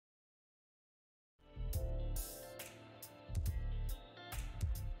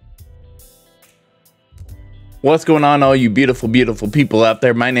What's going on, all you beautiful, beautiful people out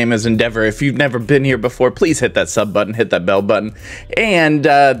there? My name is Endeavor. If you've never been here before, please hit that sub button, hit that bell button, and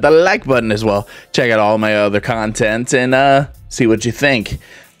the like button as well. Check out all my other content and see what you think.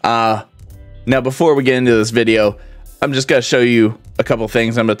 Now, before we get into this video, I'm just going to show you a couple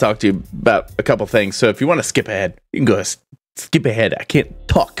things. I'm going to talk to you about a couple things. So if you want to skip ahead, you can go skip ahead. I can't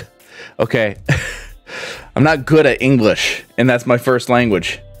talk. Okay. I'm not good at English, and that's my first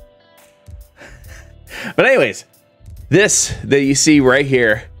language. But anyways, this that you see right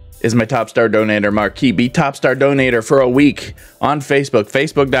here is my Top Star Donator marquee. Be Top Star Donator for a week on Facebook,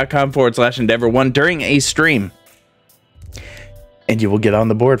 facebook.com/Endeavor1 during a stream. And you will get on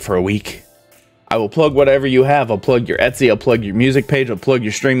the board for a week. I will plug whatever you have. I'll plug your Etsy, I'll plug your music page, I'll plug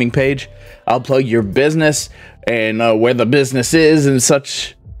your streaming page, I'll plug your business and where the business is and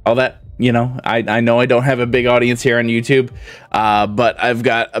such, all that. You know I don't have a big audience here on YouTube, but I've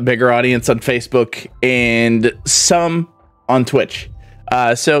got a bigger audience on Facebook and some on Twitch.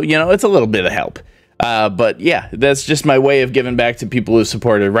 So, you know, it's a little bit of help. But yeah, that's just my way of giving back to people who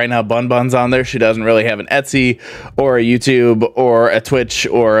supported. Right now, Bun Bun's on there. She doesn't really have an Etsy or a YouTube or a Twitch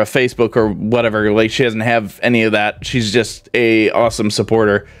or a Facebook or whatever. Like, she doesn't have any of that. She's just a awesome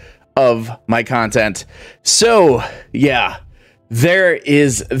supporter of my content. So, yeah. There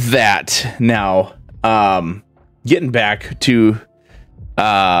is that. Now, getting back to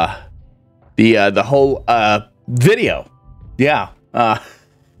the whole video. Yeah.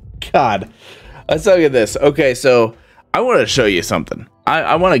 God. Let's look at this. Okay, so I want to show you something.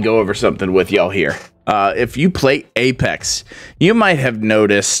 I want to go over something with y'all here. If you play Apex, you might have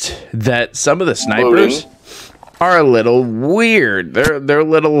noticed that some of the snipers are a little weird. They're a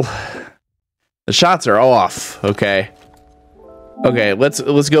little... The shots are off, okay? Okay,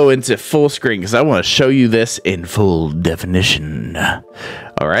 let's go into full screen because I want to show you this in full definition.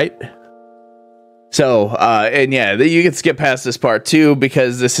 All right. So, and yeah, you can skip past this part too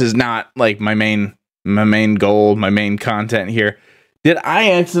because this is not like my main goal, my main content here. Did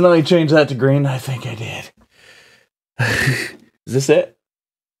I accidentally change that to green? I think I did. Is this it?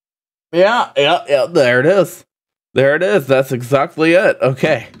 Yeah. There it is. There it is. That's exactly it.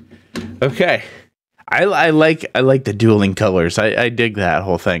 Okay. Okay. I like the dueling colors. I dig that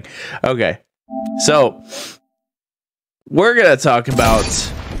whole thing. Okay, so we're gonna talk about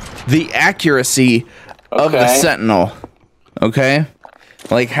the accuracy of the Sentinel. Okay,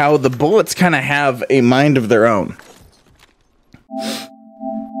 like how the bullets kind of have a mind of their own.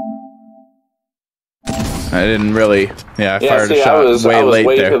 I didn't really. Yeah, I fired a shot I was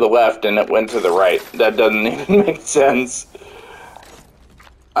way to the left and it went to the right. That doesn't even make sense.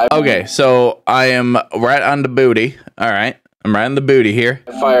 Okay, so I am right on the booty. All right, I'm right on the booty here.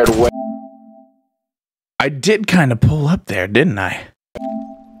 I fired away. I did kind of pull up there, didn't I?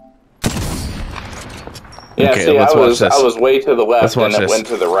 Yeah, okay, see, I was way to the left and it went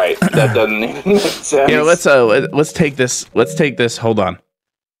to the right. That doesn't even make sense. Yeah, let's take this. Let's take this. Hold on.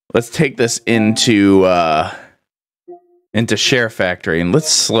 Let's take this into Share Factory and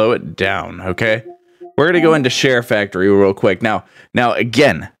let's slow it down. Okay. We're going to go into Share Factory real quick. Now,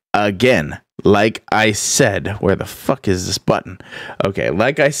 again, like I said, where the fuck is this button? Okay,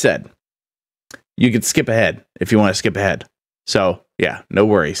 like I said, you can skip ahead if you want to skip ahead. So, yeah, no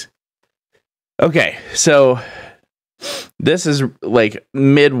worries. Okay, so this is like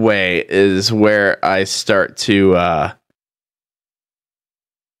midway is where I start to,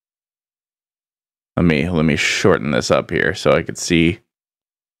 let me shorten this up here so I could see.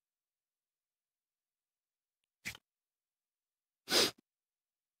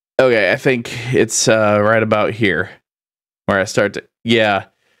 Okay, I think it's right about here where I start to... Yeah,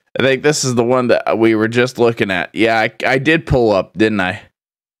 I think this is the one that we were just looking at. Yeah, I did pull up, didn't I?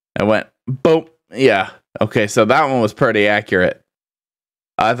 I went, boom. Yeah, okay, so that one was pretty accurate.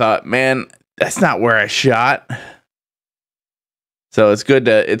 I thought, man, that's not where I shot. So it's good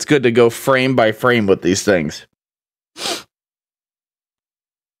to go frame by frame with these things.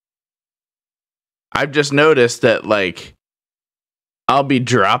 I've just noticed that, like... I'll be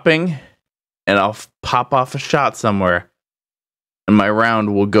dropping and I'll pop off a shot somewhere and my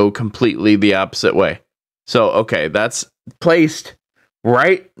round will go completely the opposite way. So, okay, that's placed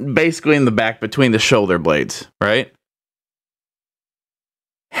right basically in the back between the shoulder blades, right?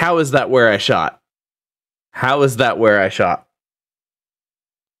 How is that where I shot? How is that where I shot?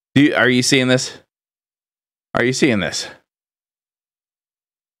 Are you seeing this? Are you seeing this?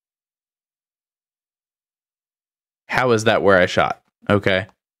 How is that where I shot? Okay.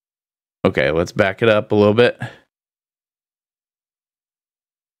 Okay, let's back it up a little bit.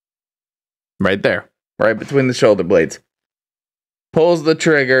 Right there. Right between the shoulder blades. Pulls the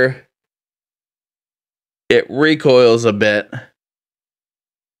trigger. it recoils a bit,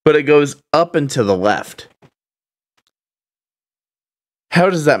 but it goes up and to the left. How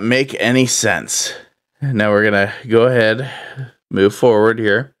does that make any sense? Now we're going to go ahead, move forward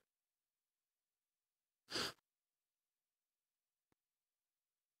here.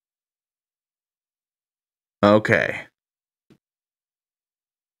 Okay.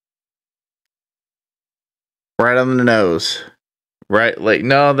 Right on the nose. Right, like,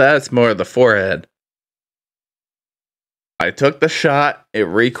 no, that's more the forehead. I took the shot, it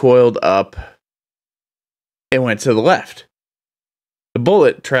recoiled up, it went to the left. The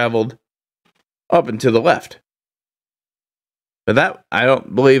bullet traveled up and to the left. But that, I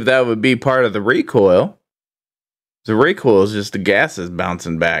don't believe that would be part of the recoil. The recoil is just the gases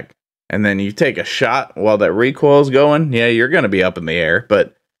bouncing back. And then you take a shot while that recoil is going. Yeah, you're going to be up in the air,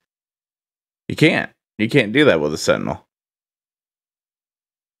 but you can't. You can't do that with a Sentinel.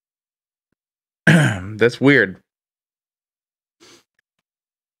 That's weird.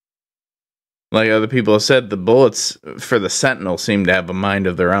 Like other people have said, the bullets for the Sentinel seem to have a mind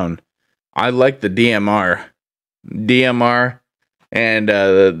of their own. I like the DMR. And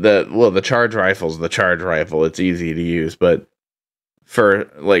the charge rifle's the charge rifle. It's easy to use, but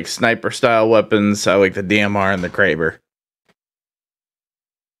for like sniper style weapons, I like the DMR and the Kraber.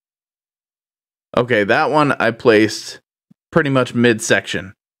 Okay, that one I placed pretty much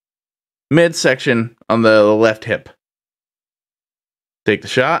midsection. Midsection on the left hip. Take the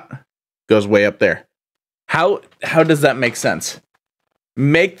shot, goes way up there. How does that make sense?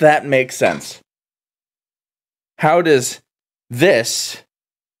 Make that make sense. How does this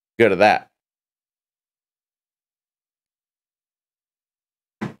go to that?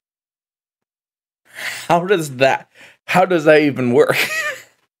 How does that even work?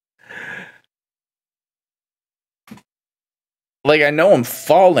 Like, I know I'm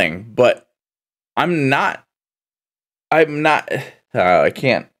falling, but I'm not. I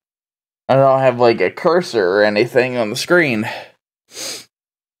can't. I don't have like a cursor or anything on the screen.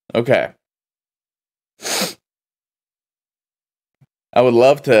 Okay. I would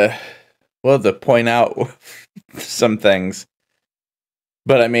love to point out some things.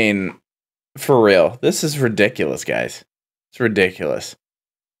 But I mean, for real, this is ridiculous, guys. It's ridiculous.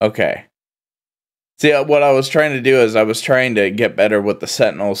 Okay. See, what I was trying to do is I was trying to get better with the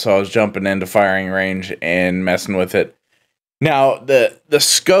Sentinel, so I was jumping into firing range and messing with it. Now, the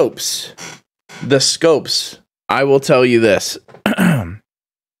scopes, I will tell you this. I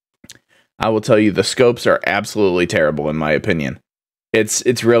will tell you the scopes are absolutely terrible in my opinion.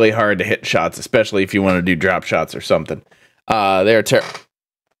 It's really hard to hit shots, especially if you want to do drop shots or something. They're terrible.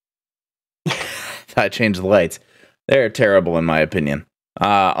 I changed the lights. They're terrible in my opinion.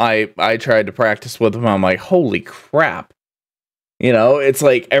 I tried to practice with them. I'm like, holy crap. You know, it's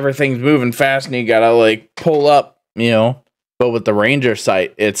like everything's moving fast and you gotta like pull up, you know. But with the Ranger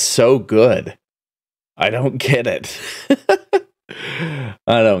sight, it's so good. I don't get it. I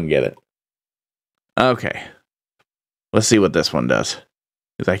don't get it. Okay. Let's see what this one does.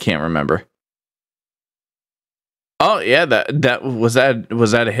 Because I can't remember. Oh, yeah, that was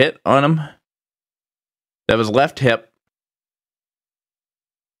a hit on him? That was left hip.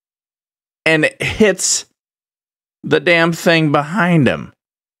 And it hits the damn thing behind him.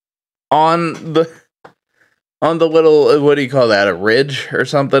 On the little, what do you call that? A ridge or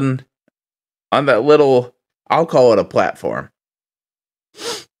something? On that little, I'll call it a platform.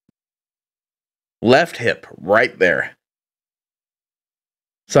 Left hip, right there.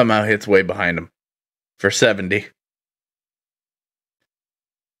 Somehow hits way behind him. For 70.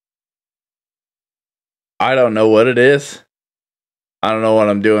 I don't know what it is. I don't know what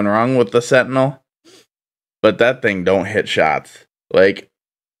I'm doing wrong with the Sentinel. But that thing don't hit shots. Like,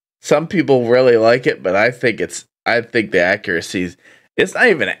 some people really like it, but I think the accuracy, it's not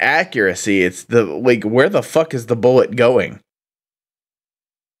even accuracy, it's the, like, where the fuck is the bullet going?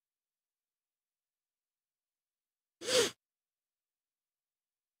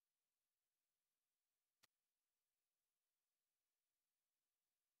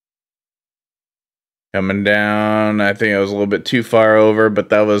 Coming down, I think I was a little bit too far over, but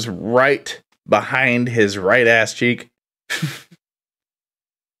that was right behind his right ass cheek.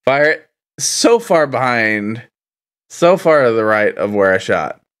 Fire it so far behind, so far to the right of where I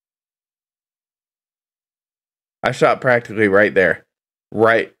shot. I shot practically right there.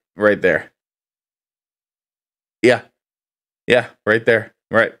 Right there. Yeah. Yeah, right there.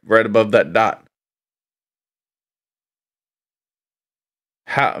 Right above that dot.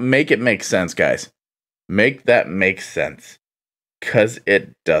 Make it make sense, guys. Make that make sense. 'Cause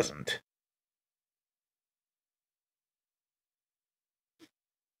it doesn't.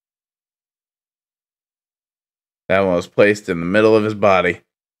 That one was placed in the middle of his body.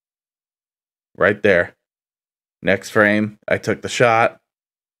 Right there. Next frame, I took the shot,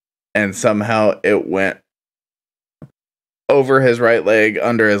 and somehow it went over his right leg,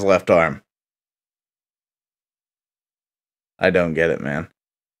 under his left arm. I don't get it, man.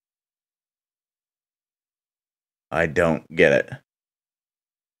 I don't get it.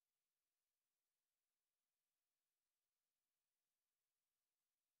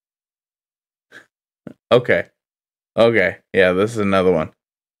 Okay. Okay. Yeah, this is another one.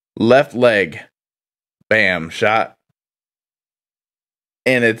 Left leg. Bam. Shot.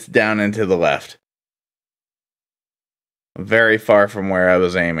 And it's down into the left. Very far from where I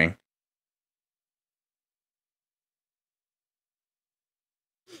was aiming.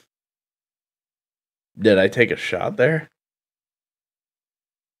 Did I take a shot there?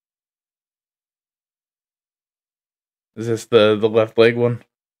 Is this the left leg one?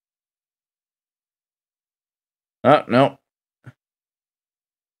 Oh, no.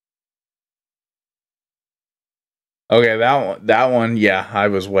 Okay, that one, yeah, I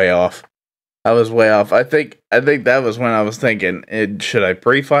was way off. I was way off. I think that was when I was thinking, should I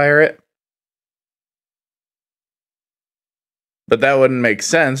pre-fire it? But that wouldn't make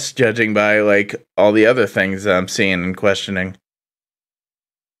sense, judging by, like, all the other things that I'm seeing and questioning.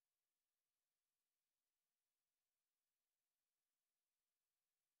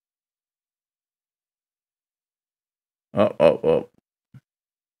 Oh.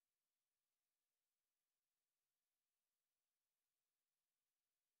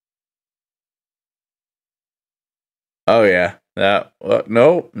 Oh, yeah. No,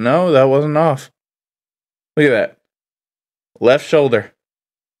 that wasn't off. Look at that. Left shoulder.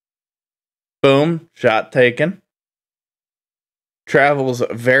 Boom. Shot taken. Travels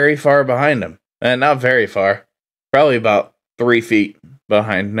very far behind him. And not very far. Probably about 3 feet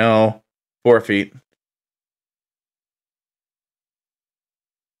behind. No, 4 feet.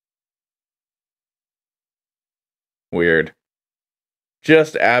 Weird.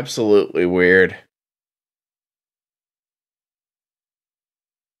 Just absolutely weird.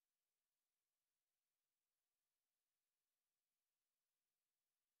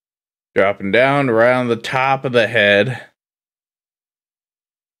 Dropping down around the top of the head.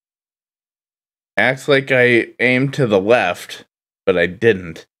 Acts like I aimed to the left, but I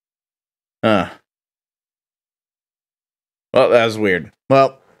didn't. Well, that was weird.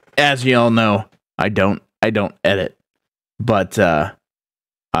 Well, as you all know, I don't edit. But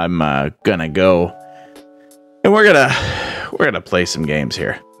I'm gonna go and we're gonna play some games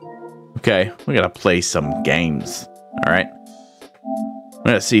here. Okay, we're gonna play some games. All right. I'm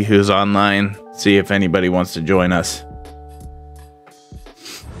gonna see who's online, see if anybody wants to join us.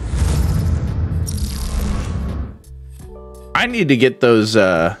 I need to get those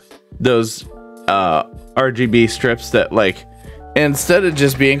RGB strips that, like, instead of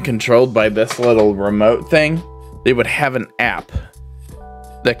just being controlled by this little remote thing, they would have an app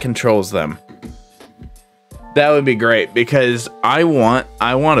that controls them. That would be great, because I want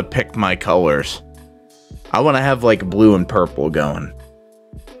to pick my colors. I want to have like blue and purple going.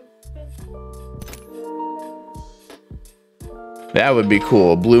 That would be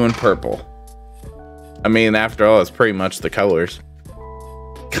cool, blue and purple. I mean, after all, it's pretty much the colors.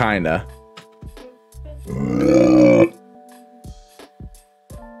 Kinda.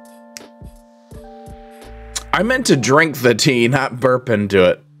 I meant to drink the tea, not burp into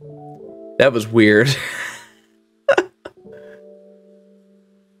it. That was weird.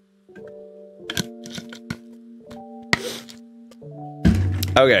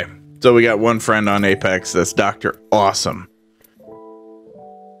 Okay, so we got one friend on Apex that's Dr. Awesome.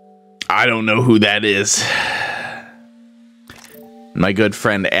 I don't know who that is. My good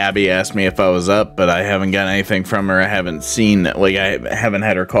friend Abby asked me if I was up, but I haven't got anything from her. I haven't seen, like, I haven't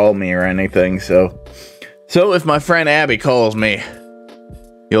had her call me or anything, so if my friend Abby calls me,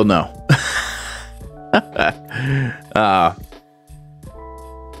 you'll know.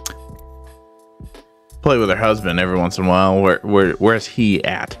 Play with her husband every once in a while. Where's he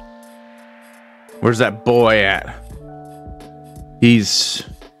at? Where's that boy at? He's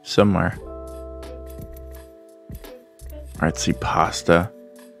somewhere. Alright, see pasta.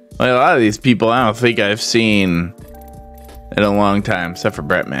 Like, a lot of these people I don't think I've seen in a long time, except for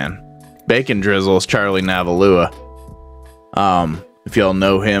Brett, man. Bacon Drizzle's Charlie Navalua. If y'all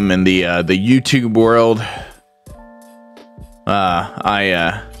know him in the YouTube world,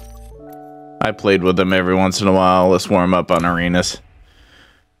 I played with him every once in a while. Let's warm up on arenas.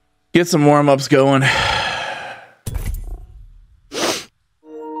 Get some warm-ups going.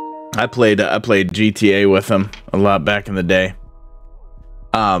 I played GTA with him a lot back in the day.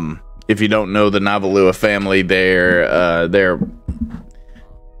 if you don't know the Navalua family, they're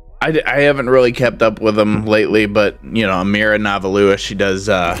I haven't really kept up with them lately, but you know, Amira Navalua, she does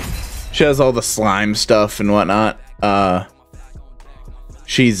all the slime stuff and whatnot.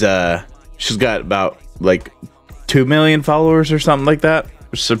 She's got about like 2 million followers or something like that,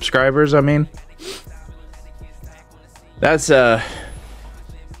 subscribers. I mean, that's I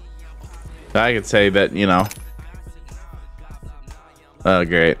could say that, you know. Oh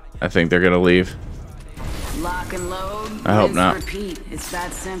great, I think they're gonna leave. Lock and load. I hope not. Repeat. It's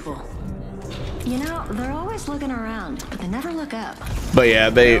that simple. You know, they're always looking around, but they never look up. But yeah,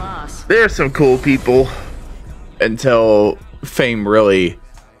 they're some cool people until fame really,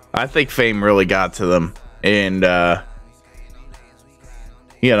 I think fame really got to them, and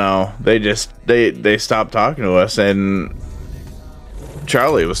you know, they stopped talking to us, and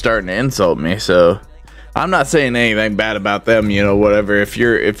Charlie was starting to insult me. So I'm not saying anything bad about them, you know, whatever. If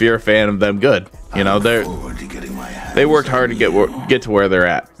you're a fan of them, good. You know, they worked hard to get to where they're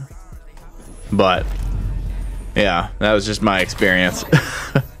at. But yeah, that was just my experience.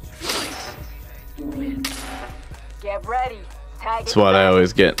 Get ready. That's what I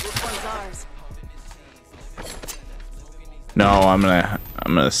always get. No, I'm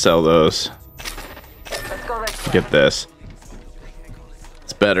gonna sell those. Get this.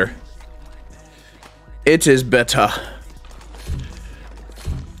 It's better. It is better.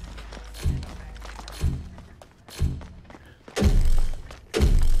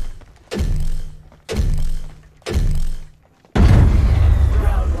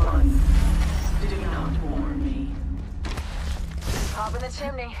 Round one. Do not warn me. Hop in the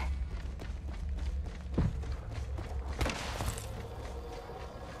chimney.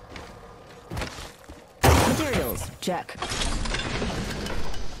 Materials, check.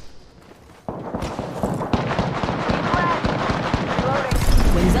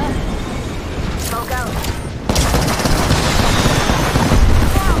 Wings up. Smoke out.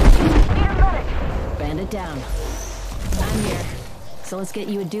 Bandit down. I'm here. So let's get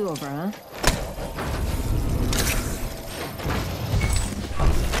you a do-over, huh?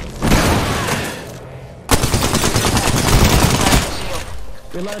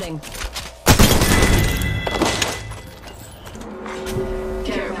 Reloading.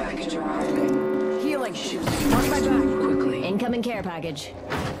 Care package arriving. Healing. Watch my back. Quickly. Incoming care package.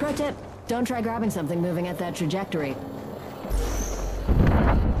 Pro tip, don't try grabbing something moving at that trajectory.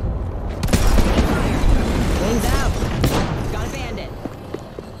 Wings out. Got a bandit.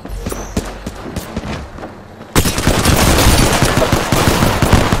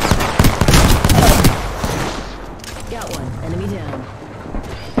 Got one. Enemy down.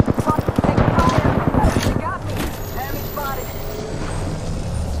 They got me. Enemy spotted.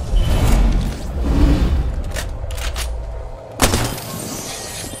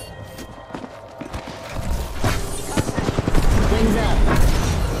 Wings up.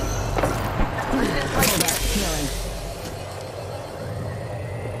 Hold up. Healing.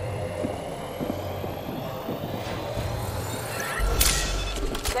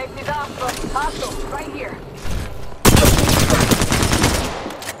 Safety's off, but hostile right here.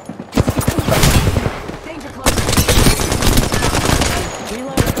 Danger close.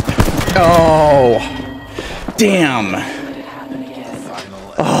 Reload. Oh, damn.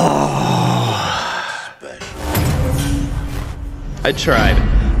 Oh. I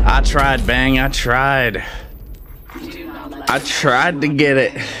tried, Bang. I tried to get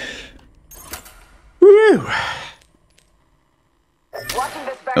it. Woo. Watching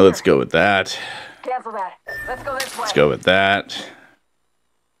this back. Let's go with that. Cancel that. Let's go this way. Let's go with that.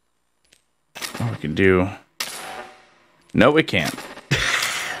 Oh, we can do. No, we can't.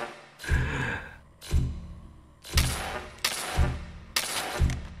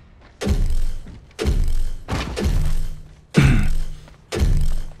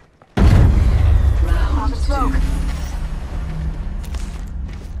 Pop a smoke.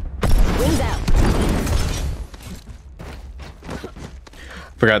 Wings out.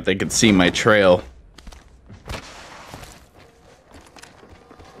 Forgot they could see my trail.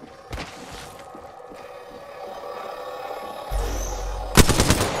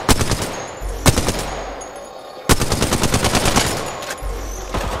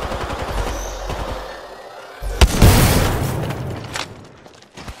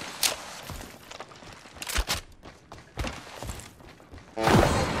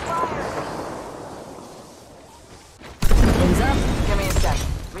 Wings up. Give me a sec.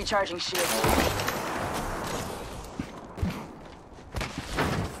 Recharging shield.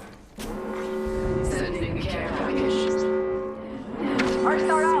 Sending care package. Arc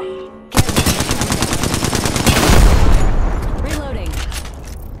star out. Reloading.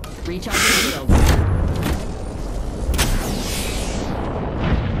 Recharging shield.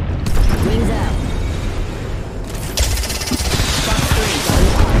 Wings out. Box 3 going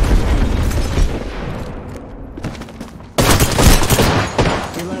up.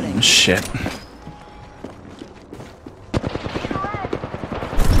 Reloading. Shit.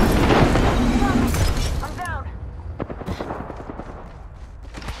 I'm down.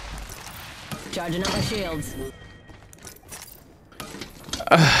 Charging up my shields.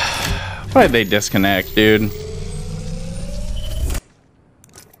 Why'd they disconnect, dude?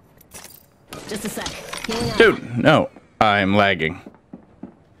 Just a sec. Healing up. Dude, no. I'm lagging.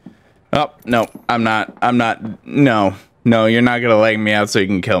 Oh, no. I'm not. No. No, you're not gonna lag me out so you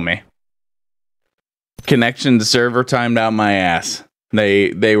can kill me. Connection to server timed out my ass.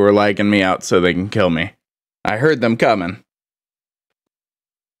 They were lagging me out so they can kill me. I heard them coming.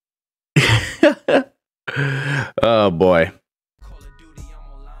 Oh, boy.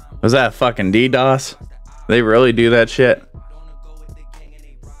 Was that a fucking DDoS? They really do that shit?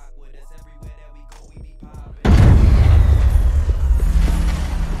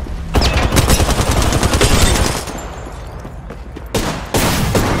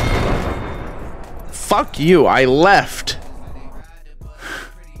 Fuck you, I left.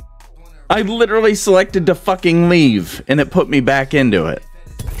 I literally selected to fucking leave, and it put me back into it.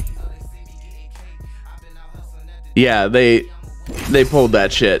 Yeah, they pulled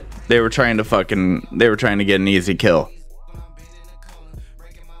that shit. They were trying to get an easy kill.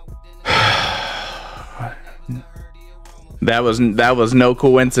 That was no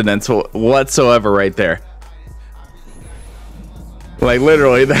coincidence whatsoever right there. Like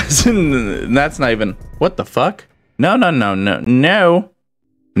literally, that's not even. What the fuck? No.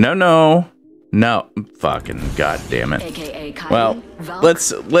 Fucking goddamn it. AKA Kylie, Well, Valk,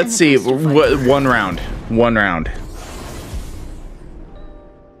 let's see. One round.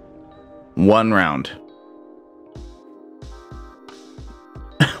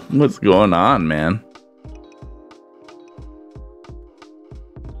 What's going on, man?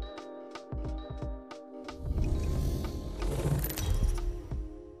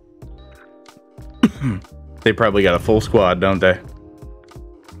 They probably got a full squad, don't they?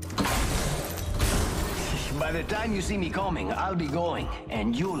 By the time you see me coming, I'll be going,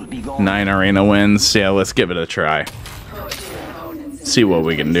 and you'll be going. 9 arena wins. Yeah, let's give it a try. See what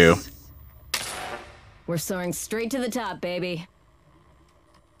we can do. We're soaring straight to the top, baby.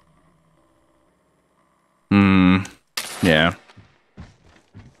 Yeah.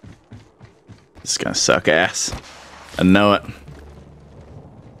 It's gonna suck ass. I know it.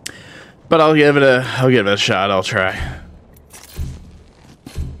 But I'll give it a shot. I'll try.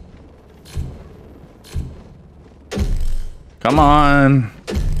 Come on.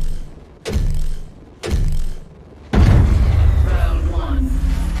 Round 1.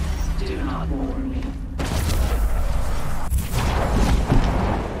 Do not bore me.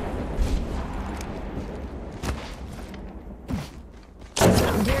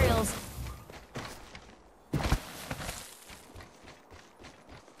 Materials.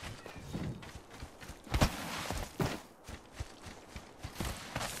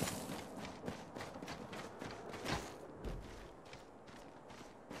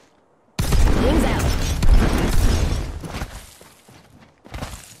 Wings out.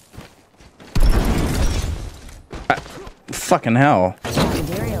 Fucking hell.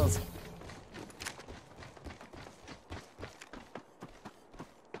 Materials.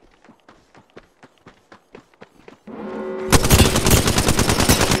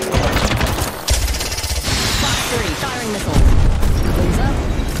 Box 3, firing missile. Wings up.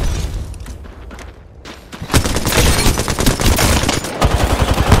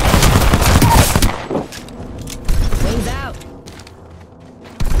 Wings out.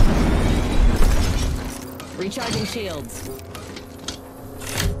 Recharging shields.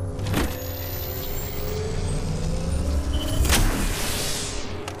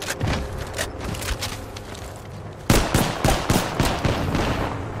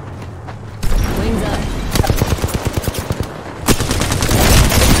 Wings up.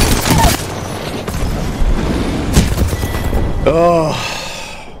 Oh.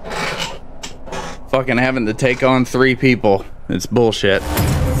 Fucking having to take on 3 people. It's bullshit.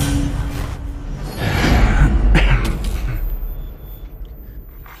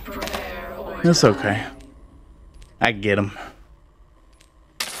 It's okay. I get him.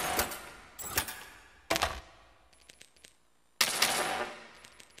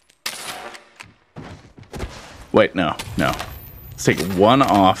 Wait, no. Let's take 1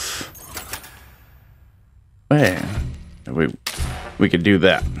 off. Wait, we could do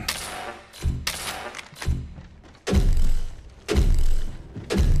that.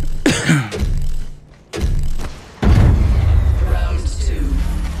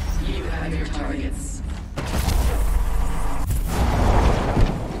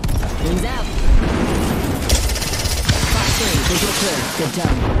 Visual clear. Good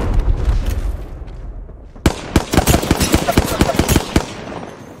job.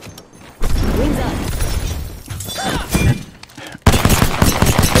 Wings up.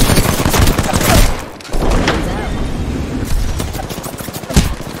 Wings out.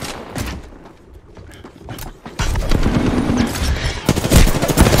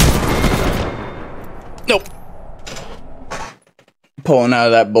 Nope. Pulling out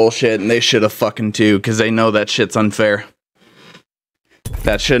of that bullshit, and they should have fucking too, because they know that shit's unfair.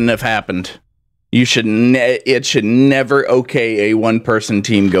 That shouldn't have happened. You should it should never okay a one-person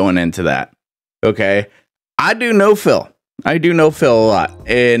team going into that. Okay? I do know Phil. I do know Phil a lot.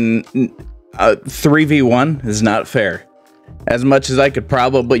 And 3v1 is not fair. As much as I could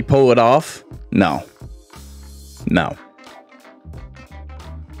probably pull it off, no. No.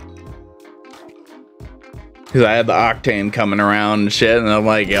 Because I had the Octane coming around and shit, and I'm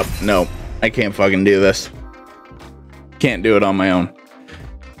like, yep, no, I can't fucking do this. Can't do it on my own.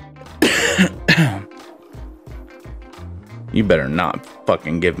 You better not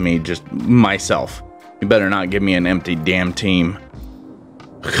fucking give me just myself. You better not give me an empty damn team.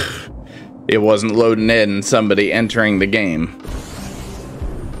 It wasn't loading in somebody entering the game.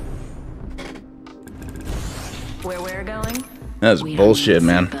 Where we're going? That was bullshit,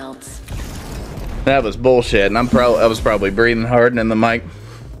 man. That was bullshit, and I was probably breathing hard in the mic.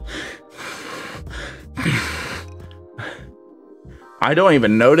 I don't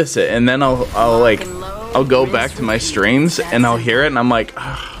even notice it, and then I'll go back to my streams and I'll hear it, and I'm like,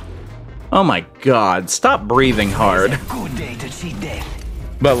 oh my god, stop breathing hard.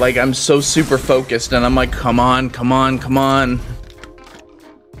 But like, I'm so super focused, and I'm like, come on, come on, come on.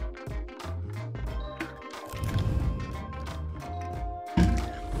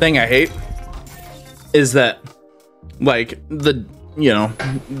 Thing I hate is that, like, the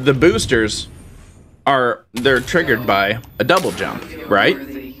boosters they're triggered by a double jump, right?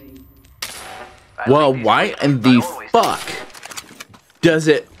 Well, why in the fuck does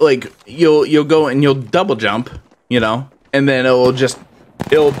it, like, you'll go and you'll double jump, you know, and then it'll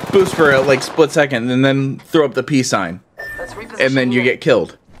boost for a like split second and then throw up the peace sign, and then you get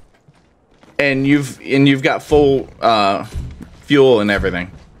killed, and you've got full fuel and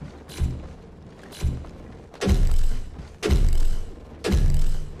everything.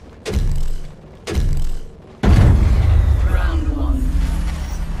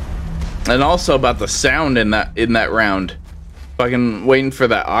 And also about the sound in that round. Fucking waiting for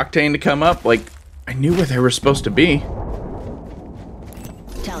that Octane to come up. Like, I knew where they were supposed to be.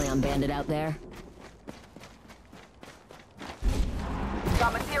 Talion bandit out there.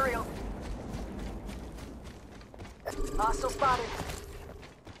 Got material. Hostile spotted.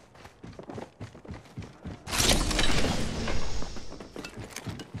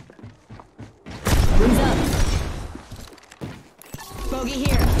 Wings up. Bogey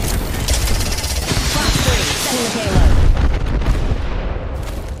here. Sending the payload.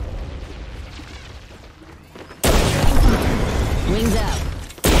 Wings out.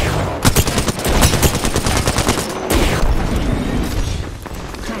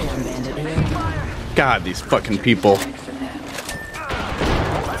 God, these fucking people.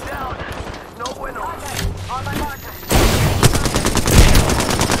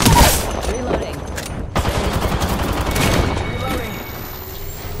 Reloading.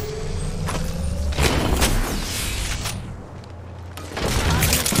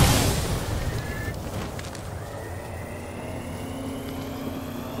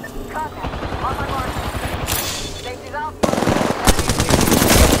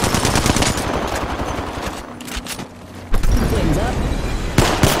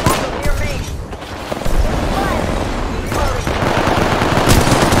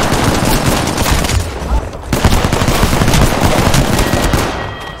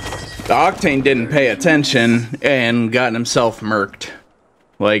 The Octane didn't pay attention and got himself murked.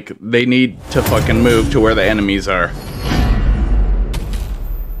 Like, they need to fucking move to where the enemies are.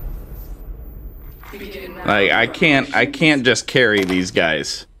 Like, I can't just carry these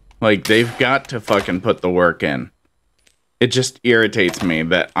guys. Like, they've got to fucking put the work in. It just irritates me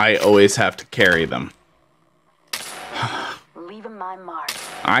that I always have to carry them.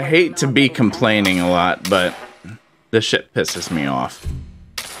 I hate to be complaining a lot, but this shit pisses me off.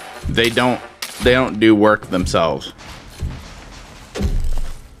 They don't do work themselves.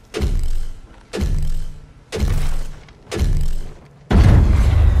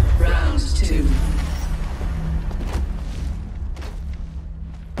 Round 2.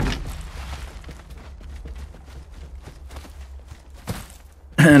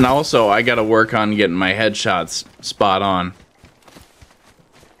 And also, I gotta work on getting my headshots spot on.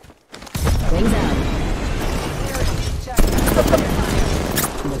 Wings out.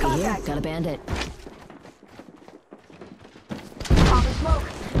 Look at here, got a bandit. Pop and smoke.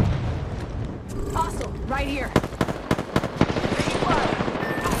 Hostile, right here.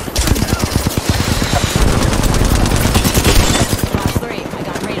 Flash 3, I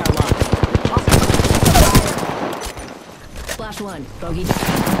got radar lock. Flash 1, bogey down.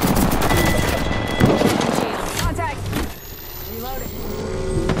 Contact. Reloading.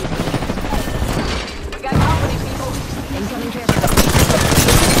 We got company, people. Incoming care.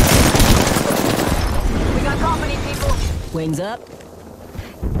 We got company, people. Wings up.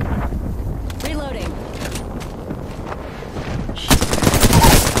 Reloading.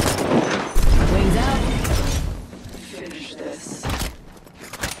 Wings out. Finish this.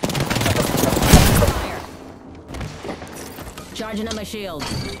 Fire. Charging on my shield.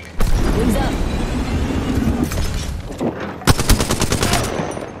 Wings up.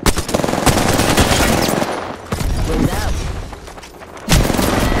 Wings out.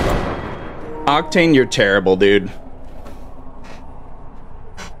 Octane, you're terrible, dude.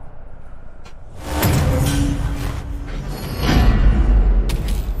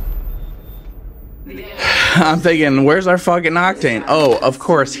 I'm thinking, where's our fucking Octane? Oh, of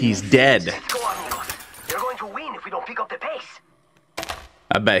course, he's dead. Go on, amigos. You're going to win if we don't pick up the pace.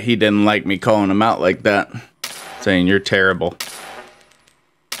 I bet he didn't like me calling him out like that. Saying you're terrible.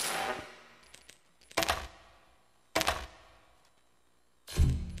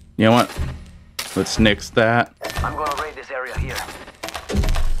 You know what? Let's nix that. I'm gonna raid this area here.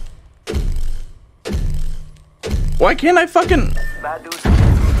 Why can't I fucking... Bad dudes.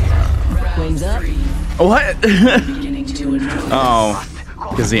 Wings up. What? Beginning to advance. Oh,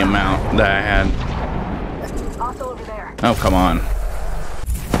 because the amount that I had. Also over there. Oh, come on.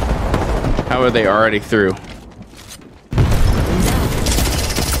 How are they already through?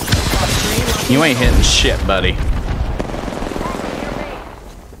 You ain't hitting shit, buddy.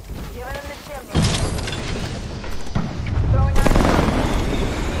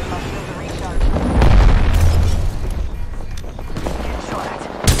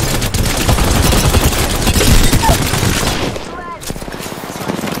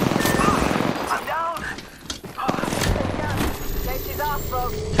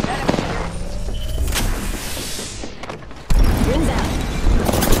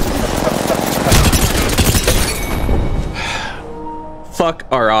 Fuck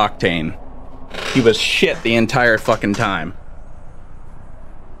our Octane. He was shit the entire fucking time.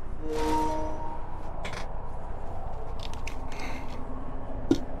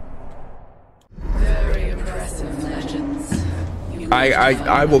 Very impressive, legends.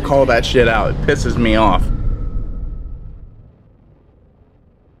 I will call that shit out. It pisses me off.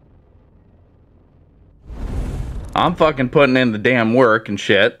 I'm fucking putting in the damn work and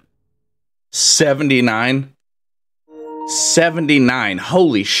shit. 79. 79.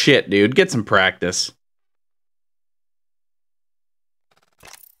 Holy shit, dude. Get some practice.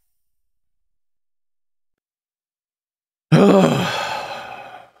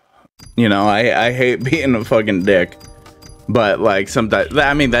 You know, I hate being a fucking dick. But, like, sometimes...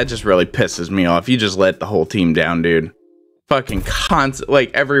 I mean, that just really pisses me off. You just let the whole team down, dude. Fucking constant...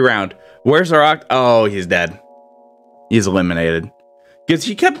 Like, every round. Where's our Oct... Oh, he's dead. He's eliminated. Because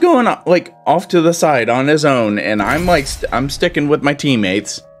he kept going, like, off to the side on his own. And I'm, like... I'm sticking with my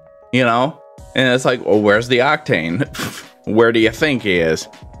teammates. You know? And it's like, well, where's the Octane? Where do you think he is?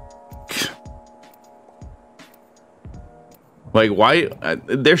 Like, why?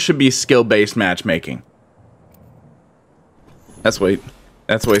 There should be skill-based matchmaking. That's why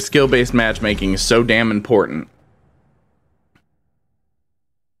skill-based matchmaking is so damn important.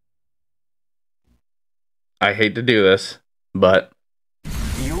 I hate to do this, but...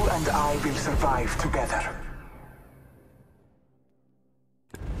 You and I will survive together.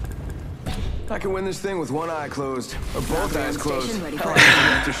 I can win this thing with one eye closed, or both eyes closed.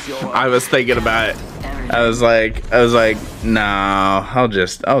 I was thinking about it. I was like, no, I'll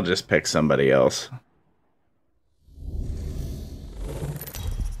just pick somebody else.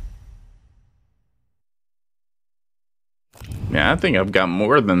 Yeah, I think I've got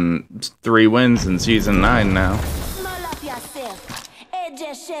more than 3 wins in Season 9 now.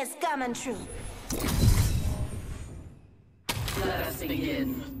 Let us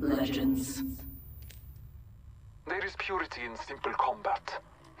begin, legends. There is purity in simple combat.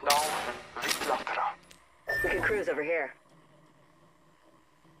 Now, Vitlatra. We can cruise over here.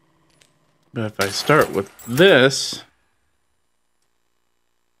 But if I start with this...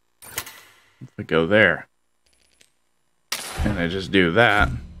 If I go there... And I just do that.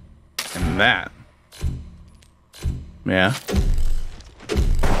 And that. Yeah.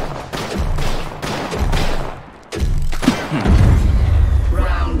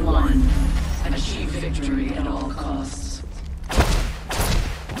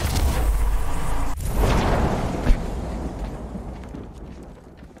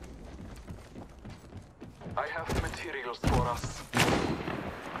 materials for us.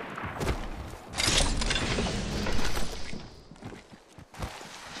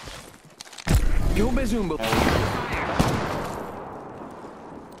 Go Bazumba.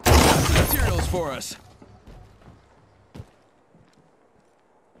 Materials for us.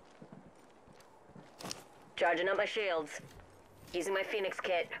 Charging up my shields. Using my Phoenix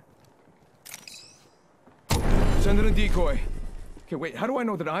kit. Sending a decoy. Okay, wait, how do I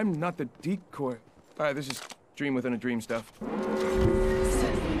know that I'm not the decoy? Alright, this is dream within a dream stuff.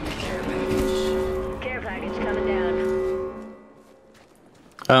 Care package coming down.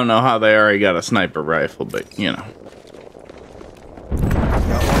 I don't know how they already got a sniper rifle, but you know.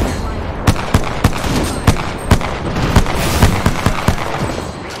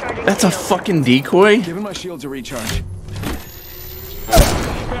 That's a fucking decoy? Giving my shields a recharge.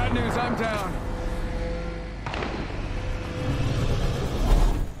 Bad news, I'm down.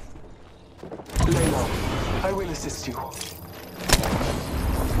 Lay low. I will assist you.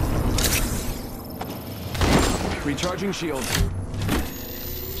 Recharging shield.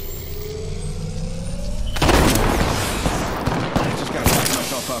 I just gotta back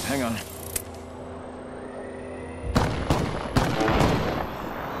myself up. Hang on.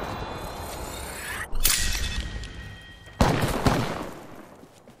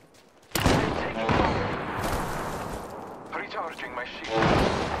 Recharging my shield.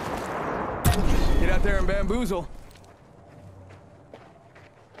 Get out there and bamboozle.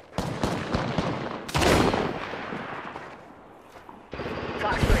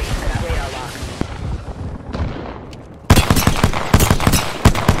 Fox 3, got radar lock.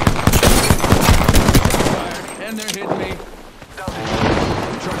 Fire, and they're hitting me.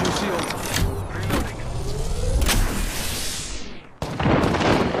 Charging shield. Reloading.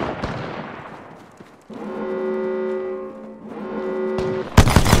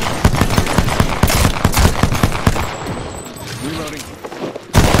 Reloading.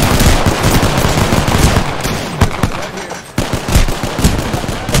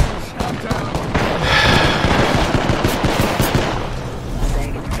 I'm down.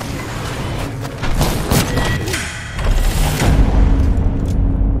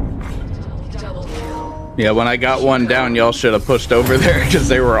 Double kill. Yeah, when I got one down, y'all should have pushed over there because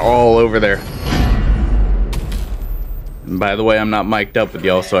they were all over there. And by the way, I'm not mic'd up with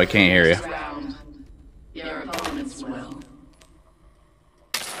y'all, so I can't hear you. Round. Your opponents will.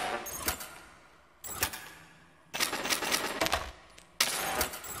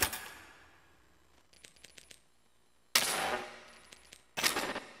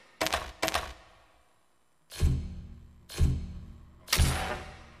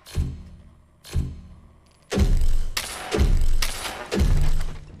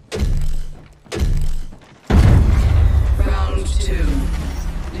 Round 2.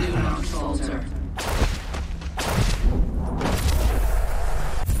 Do not falter.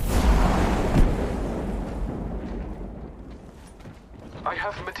 I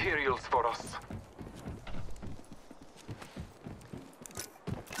have materials for us.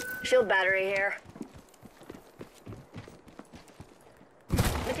 Shield battery here.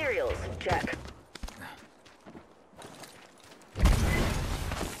 Materials, check.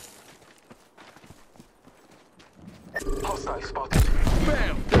 Hostile spotted.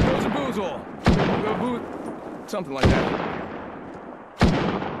 Bam! There goes a boozle. Something like that.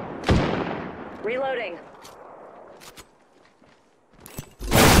 Reloading.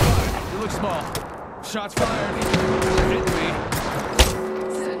 You look small. Shots fired. They're hitting me.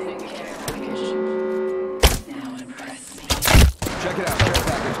 Sending care package. Now impress me. Check it out. Care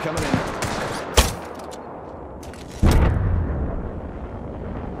package coming in.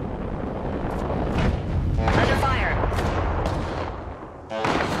 Under fire.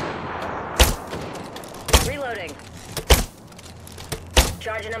 Reloading.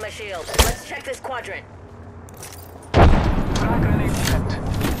 Charging on my shield. Let's check this quadrant. Frag grenade sent.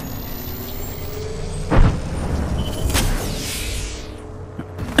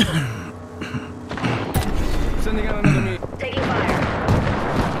 Sending out another meat. Taking fire.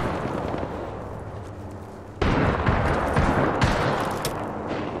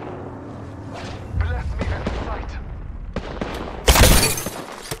 Bless me with sight.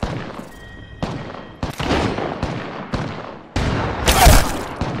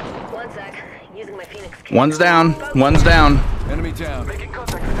 One sec. Using my Phoenix kit. One's down. One's down. Enemy down. Making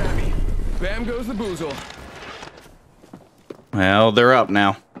contact with enemy. Bam goes the boozle. Well, they're up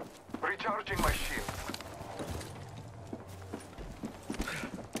now. Recharging my shield.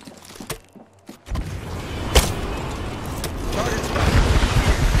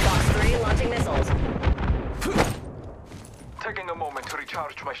 Fox 3 launching missiles. Taking a moment to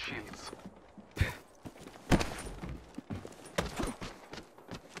recharge my shields.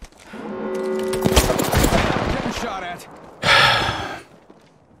 shot at.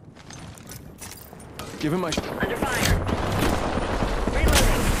 Give him my... Under fire.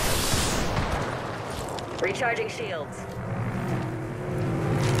 Reloading. Recharging shields.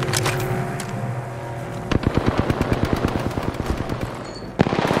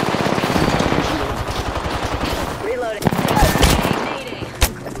 Reloading.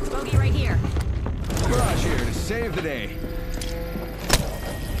 Bogey right here. Garage here to save the day.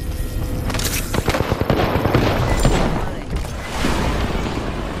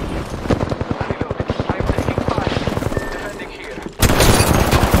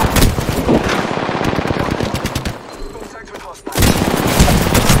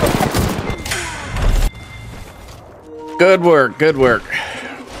 Good work, good work.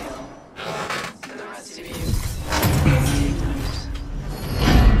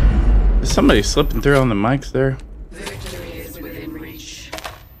 Is somebody slipping through on the mics there? Victory is within reach.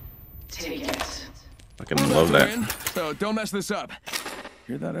 Take it. Fucking love that. So don't mess this up.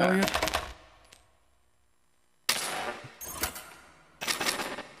 Hear that, Elliot?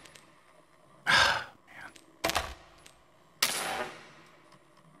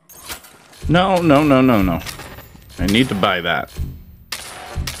 No, no, no, no, no. I need to buy that.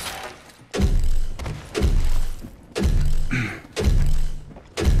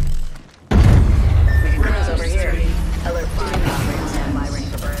 Criminals over here. Alert 5. Operator standby, ready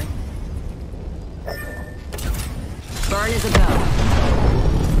for burn. Burn is a go.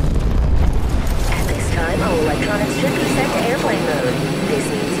 At this time, all electronics should be set to airplane mode. This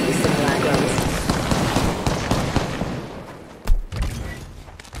means use simulacrums.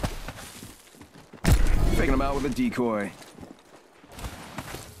 Taking him out with a decoy.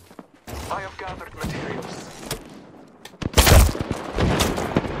 I have gathered materials.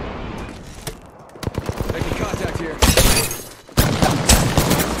 Making contact here.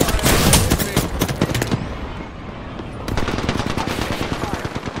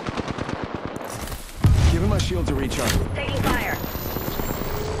 Give him my shield to recharge. Taking fire.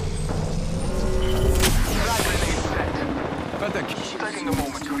 About that. Taking a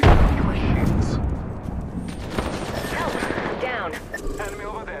moment to reload my shields. Help. I'm down. Enemy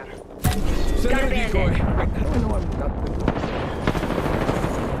over there. Send Got in a a decoy. bandit. Wait, how do I know I'm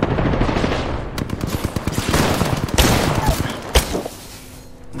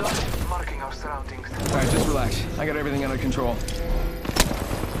not... Marking our surroundings. Alright, just relax. I got everything under control.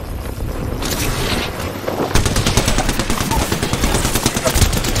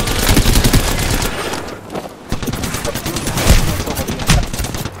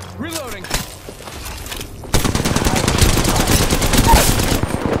 Reloading.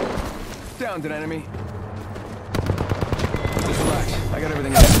 Downed an enemy. Just relax. I got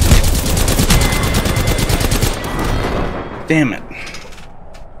everything under control. Damn it.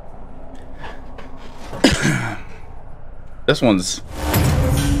 This one's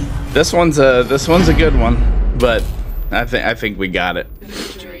a good one, but I think we got it.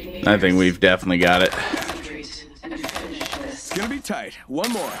 I think we've definitely got it. It's gonna be tight.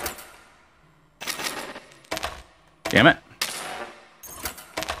 One more. Damn it.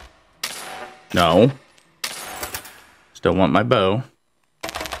 No. Still want my bow.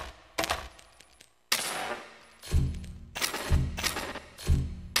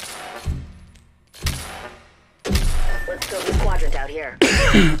 Let's go to quadrant out here.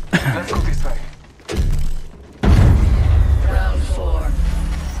 Let's go this way. Round 4.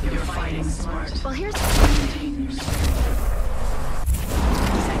 You're fighting smart. Well, here's Seconds.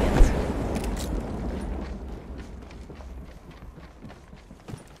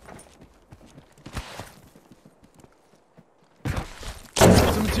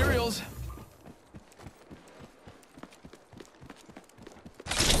 Some materials.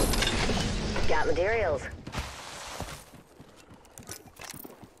 Got materials.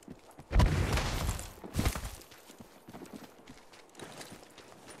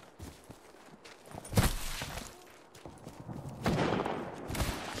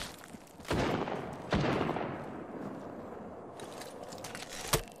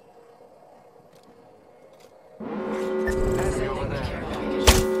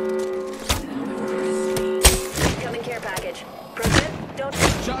 Incoming care package. Proceed. Don't.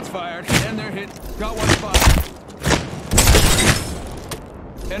 Shots fired, and they're hit. Got one spot.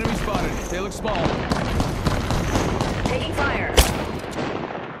 Enemy spotted. They look small. Taking fire.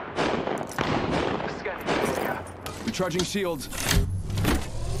 Scanning the area. Recharging shields.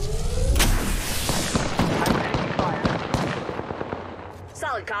 I'm taking fire.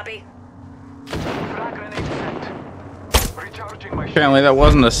 Solid copy. Frag grenade set. Recharging my shield. Apparently that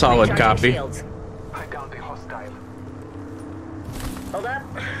wasn't a solid Recharging copy. shields. I downed a hostile. Hold up.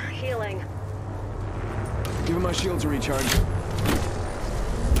 Healing. Give him Giving my shields a recharge.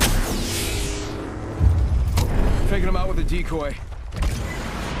 Taking him out with a decoy.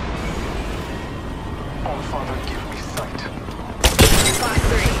 All Father, give me sight. Fox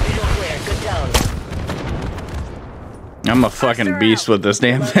 3, visual clear. Good tone. I'm a fucking beast with this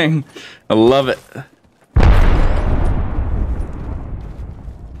damn thing. I love it.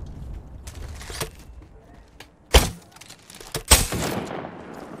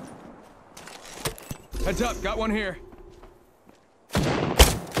 Heads up, got one here.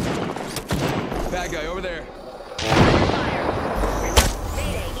 Bad guy over there. Fire.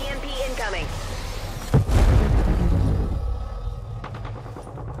 Mayday, EMP incoming.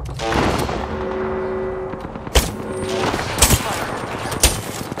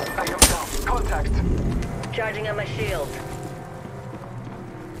 I am down. Contact. Charging on my shield.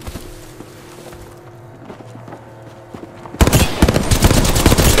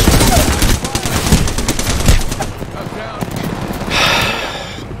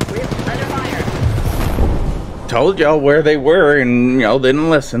 Told y'all where they were and y'all didn't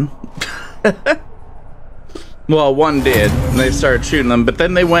listen. Well, one did. And they started shooting them, but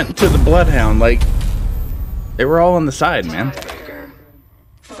then they went to the Bloodhound. Like, they were all on the side, man.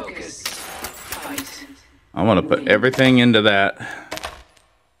 Focus. Fight. I want to put everything into that.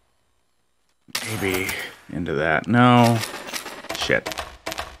 Maybe into that. No. Shit.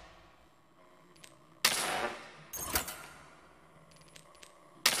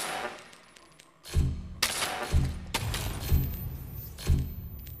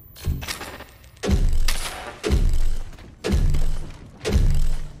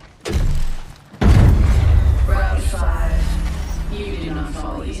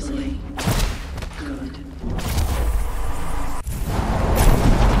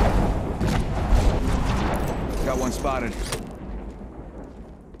 Spotted.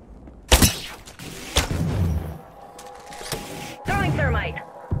 Throwing thermite.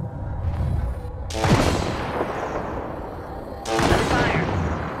 Under fire.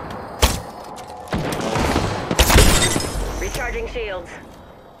 Recharging shields.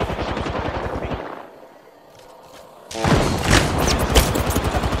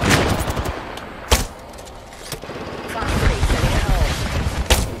 Fox 3, sending it home.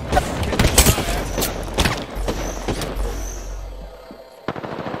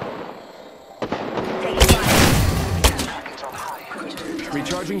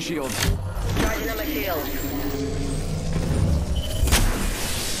 Recharging shields. Charging on my shield.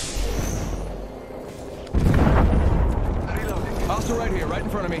 Hostile right here, right in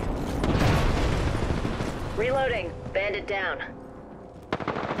front of me. Reloading. Bandit down.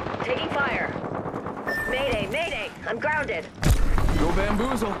 Taking fire. Mayday, mayday! I'm grounded. Go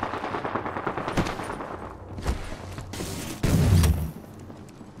bamboozle.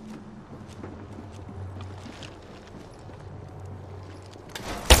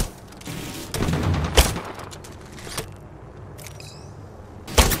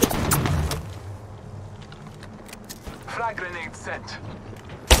 Frag grenade sent.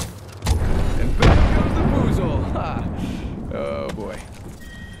 And back goes the boozle. Ha! Oh boy.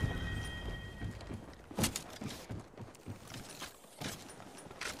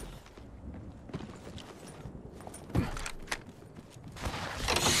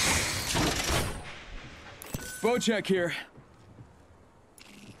 Bow check here.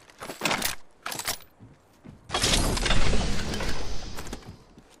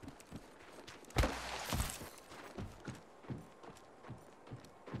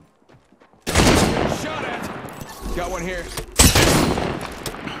 Shot at. Got one here.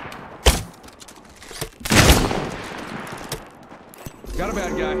 Got a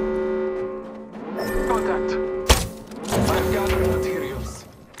bad guy. Contact. I'm gathering materials.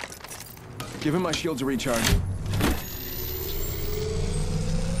 Give him my shields a recharge.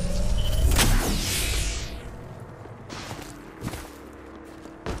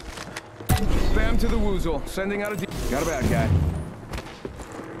 Bam to the woozle. Sending out a got a bad guy.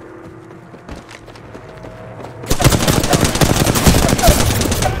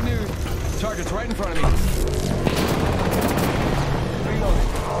 Bad news. Target's right in front of me. Reloading.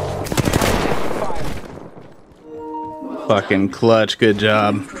 Fire. Fucking clutch. Good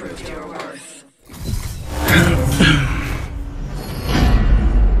job. Prove your worth.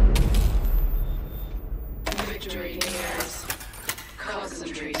 Victory nears.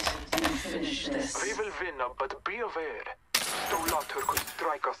 Concentrate and finish this. We will win, but be aware. Stolater could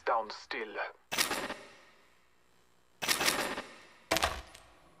strike us down still.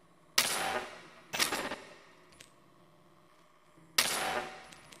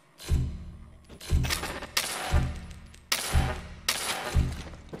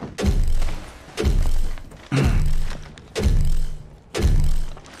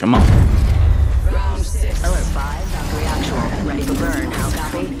 Come on. Round 6. Alert 5, Valkyrie actual. Ready for burn. How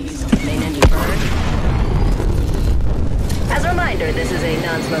copy? Main engine burn. As a reminder, this is a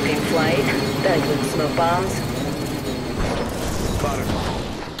non-smoking flight. That includes smoke bombs.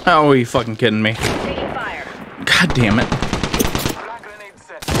 Oh, are you fucking kidding me? Taking fire. God damn it. Frag grenade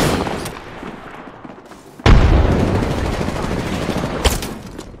set.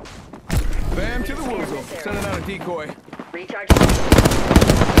 Bam to the woozle. Sending out a decoy. Recharge.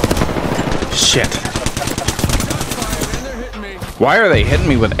 Shit. And they're hitting me. Why are they hitting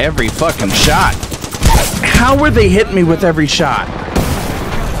me with every fucking shot? How are they hitting me with every shot?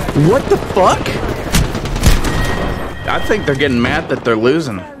 What the fuck? I think they're getting mad that they're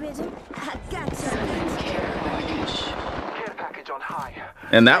losing. Care package on high.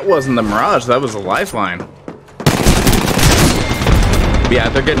 And that wasn't the Mirage, that was a lifeline. Yeah,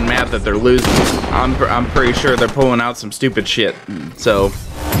 they're getting mad that they're losing. I'm pretty sure they're pulling out some stupid shit. So,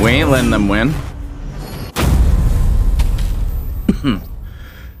 we ain't letting them win.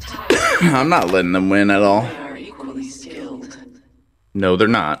 I'm not letting them win at all. They are equally skilled. No, they're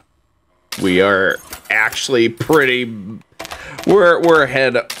not. We are actually pretty... We're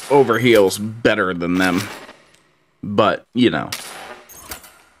head over heels better than them. But, you know.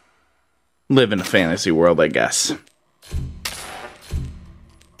 Live in a fantasy world, I guess.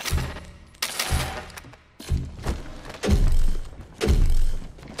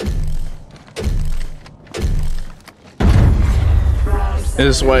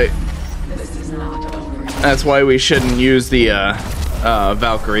 This way. That's why we shouldn't use the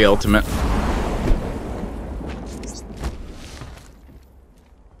Valkyrie ultimate.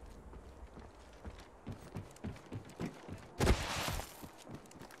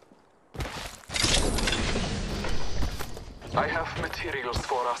 I have materials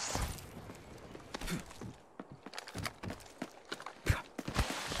for us.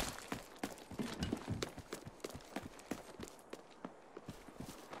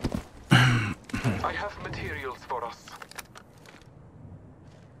 I have materials for us.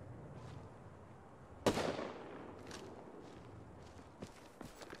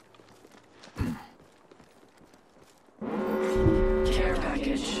 Care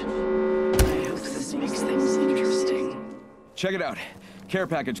package. I hope this makes things interesting. Check it out. Care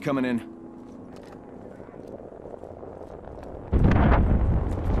package coming in.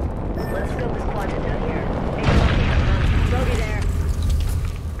 Let's go this quadrant down here. Bogey there.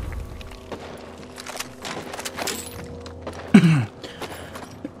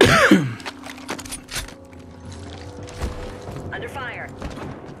 Under fire.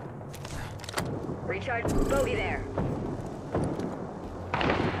 Recharge. Bogey there.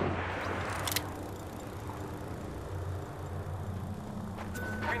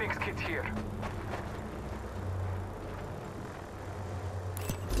 Phoenix kit here.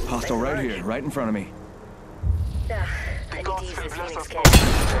 Hostile right here, right in front of me. I need to use this Phoenix kit.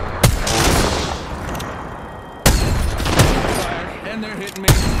 Fire, and they're hitting me.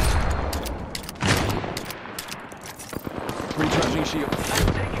 Recharging shield.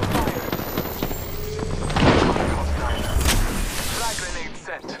 Taking fire. Frag grenade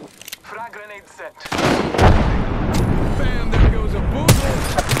set. Frag grenade set. Bam, there goes a boozle.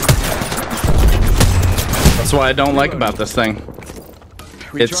 That's what I don't like about this thing.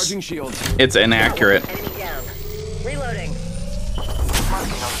 Recharging shield. It's inaccurate. Enemy down. Reloading.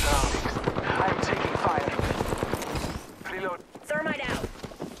 Marking our surroundings. I am taking fire. Reload. Thermite out.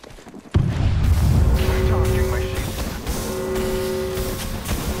 Recharging my shield.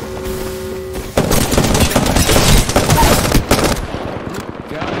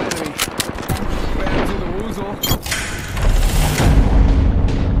 Down enemy. Bam to the woozle.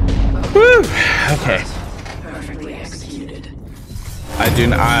 Woo! Okay. Perfectly executed.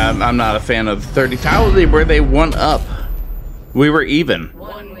 I'm not a fan of the 30. How were they one up? We were even.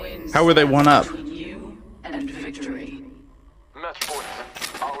 One win. How were they one up? Between you and victory. Match point.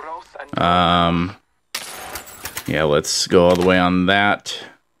 Auros and Yeah, let's go all the way on that.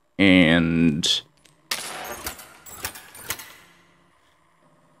 And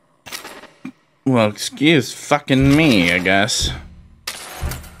well, excuse fucking me, I guess.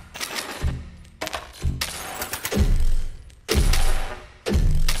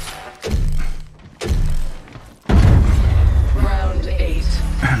 Round 8.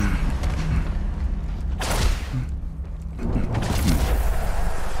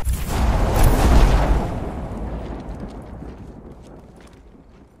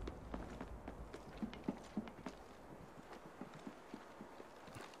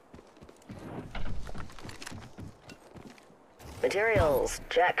 Materials.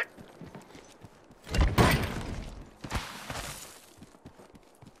 Check.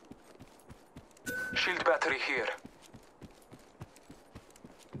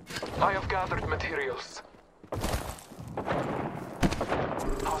 I have gathered materials.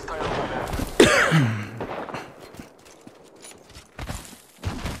 Hostile over there.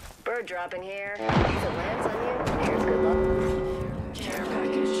 Bird dropping here. If it lands on you, here's good luck. Care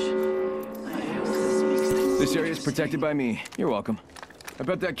package. I hope this speaks to... This area is protected by me. You're welcome. I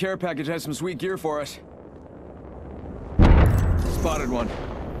bet that care package has some sweet gear for us. Spotted one.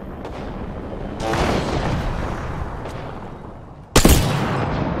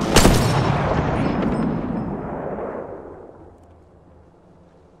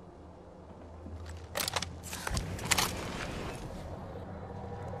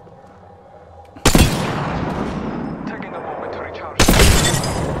 Taking a moment to recharge.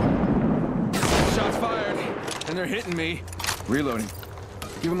 Shots fired, and they're hitting me. Reloading.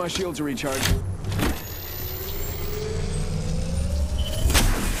 Giving my shields a recharge. Taking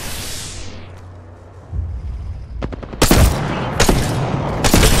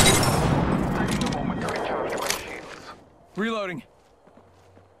a moment to recharge my shields. Reloading.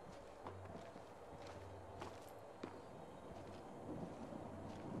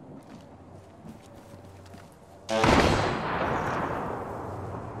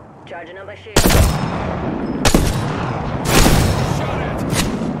 Charging up my shield. Shot at.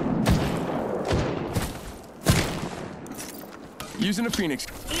 Using a Phoenix.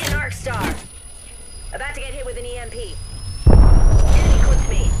 Ian Arcstar. About to get hit with an EMP. Enemy clipped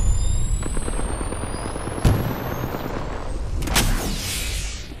me.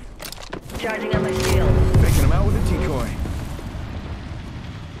 Charging up my shield. Taking him out with a decoy.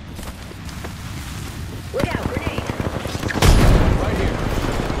 Look out, grenade. Right here.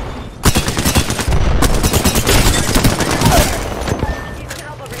 Need some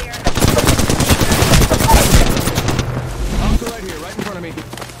help over here. Officer right here, right in front of me.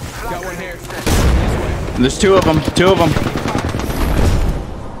 Got one here. There's two of them. Two of them.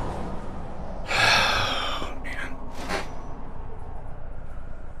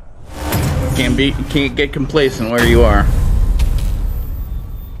 Can't get complacent where you are.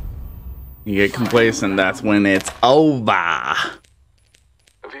 You get complacent, that's when it's over.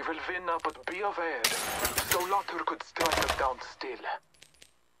 We will win now, but be aware. So Lotter could strike us down still.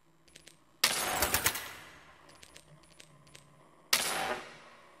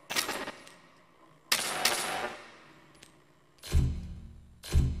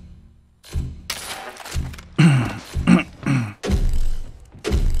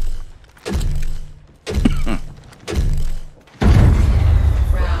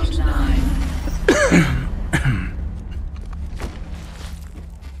 Round 9.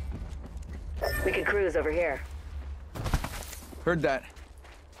 We could cruise over here. Heard that.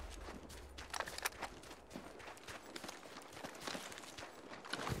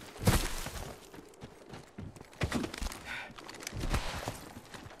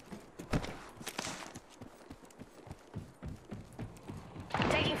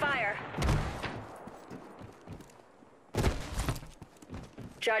 Taking fire.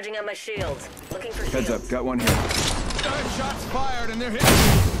 Charging up my shields. Looking for shields. Heads up, got one here. Shots fired, and they're hitting me.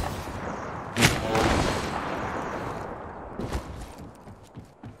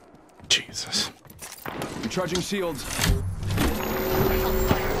 Jesus. Recharging shields.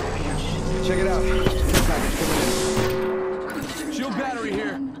 Check it out. Care package coming in. Shield battery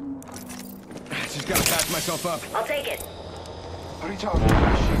here. Just gotta patch myself up. I'll take it. Recharging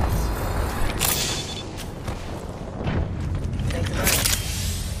my shields. Thanks, bud.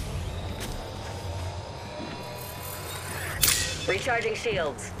 Recharging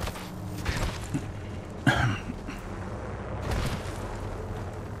shields.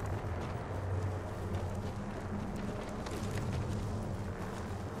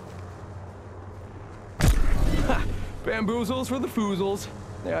 Bamboozles for the foozles.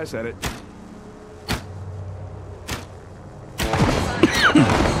 Yeah, I said it.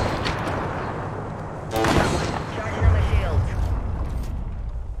 Charging up my shields.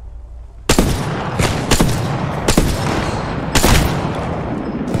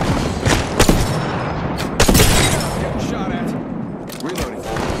 Getting shot at. Reloading.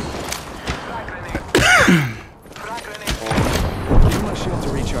 Frag grenade. Frag grenade. Give my shield to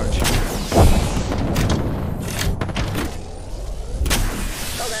recharge.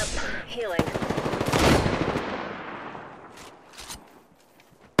 Hold up. Healing.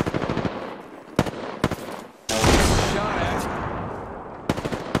 Shot at.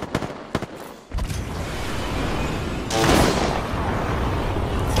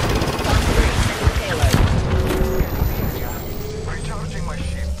 Recharging my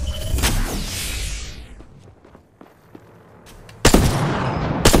shields.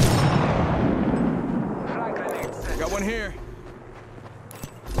 Frag grenade set. Got one here.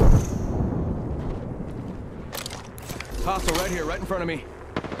 Hostile right here, right in front of me.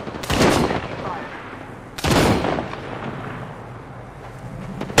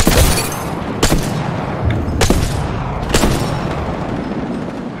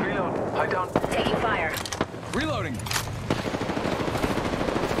 Reload. High down. Taking fire. Reloading.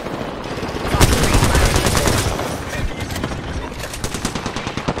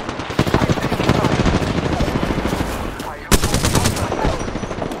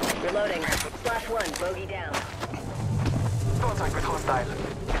 Reloading. Flash one. Bogey down. Contact with hostile.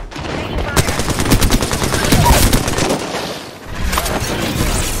 Taking fire.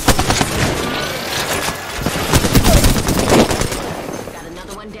 Got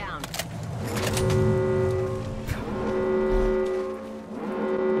another one down.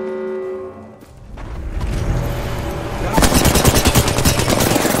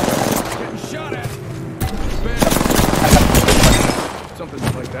 Getting shot at. Something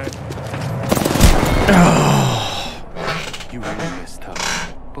like that. You really messed up.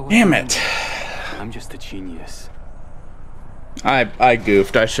 But Damn it. I'm just a genius. I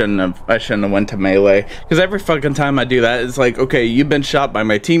goofed. I shouldn't have went to melee, because every fucking time I do that, it's like, okay, you've been shot by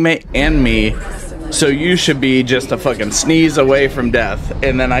my teammate and me, so you should be just a fucking sneeze away from death.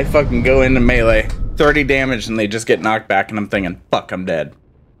 And then I fucking go into melee, 30 damage, and they just get knocked back, and I'm thinking, fuck, I'm dead.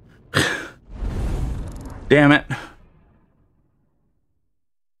 Damn it.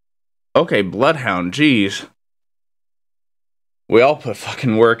 Okay, Bloodhound, jeez. We all put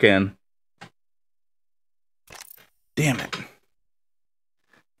fucking work in. Damn it.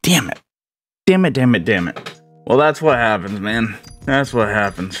 Damn it. Damn it, damn it, damn it. Well, that's what happens, man. That's what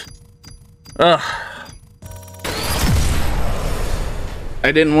happens. Ugh.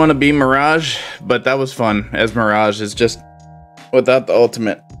 I didn't want to be Mirage, but that was fun, as Mirage is just, without the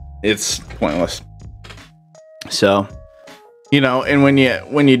ultimate, it's pointless. So, you know, and when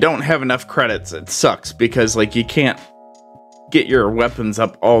you don't have enough credits, it sucks, because, like, you can't get your weapons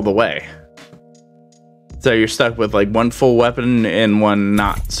up all the way. So you're stuck with like one full weapon and one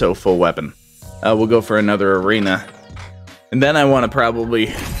not so full weapon. We'll go for another arena. And then I want to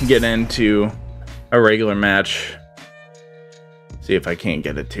probably get into a regular match. See if I can't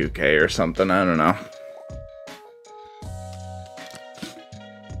get a 2K or something. I don't know.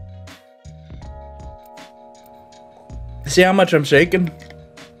 See how much I'm shaking?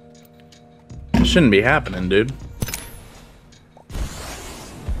 It shouldn't be happening, dude.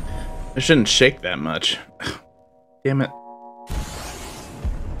 I shouldn't shake that much. Damn it.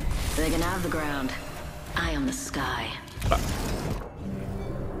 They can have the ground. I am the sky.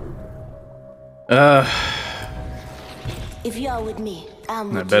 If you are with me,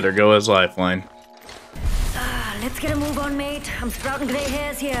 I'm I better go as lifeline. Let's get a move on, mate. I'm sprouting gray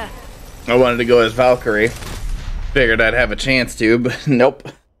hairs here. I wanted to go as Valkyrie. Figured I'd have a chance to, but nope.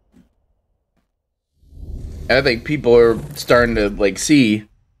 I think people are starting to like see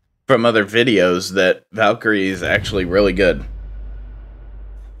from other videos that Valkyrie is actually really good.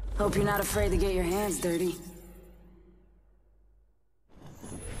 Hope you're not afraid to get your hands dirty.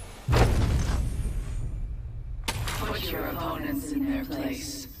 Put your opponents in their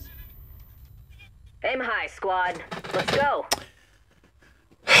place. Aim high, squad. Let's go.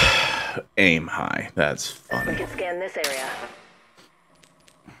 Aim high. That's We funny. can scan this area.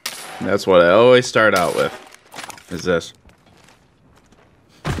 That's what I always start out with. Is this.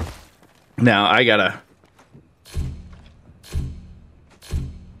 Now I gotta.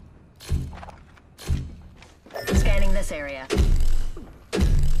 Scanning this area.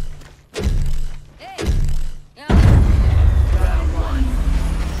 Round one.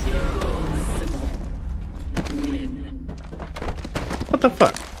 Your goal is simple. Win. What the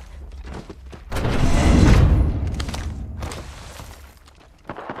fuck?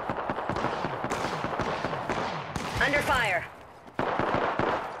 Under fire.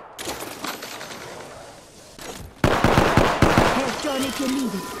 Hey, Johnny, if you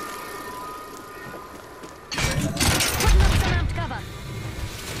need it. Putting up some amped cover.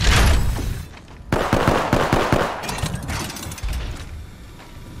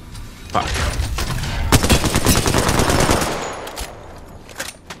 Fuck.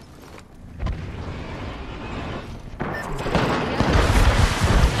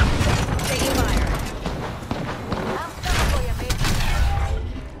 Taking fire.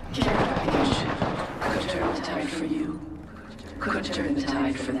 Care package. Could turn the tide for you. Could turn the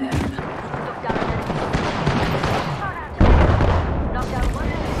tide for them.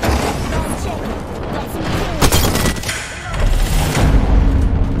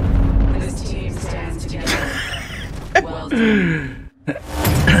 This team stands together. Well done.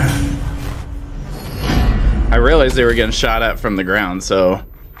 I realized they were getting shot at from the ground, so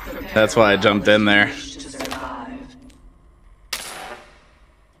that's why I jumped in there. To survive.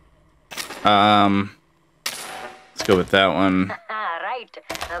 Let's go with that one. Right.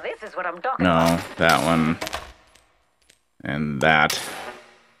 Now this is what I'm talking No, about. that one. And that.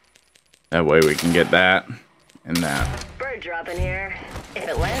 That way we can get that and that. Bird dropping here. If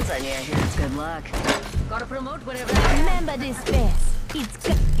it lands on you, good luck. Gotta promote whatever. Remember this face. It's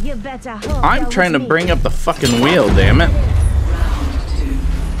you better hold. I'm trying to bring up the fucking wheel, damn it.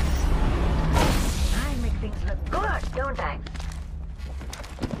 I make things look good, don't I?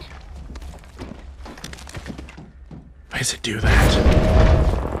 Why does it do that?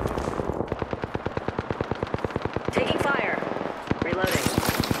 Taking fire. Reloading.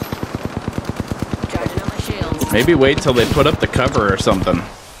 Charging on my shields. Maybe wait till they put up the cover or something.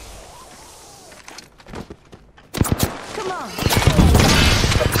 Come on.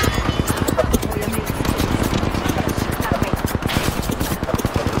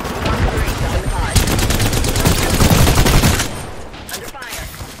 Under fire.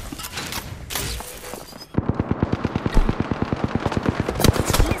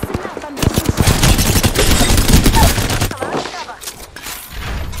 Listen up, I'm getting shot.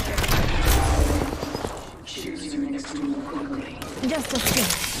 Choose your next move quickly. Just a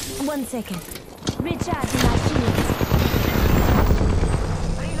sec. 1 second. Recharging my shields.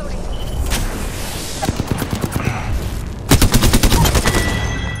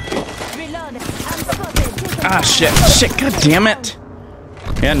 Reload. I'm spotted. Take Ah, shit. Shit, god damn it.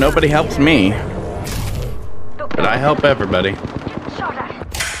 Yeah, nobody helps me. But I help everybody.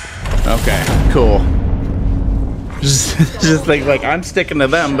 Okay, cool. Just like I'm sticking to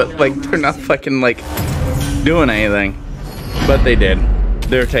them, but like they're not fucking like doing anything. But they did.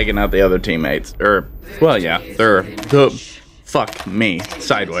 They're taking out the other teammates. Or, well, yeah, they're fuck me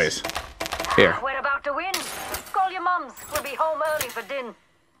sideways. Here. We're about to win. Call your mums. We'll be home early for dinner.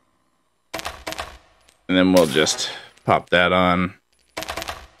 And then we'll just pop that on.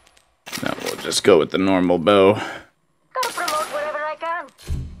 Now we'll just go with the normal bow. Gotta promote whatever I can.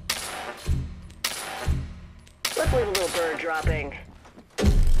 Let's leave a little bird dropping.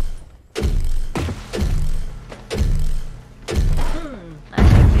 I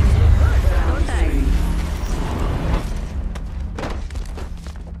think things look good, don't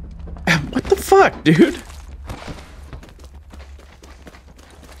I? What the fuck, dude?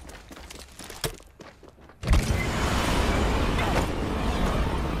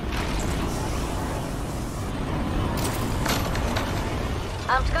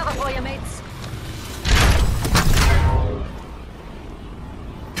 I'm to cover for you, mates.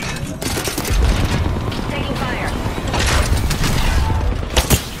 Taking fire.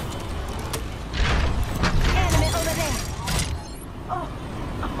 enemy over there.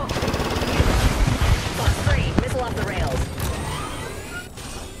 Box 3, missile off the rails.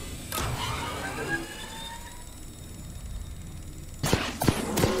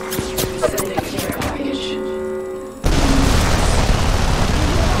 Sending care package.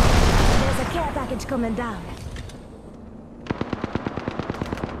 There's a care package coming down.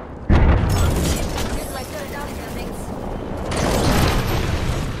 Like turn down here, mates.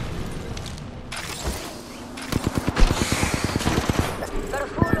 Got a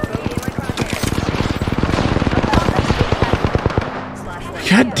full load in my crosshairs.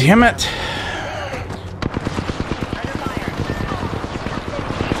 God damn it. Under fire.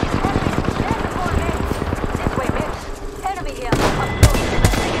 This way, mates. Enemy here.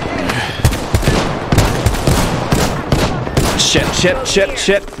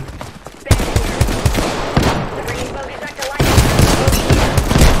 Shit.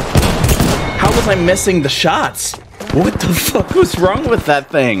 How was I missing the shots? What the fuck was wrong with that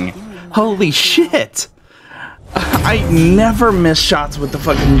thing? Holy shit. I never miss shots with the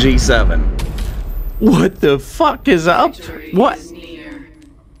fucking G7. What the fuck is up? What?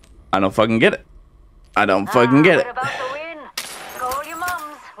 I don't fucking get it. I don't fucking get it. We're about to win. Call your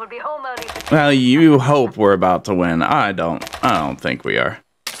mums. We'll be home early. Well, you hope we're about to win. I don't think we are.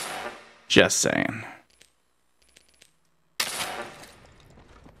 Just saying.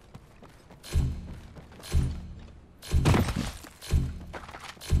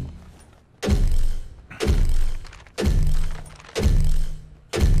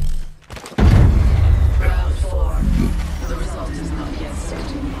 Round 4. The result is not yet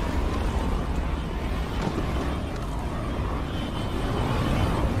certain.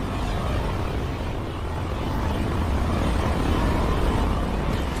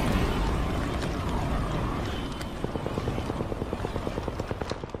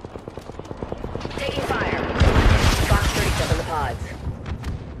 Taking fire. Box 3 up in the pods.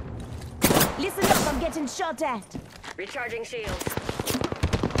 Listen up, I'm getting shot at. Recharging shields.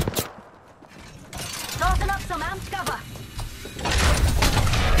 Tossing up some amped cover.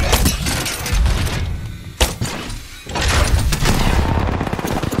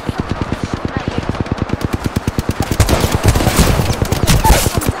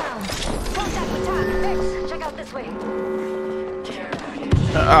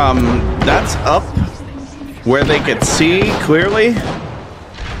 That's up where they could see clearly.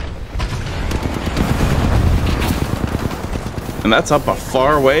 And that's up a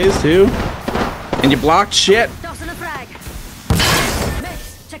far ways too. And you blocked shit.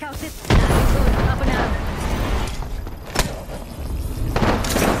 Check out this. Up and out.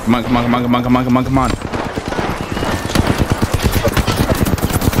 Come on, come on, come on, come on, come on, come on, come on.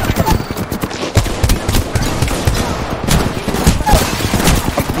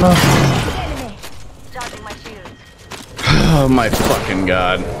 Oh my fucking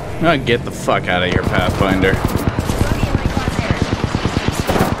god. Oh, get the fuck out of here, Pathfinder.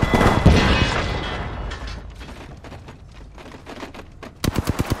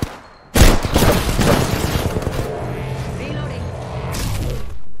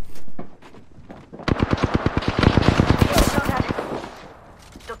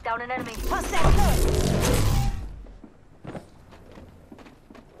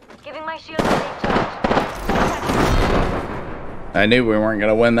 I knew we weren't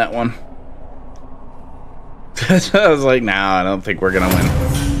gonna win that one. I was like, nah, I don't think we're gonna win.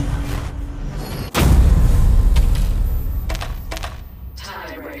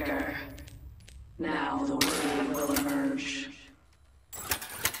 Tiebreaker. Now the worthy will emerge.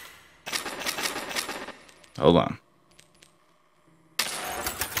 Hold on.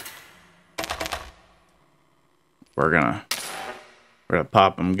 We're gonna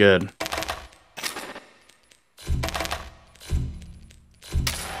pop them good.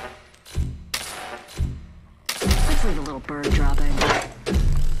 Hopefully the little bird dropping.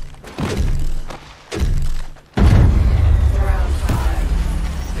 Round 5.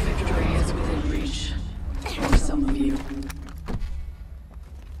 Victory is within reach. For some of you.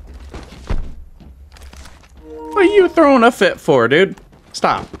 What are you throwing a fit for, dude?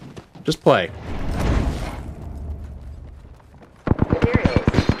 Stop. Just play.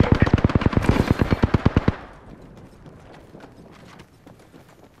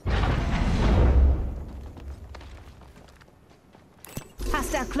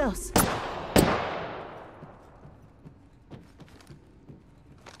 Hostile close.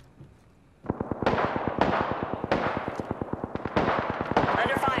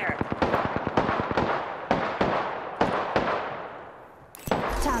 Under fire.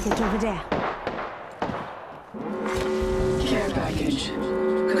 Target over there. Care package.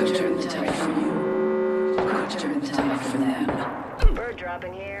 Could turn the tide for you. Could turn the tide for them. Bird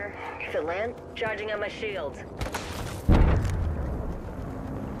dropping here. If it lands, charging on my shields.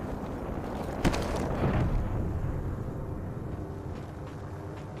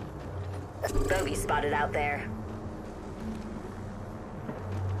 Bogey spotted out there.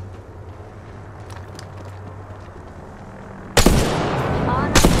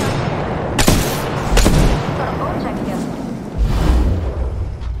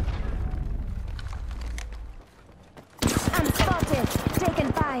 I'm spotted.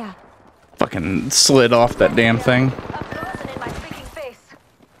 Taking fire. Fucking slid off that damn thing. Up close and in my freaking face.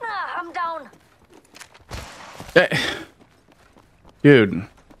 I'm down. Hey. Dude.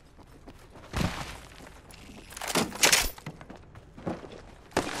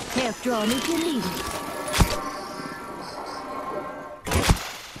 Help drawn if you need it.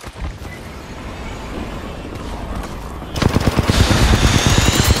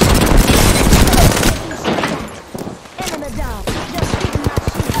 Enemy down. Just getting my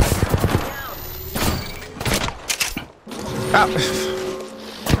shield. Ow.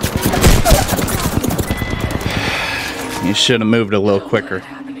 You should have moved a little quicker.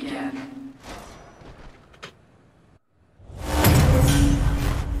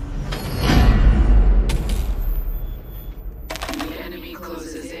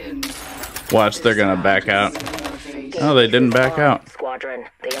 Watch, they're gonna back out. Oh, they didn't back out. Squadron,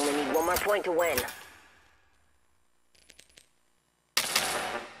 they only need one more point to win.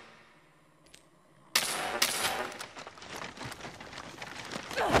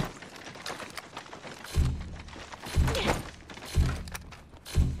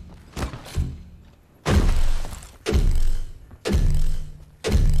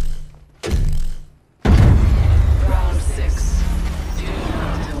 Round 6. Do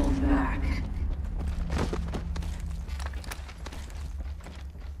not hold back.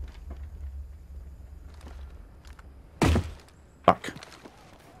 Fuck.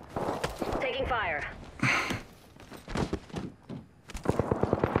 Taking fire.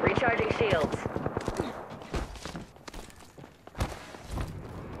 Recharging shields.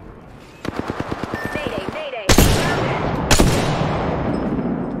 Mayday, mayday.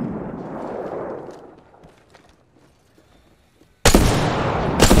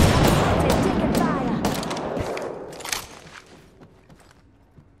 Taking fire.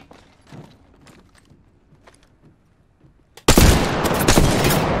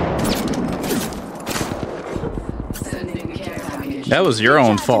 That was your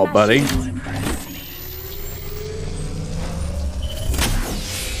own fault, buddy.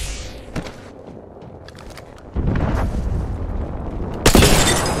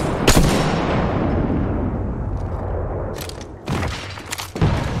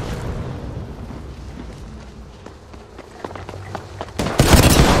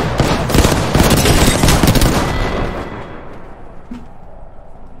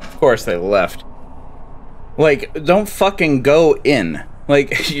 Of course they left. Like, don't fucking go in.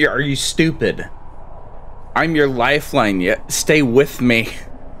 Like, are you stupid? I'm your lifeline. Yet stay with me.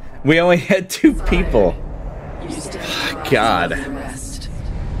 We only had 2 people. God.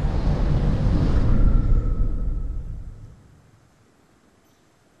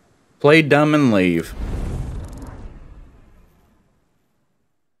 Play dumb and leave.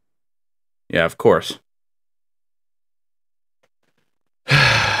 Yeah, of course.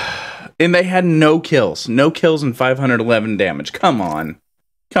 And they had no kills. No kills and 511 damage. Come on.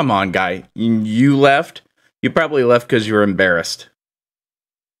 Come on, guy. You left? You probably left because you were embarrassed.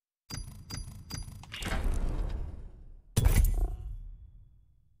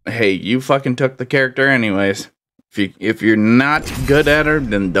 Hey, you fucking took the character anyways. If you're not good at her,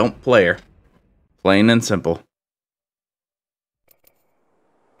 then don't play her. Plain and simple.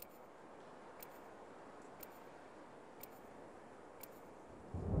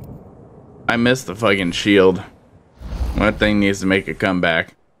 I missed the fucking shield. That thing needs to make a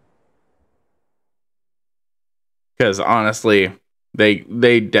comeback. Because honestly,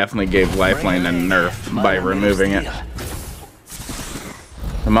 they definitely gave Lifeline a nerf by removing it.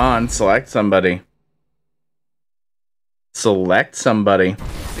 Come on, select somebody. Select somebody.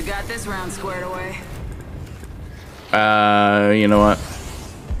 We got this round squared away. You know what?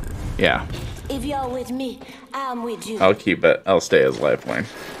 Yeah. If you're with me, I'm with you. I'll keep it. I'll stay as Lifeline.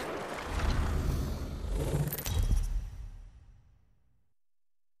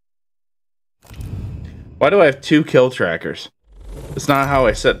 Why do I have 2 kill trackers? It's not how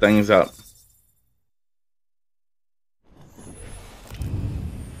I set things up.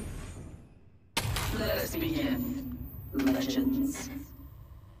 Let us begin. Legends.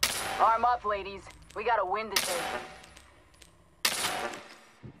 Arm up, ladies. We got a win to take.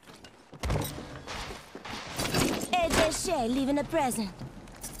 AJ Shea leaving a present.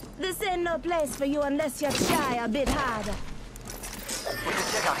 This ain't no place for you unless you try a bit harder. We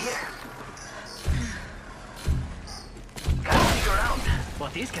can check out here. Gotta figure out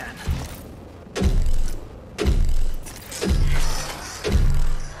what these can.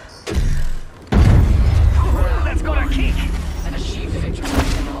 Let's go to kick. Achieve victory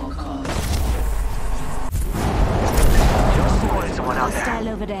at all costs. Just spotted someone out there. Hostile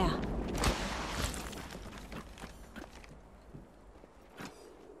over there.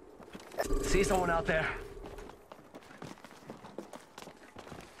 See someone out there?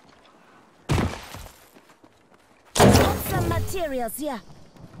 Some materials, yeah.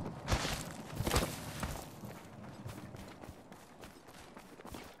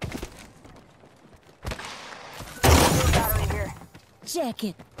 Battery here. Check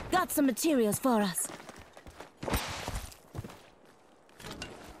it. Got some materials for us.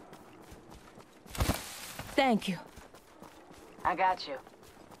 Thank you. I got you.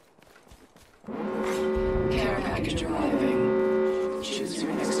 Care package arriving. Choose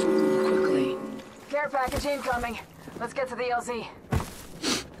your next move quickly. Care package incoming. Let's get to the LZ.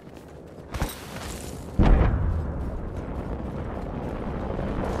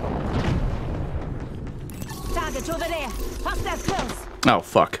 Target over there. Hostile close. Oh,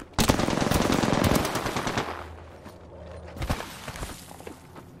 fuck.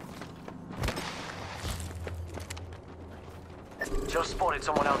 Just spotted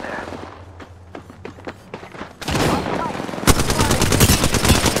someone out there.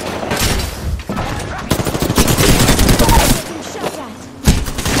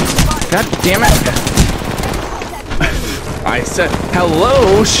 God damn it. I said,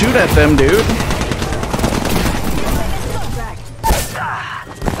 hello, shoot at them, dude. I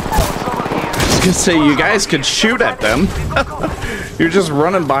was gonna say, you guys could shoot at them. You're just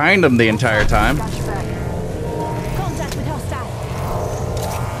running behind them the entire time. Contact with hostile.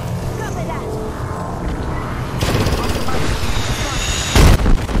 Copy that.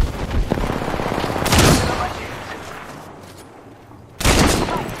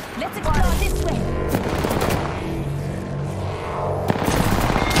 Let's explore this way.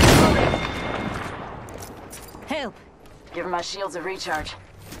 Help. Give my shields a recharge.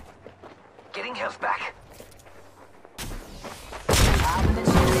 Getting health back. We'll be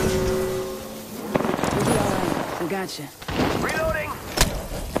alright. We got you. Reloading.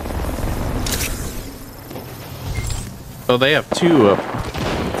 Oh, they have two up.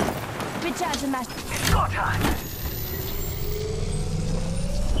 Recharging my... Go time.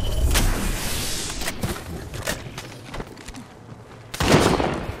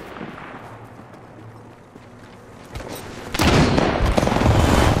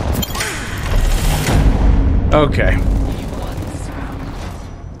 Okay.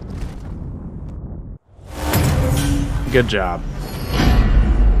 Good job.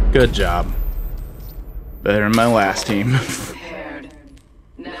 Good job. Better than my last team.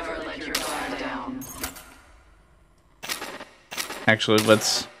 Never let your guard down. Actually,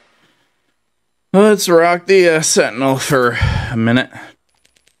 let's rock the Sentinel for a minute.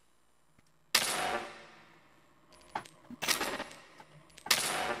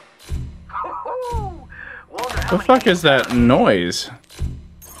 The fuck is that noise?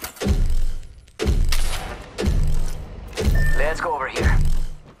 Let's go over here.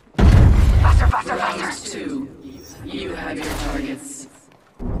 Faster, faster, Round faster. 2. You have your targets.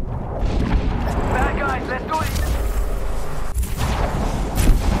 Bad guys, let's do it.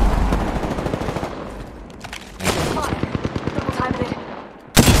 Double timing it.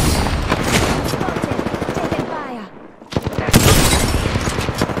 Taking fire.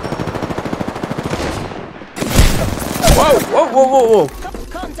 Whoa, whoa, whoa, whoa, whoa.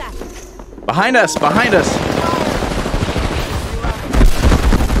 Contact. Behind us, behind us.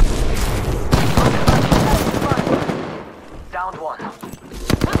 Downed one.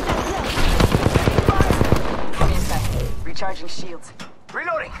 Inside. Recharging shields.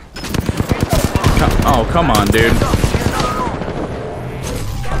 Reloading. Oh, come on, dude.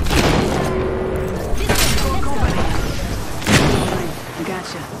 I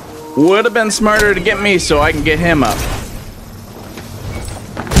gotcha. Would have been smarter to get me so I can get him up.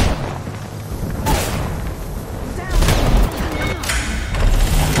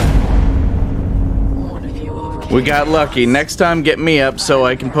 We got lucky. Next time, get me up so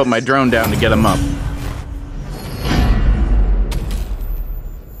I can put my drone down to get him up.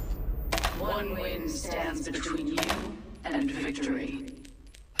 One win stands between you and victory.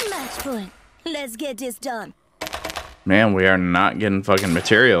 Match point. Let's get this done. Man, we are not getting fucking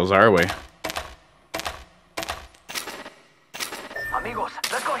materials, are we? Amigos,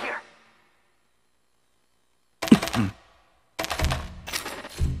 let's go here.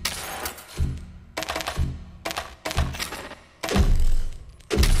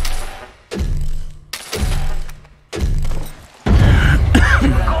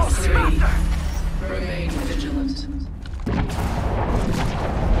 Round 3. Remain vigilant.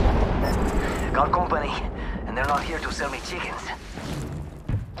 Got company, and they're not here to sell me chickens.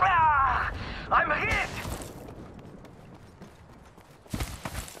 Ah, I'm hit!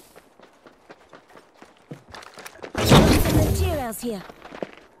 Some materials here.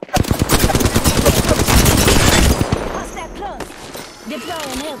 Hostile close.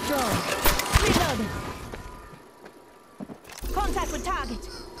 Deploying help drone. Reloading. Contact with target.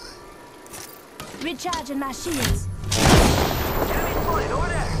 Recharging my shields. Enemy spotted over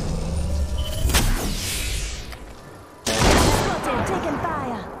there. Spotted, taking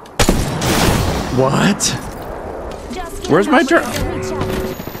fire. What? Just Where's my drone?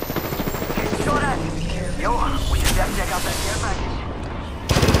 Shot at. Yo, we should have check out that care package.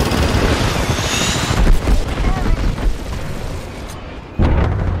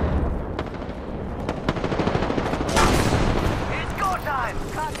 It's go time.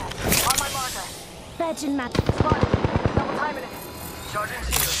 Contact. On my marker. Fetching my Spotted. Double timing it. Sergeant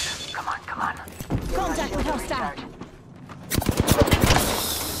Shields. Come on, come on. contact with hostile.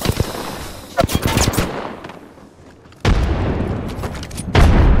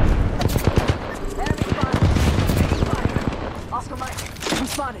 Enemy spotted. Oscar Mike. I'm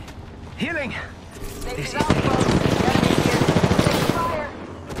spotted. Healing. Safety's out, folks. Enemy here. Taking fire.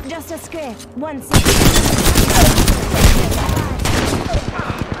 Just a scratch. 1 second.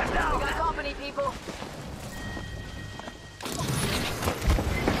 I'm down. Got company, people.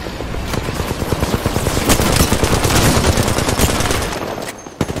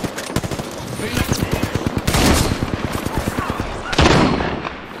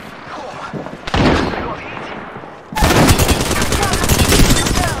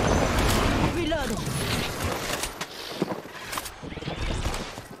 Reloading.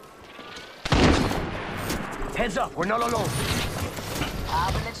 Heads up, we're not alone.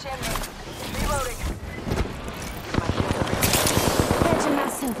 Up in the chimney. Reloading. Fetching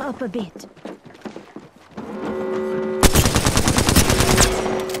myself up a bit.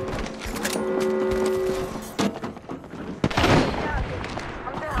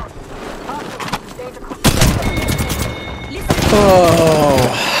 I'm down. Hostile. Danger close. Oh.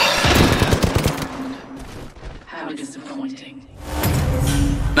 How disappointing.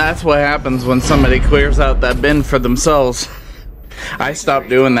 That's what happens when somebody clears out that bin for themselves. I stopped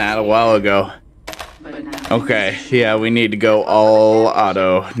doing that a while ago. Okay, yeah, we need to go all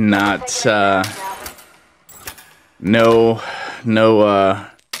auto, not, no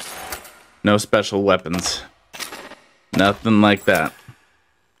special weapons. Nothing like that.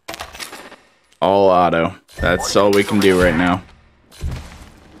 All auto. That's all we can do right now.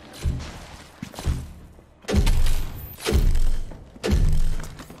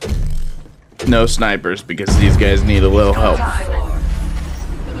 No snipers because these guys need a little help.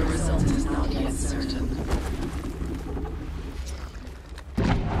 The result is not yet certain.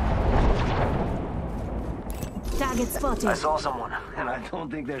 Target spotted. I saw someone, and I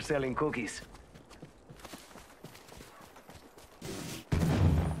don't think they're selling cookies.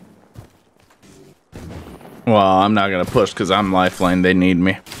 Well, I'm not gonna push because I'm lifeline. They need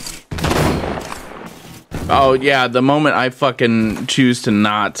me. Oh yeah, the moment I fucking choose to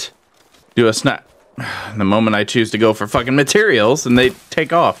not do a snap, the moment I choose to go for fucking materials, and they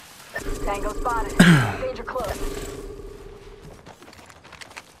take off. Tango spotted. Danger close.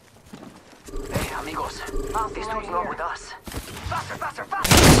 Hey, amigos. These dudes not with us. Faster, faster,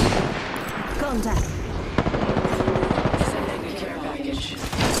 faster! Contact. Sending a care package.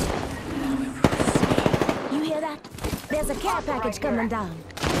 Now impress. You hear that? There's a care package coming down.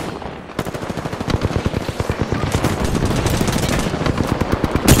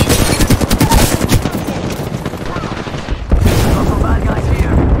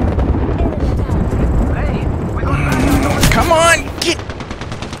 Come on, get.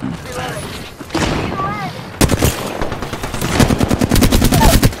 Reloading.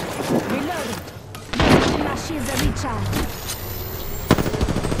 My shields are recharged.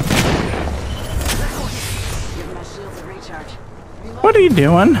 Give my shields a recharge. What are you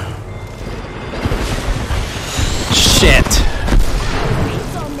doing? Shit.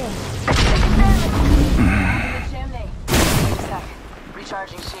 It's on me. Chimney. Sec.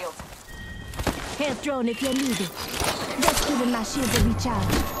 Recharging shields. Health drone if you need it. Just giving my shields a recharge.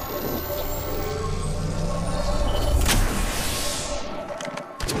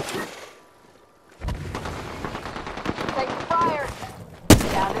 Taking fire.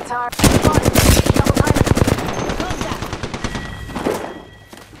 Down to tar. Double timing. Contact.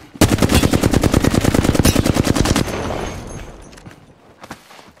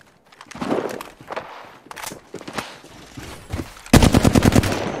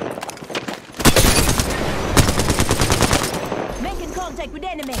 Making contact with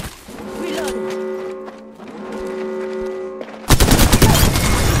enemy. Reloading.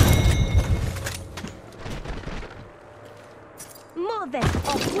 Move it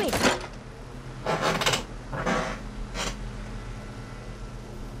or quit.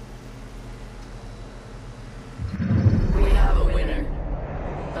 We have a winner.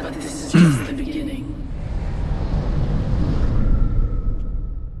 But this is just the beginning.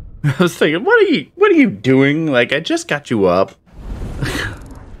 I was thinking, what are you doing? Like, I just got you up.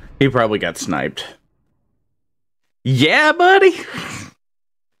 He probably got sniped. Yeah, buddy.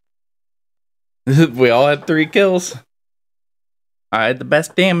 We all had 3 kills. I had the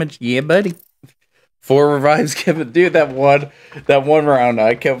best damage. Yeah, buddy. 4 revives, Kevin. Dude, that one round,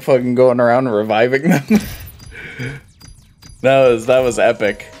 I kept fucking going around and reviving them. that was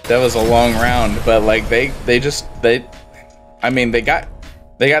epic. That was a long round, but like they got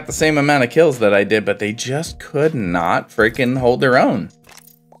the same amount of kills that I did, but they just could not freaking hold their own.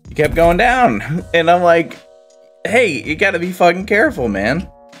 You kept going down, and I'm like, hey, you gotta be fucking careful, man.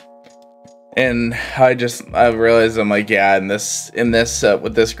 And I realized, I'm like, yeah, in this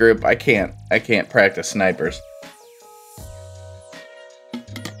with this group, I can't practice snipers.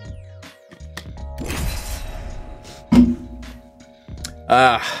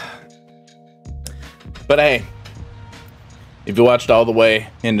 But hey, if you watched all the way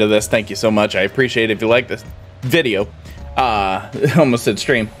into this, thank you so much. I appreciate it. If you like this video, almost said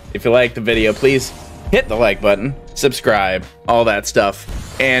stream. If you like the video, please hit the like button, subscribe, all that stuff.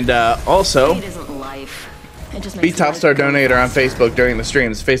 And also, be Top Star Donator on Facebook during the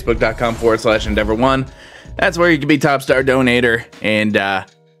streams, facebook.com/Endeavor1. That's where you can be Top Star Donator. And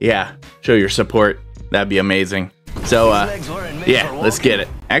yeah, show your support. That'd be amazing. So yeah, let's get it.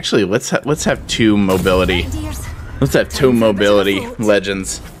 Actually, let's have 2 mobility. Let's have 2 mobility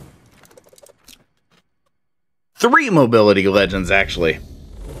legends. 3 mobility legends, actually.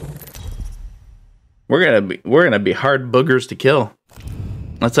 We're gonna be hard boogers to kill.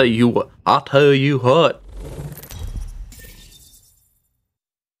 I'll tell you what.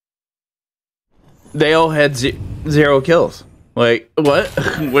 They all had 0 kills. Like what?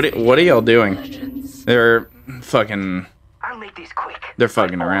 What are y'all doing? They're fucking. I'll make these quick. They're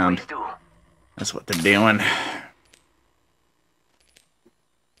fucking around. That's what they're doing.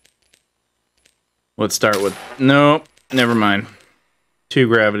 Let's start with... Nope. Never mind. 2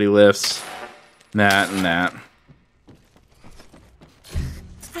 gravity lifts. That and that.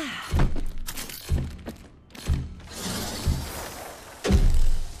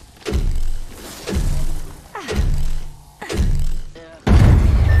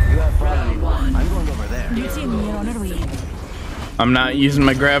 I'm not using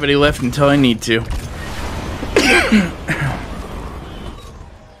my gravity lift until I need to.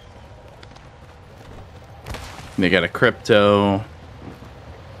 They got a crypto.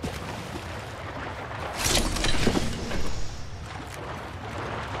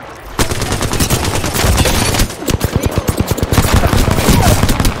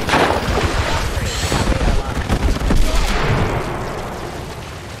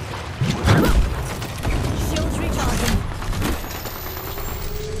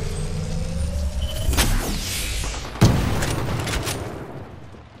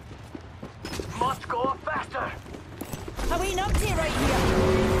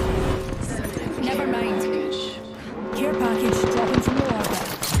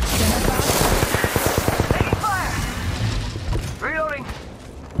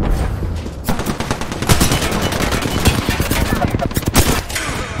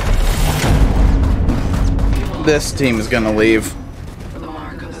 This team is gonna leave.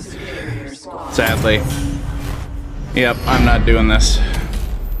 Sadly. Yep, I'm not doing this.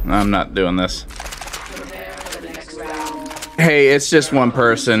 I'm not doing this. Hey, it's just one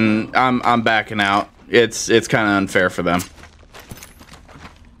person. I'm backing out. It's kind of unfair for them.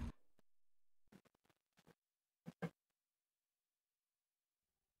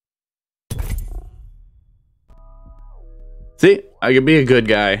 See, I could be a good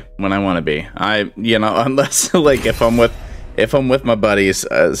guy when I want to be. You know, unless like if I'm with my buddies,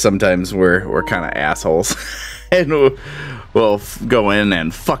 sometimes we're kind of assholes, and we'll go in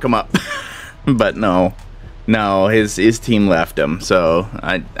and fuck them up. But no, his team left him, so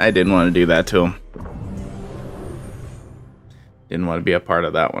I didn't want to do that to him. Didn't want to be a part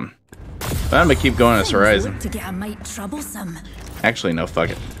of that one. But I'm gonna keep going this Horizon. Actually, no, fuck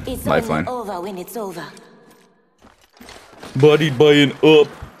it. It's Lifeline. over when it's over. Buddy buying up.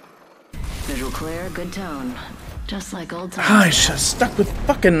 Visual clear, good tone. Just like old times. I should have stuck with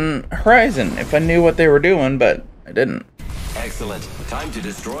fucking Horizon if I knew what they were doing, but I didn't. Excellent. Time to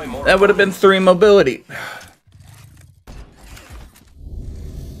destroy more. That would have been 3 mobility.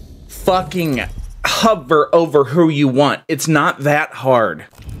 Fucking hover over who you want. It's not that hard.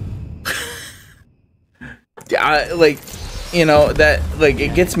 Like, you know, that, like,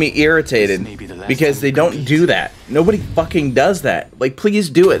 it gets me irritated because they don't do that. Nobody fucking does that. Like, please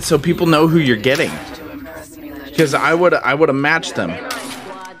do it so people know who you're getting. Because I would have matched them.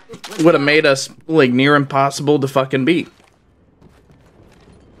 Would have made us, like, near impossible to fucking beat.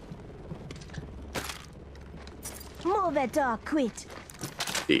 Move it, dog, quit.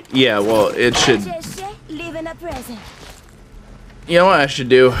 Yeah, well, it should... Leaving a present. You know what I should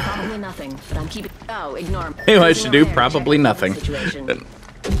do? Probably nothing, but I'm keeping... Oh, ignore me. You know what I should do? Probably nothing.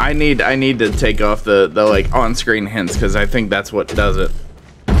 I need to take off the like on-screen hints because I think that's what does it.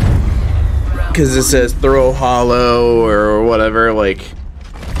 Because it says throw hollow or whatever, like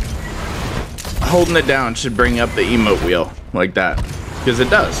holding it down should bring up the emote wheel like that. Because it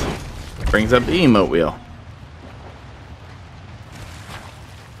does. It brings up the emote wheel.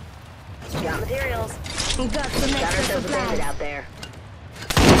 Got materials. Got ourselves a bandit out there.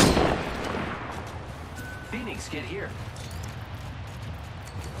 Phoenix, get here.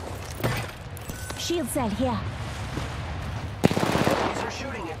 Shield cell here. Enemies are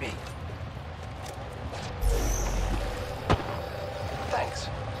shooting at me. Thanks.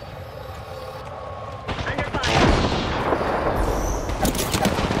 Under fire.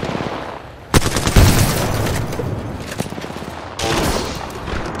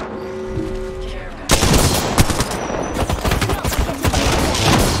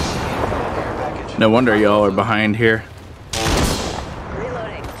 No wonder y'all are behind here.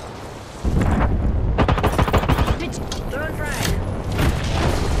 Reloading. Throwing frag.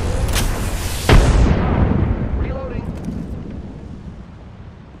 Reloading.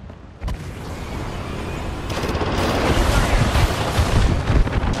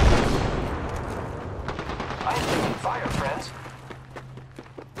 I am taking fire, friends.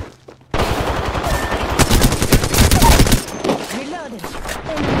 Reloaded.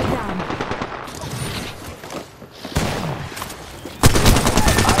 Enemy down.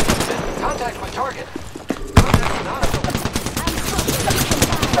 Contact with target. Contact with hostile.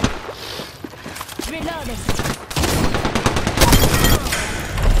 Reloaded.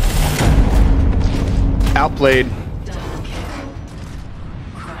 outplayed.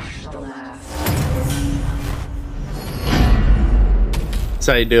 That's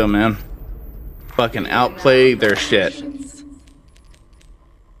how you do it, man. Fucking outplay their shit.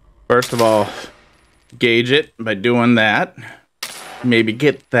 First of all, gauge it by doing that. Maybe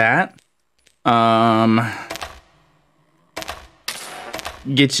get that.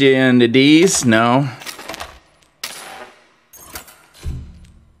 Get you into these? No.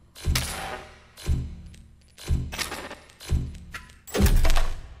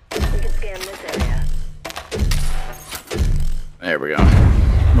 There we go.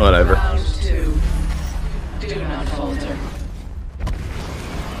 Whatever. Round 2. Do not falter.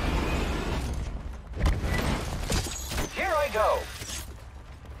 Here I go.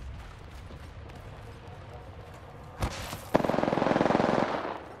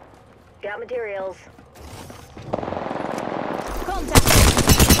 Got materials. Contact.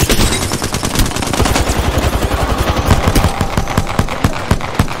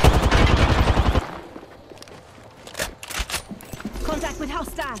 Contact with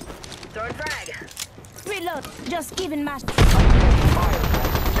hostile. Throwing frag. Reload. Just giving my.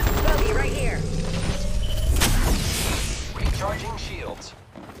 Bogey right here. Recharging shields.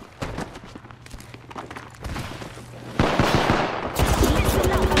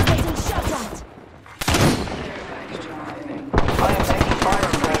 Listen up, I'm getting shot at. I am taking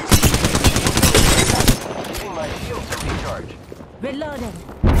fire, friends. Using my shield to recharge. Reloading.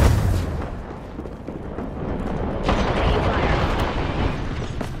 Taking fire.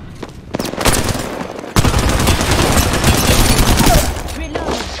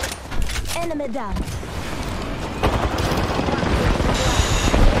 Reload. Enemy down.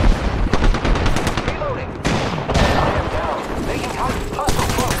 Reloading. I am down. Making hostile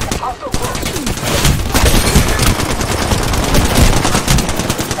close. Hostile close.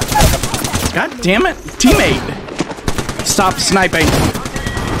 God damn it, teammate! Stop sniping.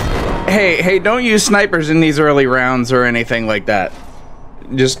 Hey, don't use snipers in these early rounds or anything like that.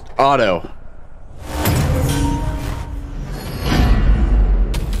 Just auto.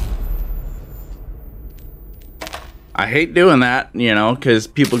 I hate doing that, you know, because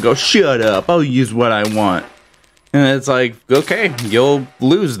people go, shut up, I'll use what I want. And it's like, okay, you'll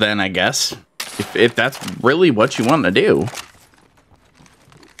lose then, I guess. If that's really what you want to do.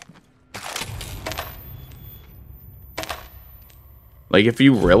 Like, if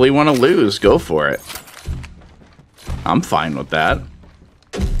you really want to lose, go for it. I'm fine with that.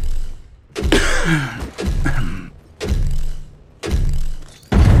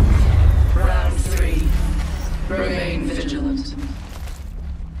 Round 3. Remain vigilant.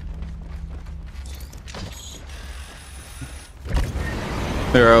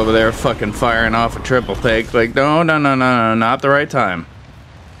 They're over there fucking firing off a triple take. Like, no, not the right time.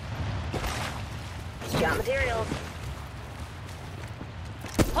 Got materials.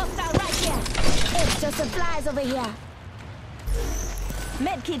 Hostile right here. Extra supplies over here.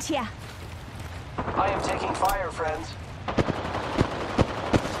 Medkit here. I am taking fire, friends.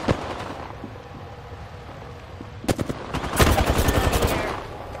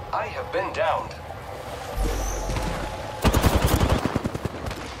 I have been downed.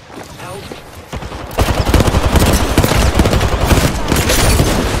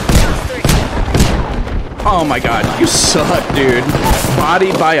 Oh my god, you suck, dude.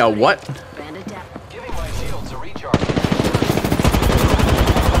 Bodied by a what? Bandit down. Giving my shields a recharge.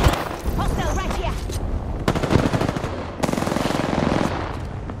 Hostile right here.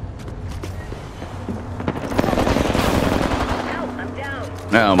 Help, I'm down.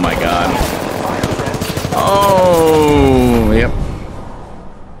 Oh my god. Oh, yep.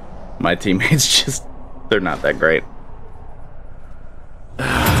 My teammates just, they're not that great.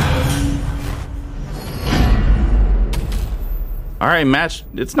 All right, match.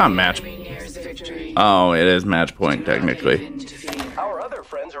 It's not match. Oh, it is match point technically. Our other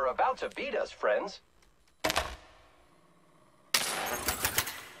friends are about to beat us, friends.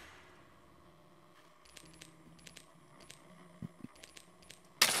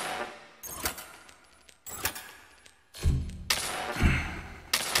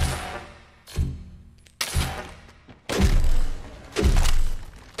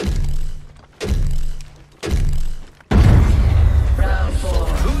 Round 4.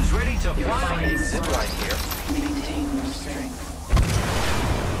 Who's ready to fly? Zip right here. Maintain your strength.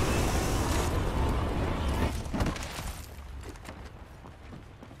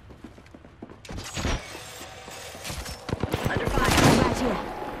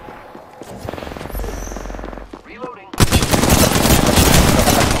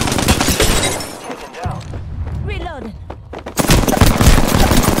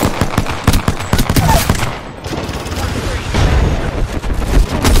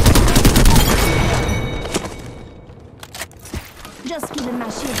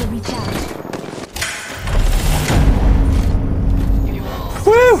 shields are recharged.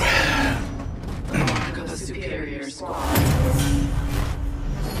 Woo! Mark of a superior squad.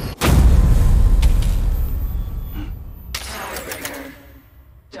 Tiebreaker.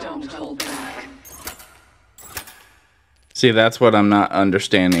 Don't hold back. See, that's what I'm not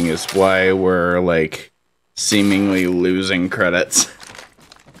understanding is why we're like seemingly losing credits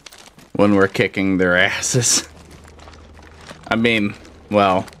when we're kicking their asses. I mean,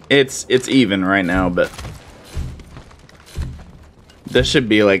 well, it's even right now, but this should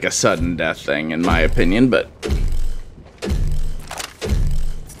be like a sudden death thing in my opinion, but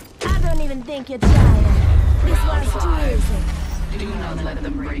I don't even think you're trying. This one's too easy. Do not let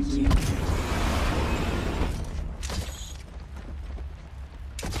them break you.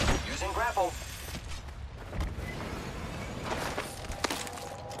 Using grapple.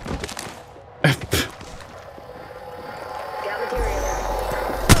 Got material.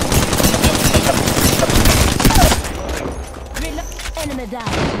 Enemy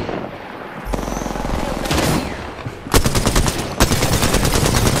down.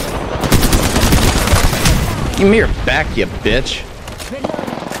 give me your back, you bitch.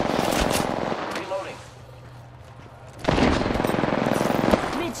 Reloading.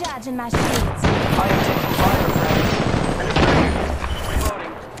 Recharging my shields. I am taking fire, friend. Under fire.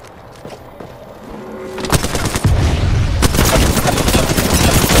 Reloading.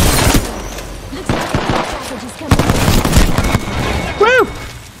 Looks like the package is coming. Woo!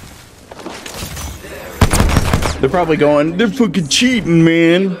 They're probably going, they're fucking cheating,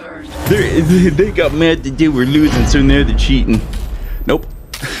 man. They got mad that they were losing, so now they're cheating. Nope.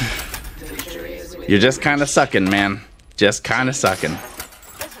 You're just kind of sucking, man. Just kind of sucking.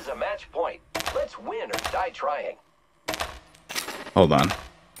 This is a match point. Let's win or die trying. Hold on.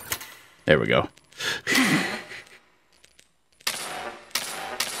 There we go.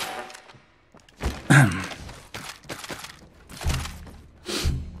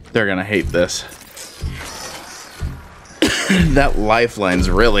 They're gonna hate this. That lifeline's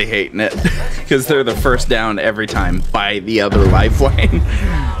really hating it because they're the first down every time by the other lifeline. Ready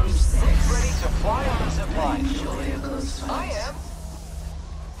to fly on the zip line. I am.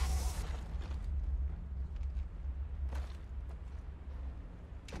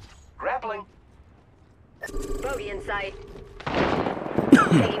 Grappling. Bogey in sight.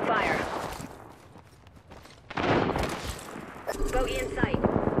 Taking fire. Bogey in sight.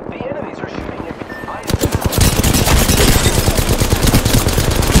 The enemies are shooting at me. I am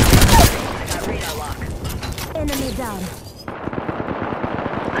I got radar lock. Enemy down.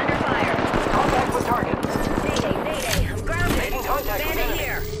 Under fire. contact with target. Mayday, mayday. I'm grounded. Making contact with Bandit enemy.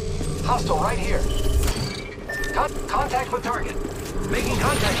 here. Hostile right here. Contact with target. Making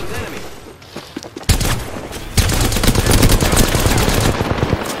contact with enemy.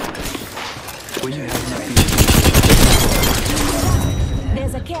 When you have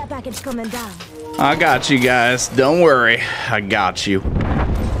There's a care package coming down. I got you guys. Don't worry. I got you.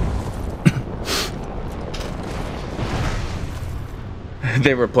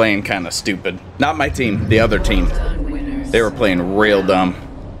 They were playing kind of stupid. Not my team, the other team. They were playing real dumb.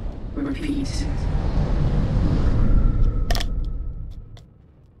 Repeat.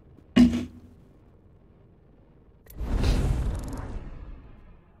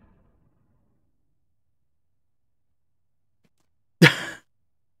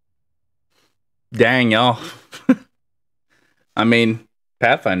 Dang, y'all. I mean,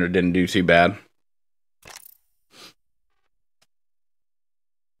 Pathfinder didn't do too bad.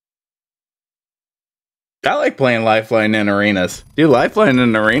 I like playing Lifeline in arenas. Dude, Lifeline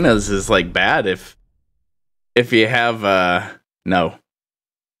in arenas is like bad if you have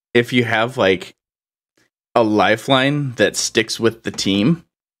if you have like a lifeline that sticks with the team.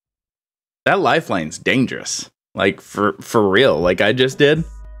 That lifeline's dangerous. Like for real, like I just did.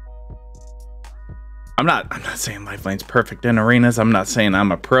 I'm not saying Lifeline's perfect in arenas. I'm not saying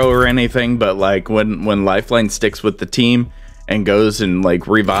I'm a pro or anything, but like when Lifeline sticks with the team and goes and like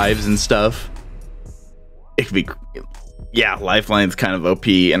revives and stuff, it could be, yeah, Lifeline's kind of OP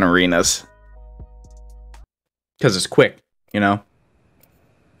in arenas because it's quick, you know.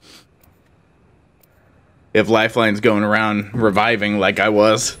 If Lifeline's going around reviving like I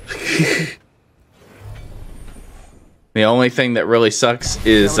was. The only thing that really sucks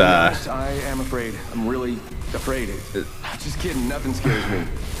is I am afraid. I'm really afraid. Just kidding. Nothing scares me.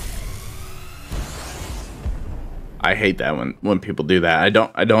 I hate that when people do that. I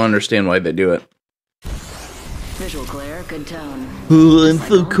don't understand why they do it. Visual clear, good tone. Ooh, I'm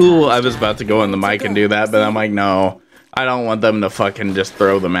so cool. I was about to go on the mic and do that, but I'm like, no. I don't want them to fucking just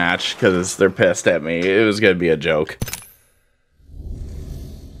throw the match because they're pissed at me. It was gonna be a joke.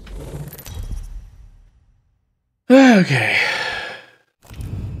 Okay.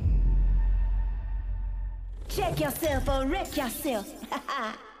 Check yourself or wreck yourself.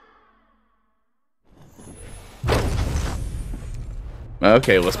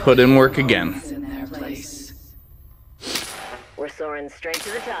 Okay, let's put in work again. We're soaring straight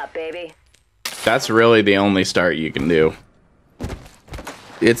to the top, baby. That's really the only start you can do.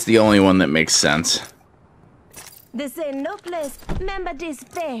 It's the only one that makes sense. This ain't no place. Remember this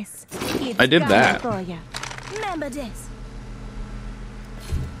face. I did that. Remember this.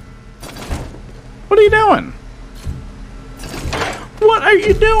 What are you doing? What are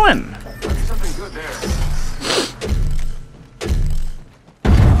you doing? Something good there.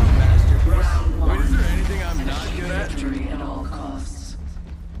 Wait, is there anything I'm not good at? Victory at all costs.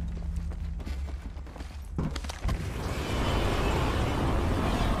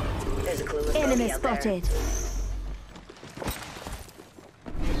 There's a clueless Enemy bogey out there. spotted.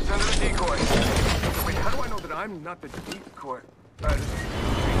 Send her a decoy. Wait, how do I know that I'm not the decoy?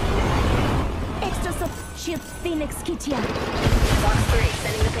 Extra sub shield Phoenix kit here. Box 3,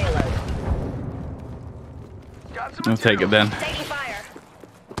 sending the payload. I'll take it then. Taking fire.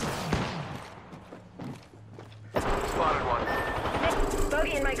 Spotted one.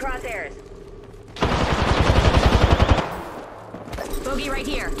 Bogey in my crosshairs. Bogey right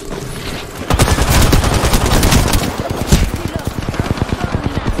here.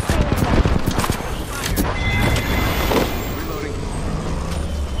 Reloading.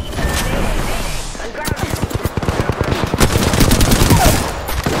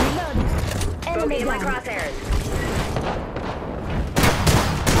 Bogey in my crosshairs.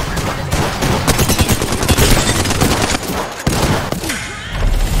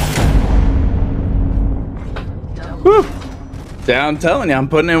 Whew. See, I'm telling you, I'm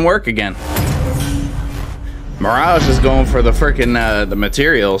putting in work again. Mirage is going for the frickin' the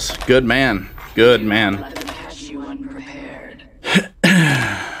materials. Good man. Good man. Let them catch you unprepared.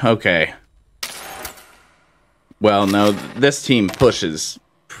 Okay. Well, no, this team pushes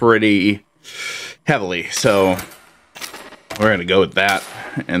pretty heavily, so we're gonna go with that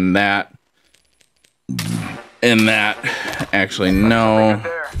and that and that. Actually, no.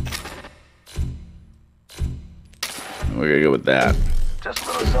 We're gonna go with that. Just a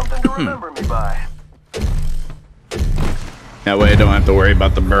little something to remember me by. That way I don't have to worry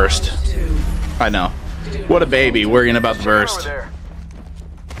about the burst. I know. What a baby, worrying about the burst.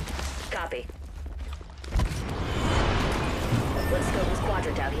 Copy. Let's scope this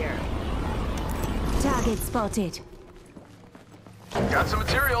quadrant out here. Target spotted. Got some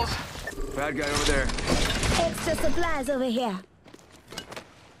materials. Bad guy over there. Extra supplies over here.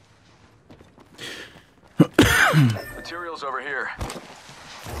 Materials over here.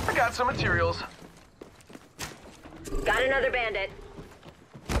 I got some materials. Got another bandit.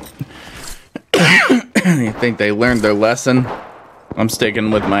 You think they learned their lesson? I'm sticking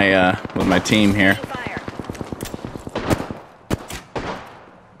with my team here. Fire.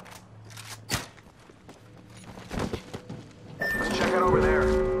 Let's check out over there.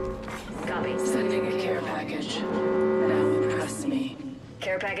 Copy. Sending a care package. Now impress me.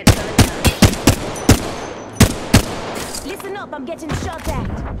 Care package coming down. Listen up, I'm getting shot at.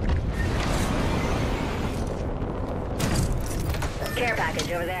 Care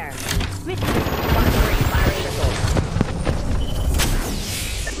package over there. Rick, Box 3, firing missiles.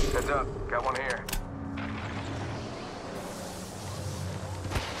 Heads up. Got one here.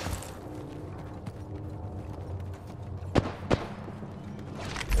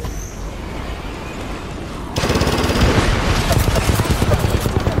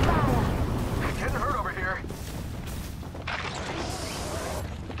 Getting hurt over here.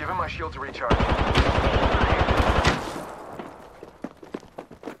 Give him my shield to recharge.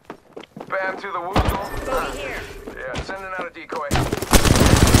 Bam to the woozle. Bogey here. Yeah, sending out a decoy.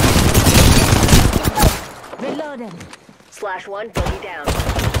 reloading. /1, bogey down.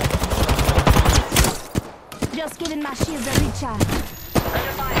 Just getting my shields a recharge.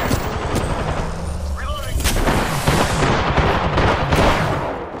 Under fire. Reloading.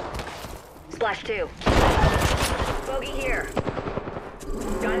 /2. Bogey here.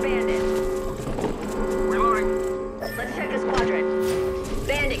 Got a bandit. Reloading. Let's check this quadrant.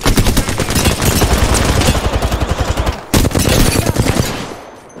 Bandit.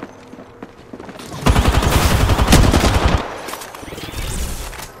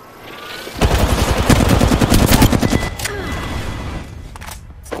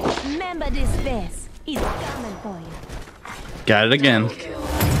 Remember this face. He's coming for you. Got it again. Impressive.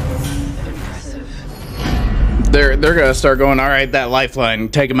 They're gonna start going. All right, that lifeline,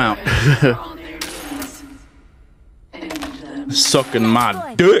 take him out. On their knees. End them. Sucking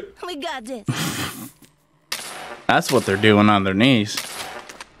my dick. We got this. That's what they're doing on their knees.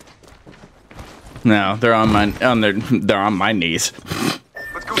 No, they're on my knees.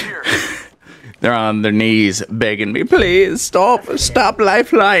 Let's go here. They're on their knees begging me, please stop,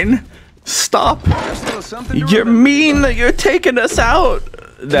 Lifeline, stop. You're mean, you're taking us out.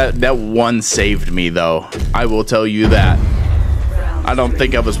 That one saved me though. I will tell you that. I don't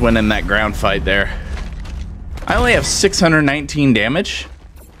think I was winning that ground fight there. I only have 619 damage.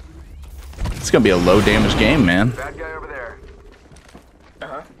 It's gonna be a low damage game, man. Bad guy over there.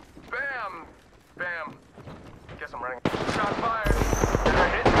 Bam! Bam. Guess I'm running. Shot fired. They're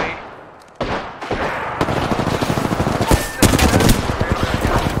hitting me.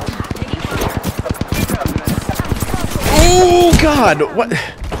 Oh God! What?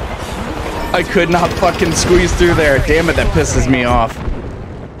 I could not fucking squeeze through there. Damn it! That pisses me off.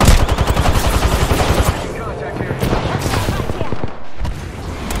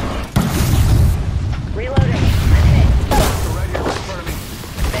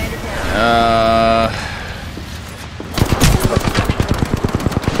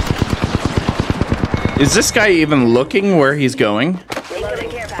 Is this guy even looking where he's going?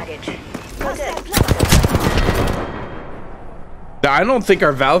 I don't think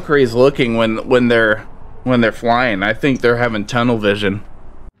our Valkyrie's looking when they're flying. I think they're having tunnel vision.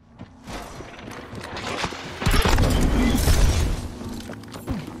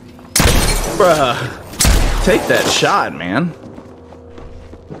 Bruh, take that shot, man.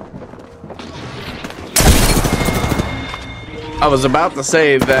 I was about to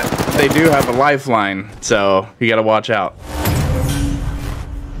say that they do have a lifeline, so you gotta watch out.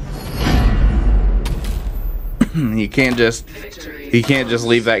 You can't just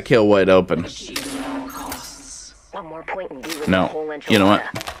leave that kill wide open. No, you know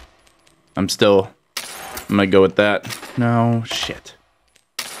what? I'm gonna go with that. No shit.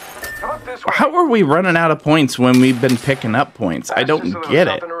 How are we running out of points when we've been picking up points? I don't get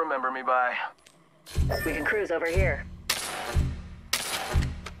it. We can cruise over here.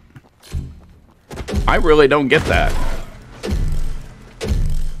 I really don't get that.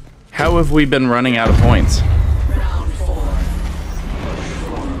 How have we been running out of points? Round 4.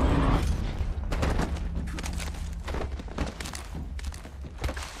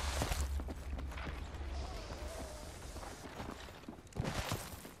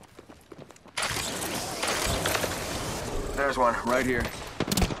 There's one right here.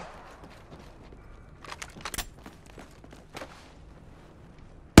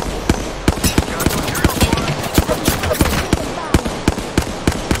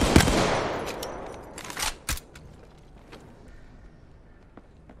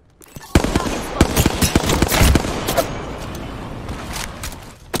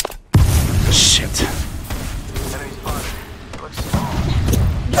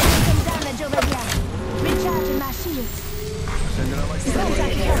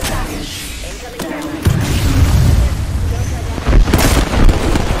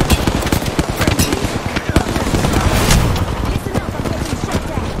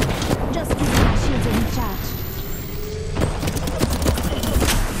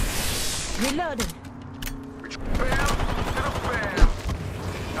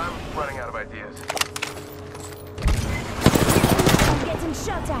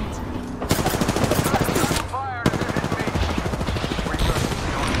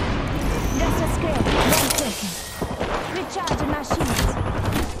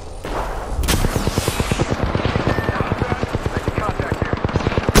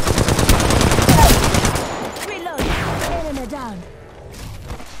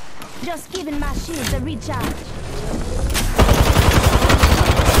 Just giving my shields a recharge.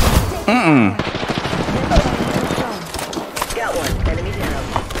 Got one. Enemy down.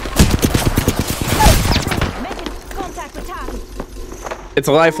 Making contact with target. It's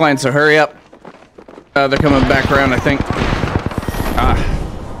a lifeline, so hurry up. They're coming back around, I think.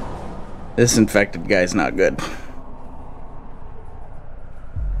 This infected guy's not good.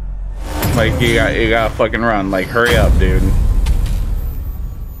 Like, you gotta fucking run. Like, hurry up, dude.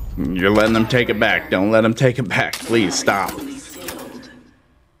 You're letting them take it back. Don't let them take it back. Please, stop.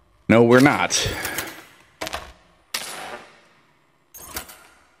 No, we're not.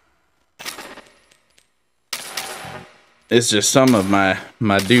 It's just some of my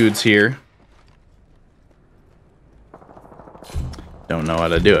dudes here don't know how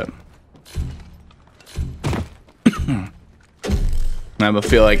to do it. I would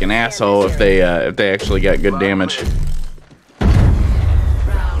feel like an asshole if they actually got good damage.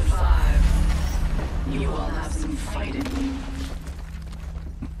 Round 5. You all have some fighting.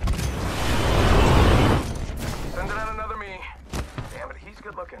 Sending out another me. Damn it, he's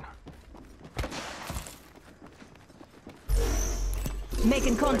good looking.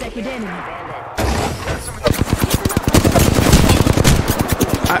 Making contact with enemy.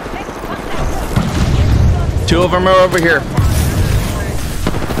 Two of them are over here.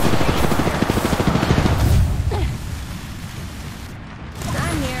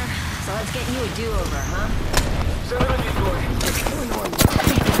 I'm here, so let's get you a do-over, huh?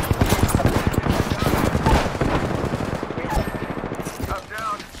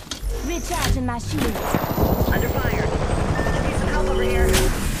 Recharging my shield. Under fire. Need some help over here.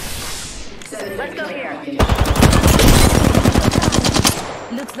 Let's go here.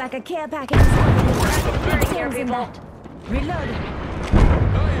 Looks like a care package is coming. Here, people. Reloading.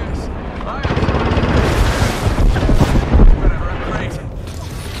 Oh, yes. Whatever, I'm great.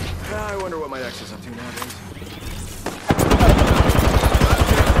 I wonder what my ex is up to nowadays.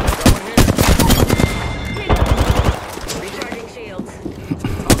 Recharging shields.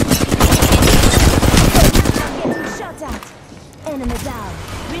 I'm getting shot at. Enemy down.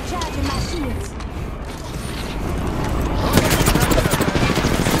 Recharging my shields.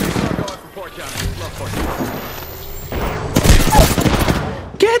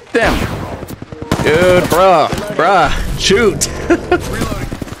 Get them! Dude, bruh, shoot!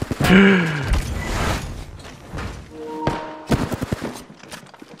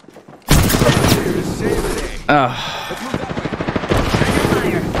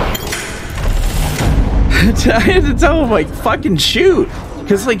 I had to tell him, like, fucking shoot!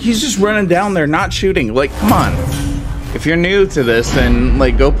 Because, like, he's just running down there, not shooting. Like, come on. If you're new to this, then,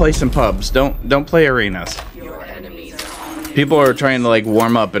 like, go play some pubs. Don't play arenas. People are trying to, like,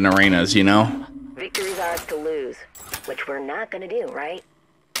 warm up in arenas, you know? Victory's ours to lose, which we're not gonna do, right?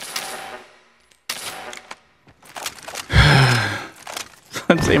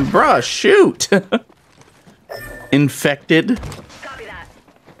 I'm saying, bruh, shoot! Infected. Copy that.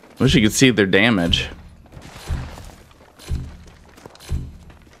 Wish you could see their damage.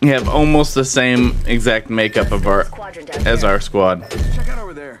 We have almost the same exact makeup of our as our squad. Check out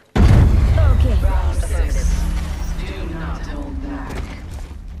over there. Okay. Do not hold back.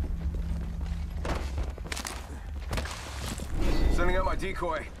 Sending out my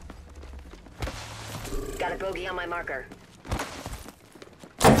decoy. Got a bogey on my marker.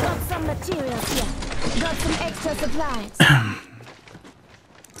 Got some materials here. Got some extra supplies.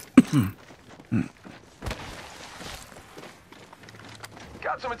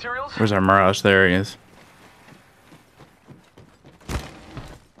 Got some materials. Where's our Mirage? There he is.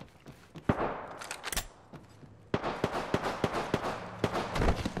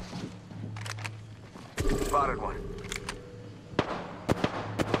 Spotted one.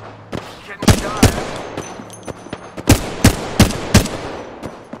 Getting shot at.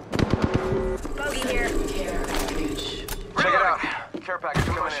 Bogey here. Care package. Check it out. Care package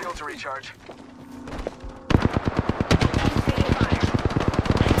coming in. Shield to recharge.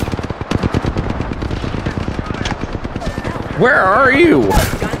 Where are you?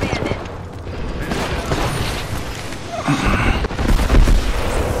 Got a bandit.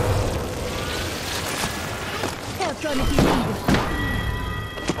 Help gun if you need it.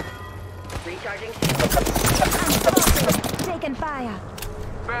 Recharging. Taking fire.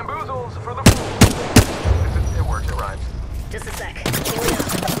 Bamboozles for the fool. It works. It rhymes. Just a sec. Healing up.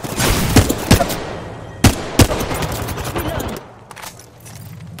 Reloading.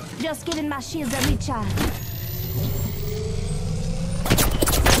 Just giving my shields a recharge.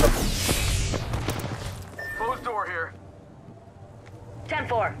 Closed door here.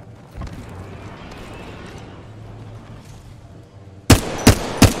 10-4.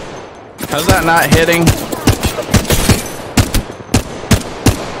 How's that not hitting?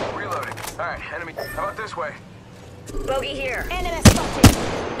 Reloading. All right, enemy. How about this way? Bogey here. Enemy spotted.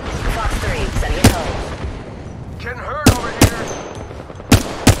 Fox 3, sending it home. Getting hurt over here.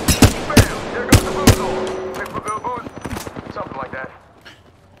 Bam! There goes the boozle. Something like that.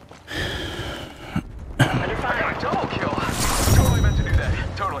 Under I fire. got a double kill. Totally meant to do that.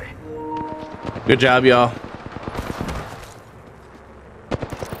 Totally. Good job, y'all.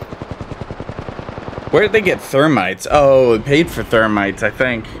 Where did they get thermites? Oh, they paid for thermites, I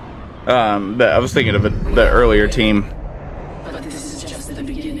think. I was thinking of the earlier team. But this is just the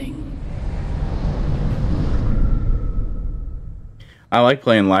beginning. I like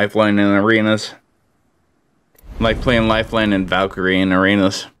playing Lifeline in arenas. I like playing Lifeline and Valkyrie in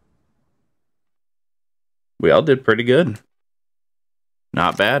arenas. We all did pretty good.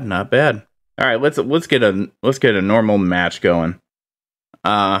 Not bad, not bad. All right, let's get a normal match going.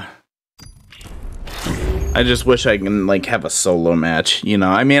 I just wish I can like have a solo match, you know.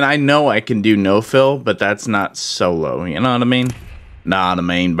 I mean, I know I can do no fill, but that's not solo, you know what I mean? Not a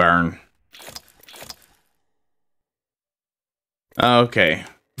main burn. Okay,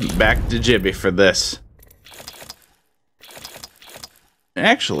 back to Jibby for this.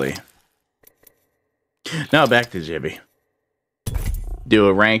 Actually, no, back to Jibby. Do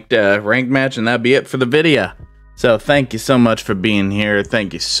a ranked match, and that'd be it for the video. So thank you so much for being here.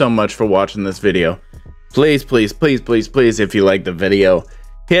 Thank you so much for watching this video. Please, please, please, please, please, if you like the video,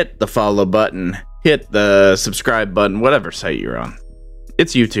 hit the follow button, hit the subscribe button, whatever site you're on.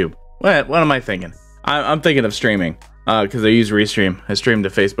 It's YouTube. What am I thinking? I'm thinking of streaming, because I use Restream. I stream to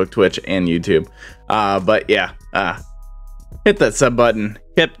Facebook, Twitch, and YouTube. But yeah, hit that sub button,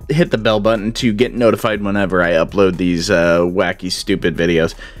 hit the bell button to get notified whenever I upload these wacky, stupid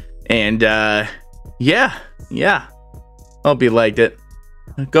videos. And yeah. Hope you liked it.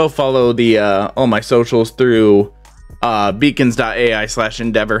 Go follow the all my socials through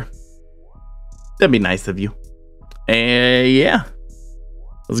beacons.ai/endeavor. That'd be nice of you. And yeah,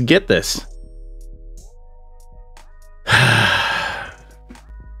 let's get this.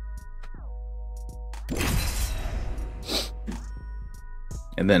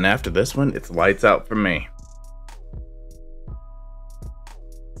 And then after this one, it's lights out for me.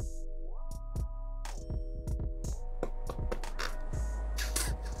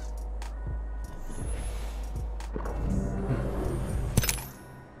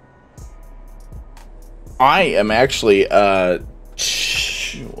 I am actually what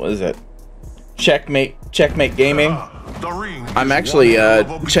is it? Checkmate Gaming. I'm actually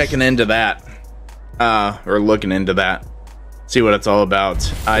checking into that. Or looking into that. See what it's all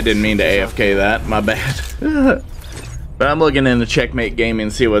about. I didn't mean to AFK that, my bad. But I'm looking into Checkmate Gaming,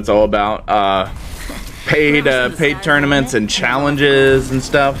 see what it's all about. Paid tournaments and challenges and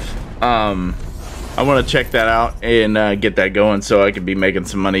stuff. I want to check that out and get that going so I can be making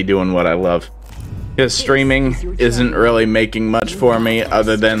some money doing what I love. Because streaming isn't really making much for me,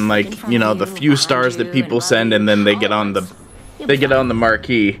 other than, like, you know, the few stars that people send and then they get on the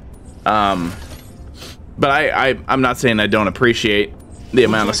marquee. But I'm not saying I don't appreciate the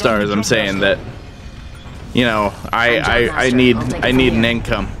amount of stars. I'm saying that, you know, I need an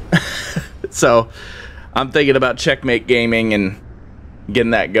income. So I'm thinking about Checkmate Gaming and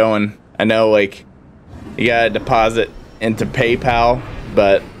getting that going. I know, like, you gotta deposit into PayPal,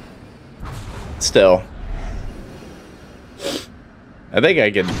 but still, I think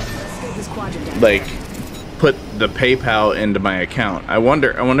I could, like, put the PayPal into my account. I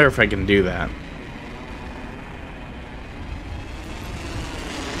wonder if I can do that.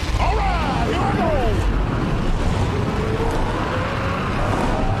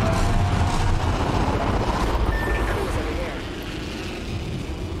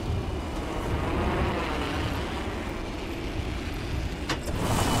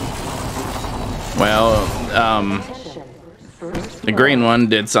 Well, the green one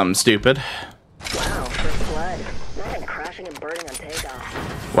did something stupid. Wow, first blood. Nothing crashing and burning on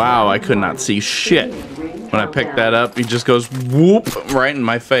takeoff. Wow, I could not see shit. When I picked that up, he just goes whoop right in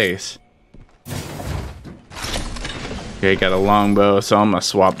my face. Okay, got a longbow, so I'm gonna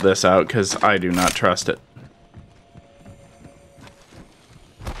swap this out because I do not trust it.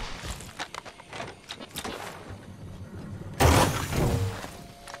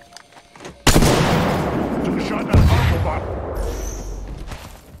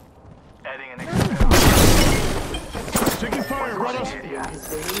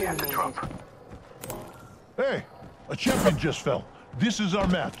 Hey, a champion just fell. This is our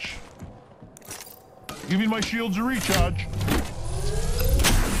match. Giving my shields a recharge.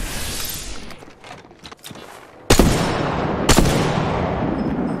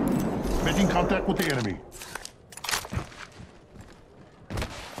 Making contact with the enemy.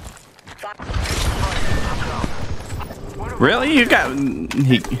 Really? You got...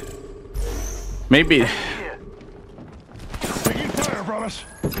 Maybe...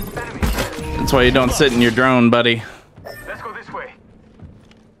 That's why you don't sit in your drone, buddy. Let's go this way.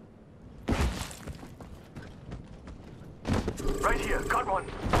 Right here, got one.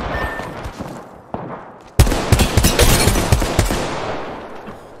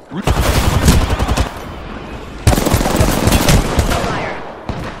 Fire.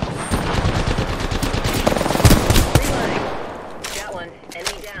 Reloading. Got one.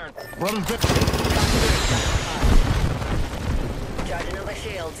 Enemy down. Charging over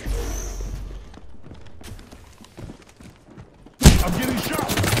shields. I'm getting shot.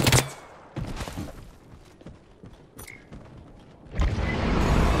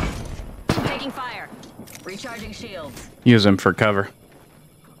 Taking fire. Recharging shields. Use them for cover.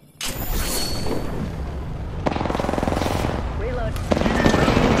 Reload.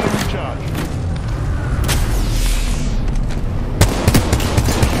 Recharge.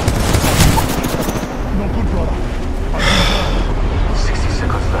 No good, brother.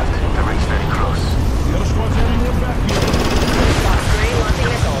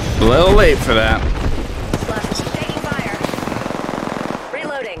 little late for that. Taking fire.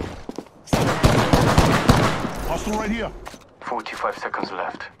 Reloading. Hostile right here. 45 seconds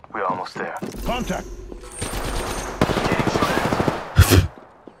left. We're almost there. Contact.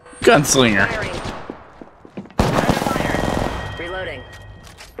 Gunslinger. Reloading.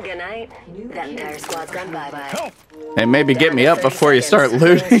 Good night. That entire squad's gone bye-bye. Help! Hey, maybe get me up before you start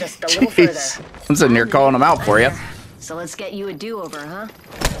looting. Jeez. I'm sitting here calling them out for you. So let's get you a do-over, huh?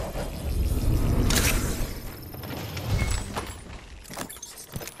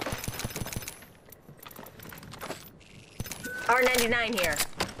 R99 here.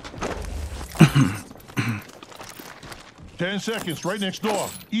 10 seconds, right next door.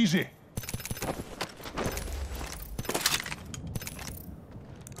 Easy.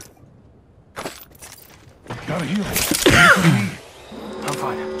 Gotta heal. I'm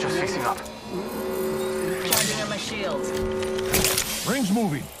fine. Just fixing up. Charging on my shields. Ring's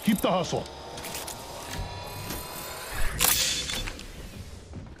moving. Keep the hustle.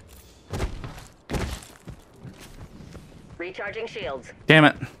 Recharging shields. Damn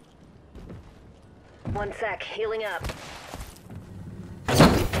it. 1 sec. Healing up.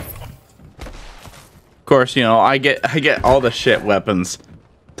 Of course, you know, I get all the shit weapons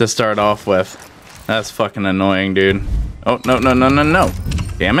to start off with. That's fucking annoying, dude. Oh, no, no, no, no, no.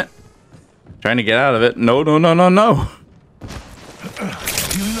 Damn it. Trying to get out of it. No, no, no, no, no.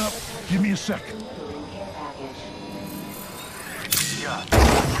 Healing up. Give me a sec.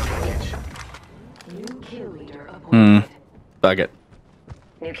 Fuck it.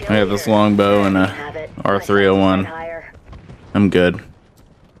 I have this longbow and a R301. I'm good.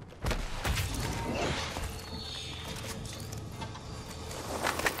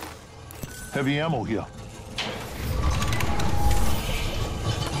 Heavy ammo here.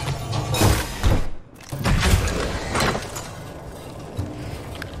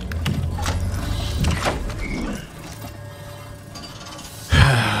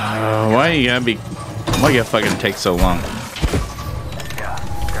 Why you gotta be? Why you gotta fucking take so long?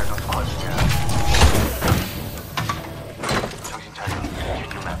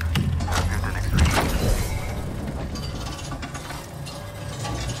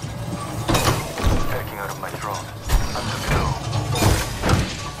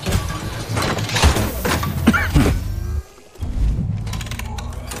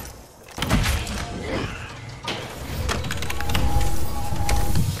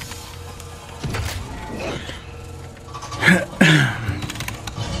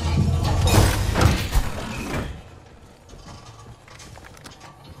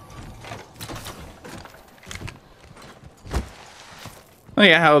 Look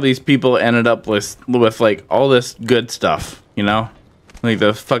at how these people ended up with like all this good stuff, you know, like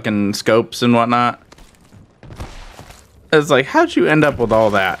the fucking scopes and whatnot. It's like, how'd you end up with all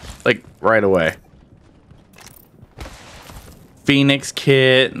that like right away? Phoenix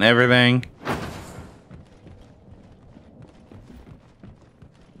kit and everything.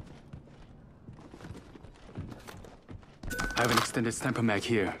 I have an extended sniper mag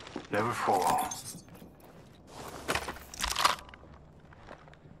here. Level 4.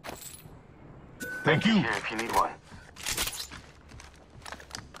 Thank you. Here if you need one.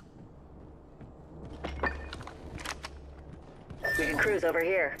 We can cruise over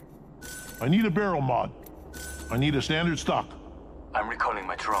here. I need a barrel mod. I need a standard stock. I'm recalling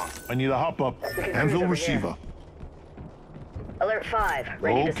my drone. I need a hop-up anvil receiver. Alert 5.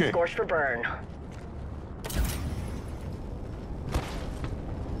 Ready to scorch for burn.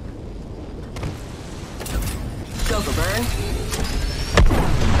 Go for burn.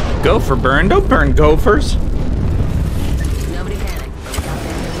 Go for burn. Don't burn gophers. Nobody panic.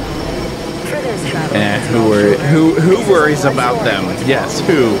 Who worries about them? Yes,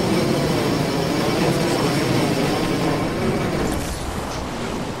 who?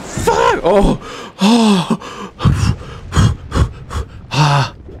 Fuck! Oh!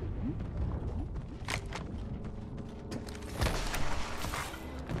 Ah.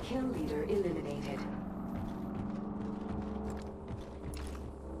 Kill leader eliminated.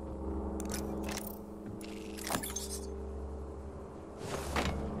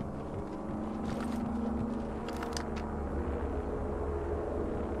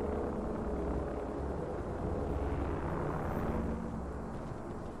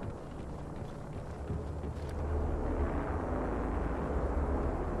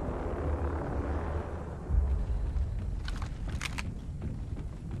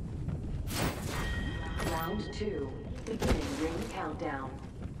 Round 2. Beginning ring countdown.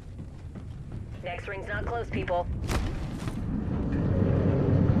 Next ring's not close, people.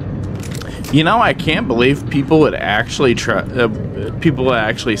 You know, I can't believe people would actually try. People would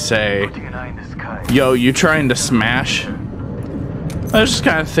actually say, "Yo, you trying to smash?" I was just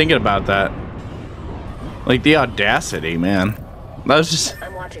kind of thinking about that. Like the audacity, man. That was just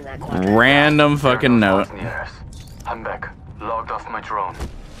random fucking note. I'm back. Logged off my drone.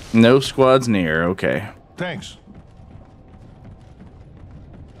 No squads near. Okay. Thanks.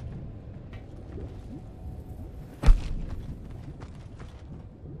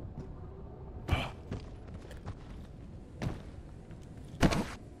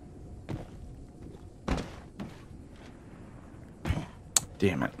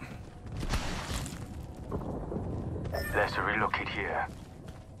 Damn it. Let's relocate here.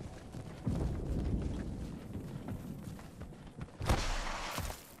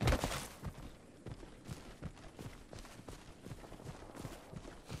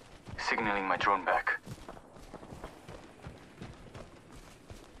 Signaling my drone back.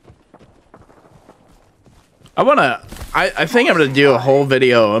 I think I'm gonna do a whole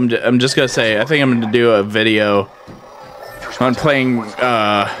video. I'm just gonna say, I think I'm gonna do a video on playing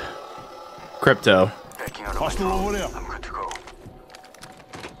crypto. Hostile over there. I'm good to go.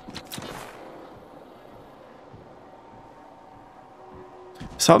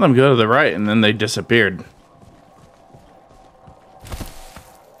 Saw them go to the right and then they disappeared.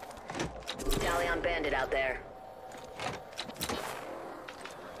 Galleon bandit out there.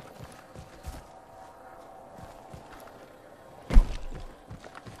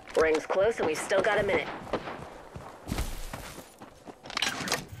 Ring's close and we've still got a minute.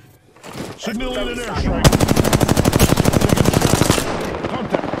 Signaling an airstrike.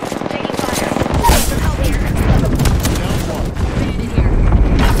 Contact. Taking fire. Some help here. Down one. Bandit here.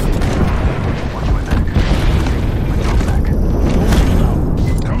 Watch my back. My drone back.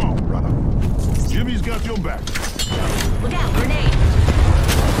 Come on, brother. Jimmy's got your back. Look out, grenade.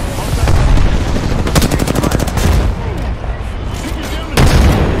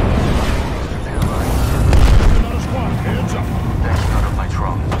 Another squad. Hands up. That's not of my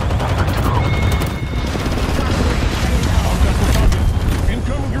drone. I'm good to go. Contact with target.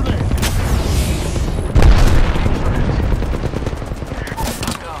 Incoming grenade.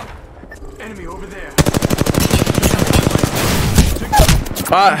 Down. Enemy over there.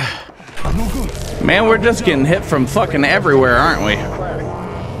 No good. Man, we're just getting hit from fucking everywhere, aren't we?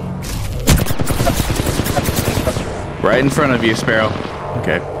 Right in front of you, Sparrow.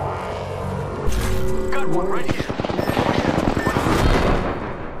 Okay. Got one right here.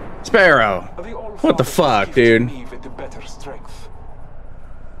 Sparrow. What the fuck, dude?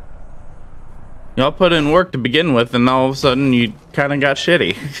 Y'all put in work to begin with, and all of a sudden you kind of got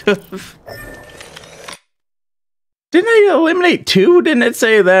shitty. Didn't I eliminate 2? Didn't it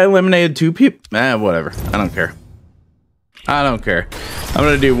say that I eliminated 2 people? Whatever. I don't care. I don't care. I'm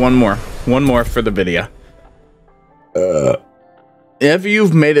gonna do one more. One more for the video. If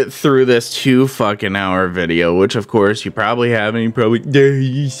you've made it through this 2 fucking hour video, which of course you probably haven't, you probably,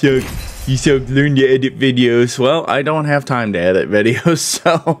 you suck, learn to edit videos. Well, I don't have time to edit videos,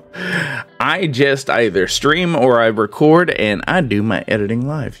 so I just either stream or I record and I do my editing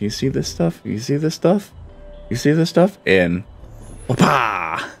live. You see this stuff? You see this stuff? You see this stuff? And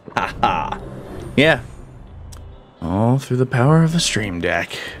whoop-ah! Ha-ha. Yeah. All through the power of the Stream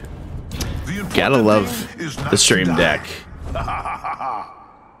Deck. Gotta love the Stream Deck.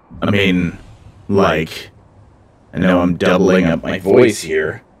 I mean, like, I know I'm doubling up my voice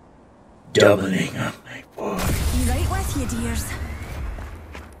here. Doubling up my voice. Right with you, dears.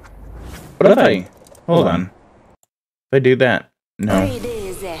 What if I... Hold on. If I do that? No.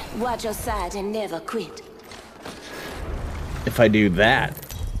 Watch your side and never quit. If I do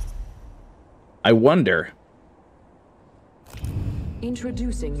that, I wonder.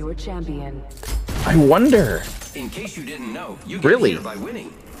 Introducing your champion. I wonder. In case you didn't know, you get Really? here by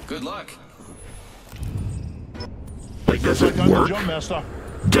winning. Good luck. Like, does it work?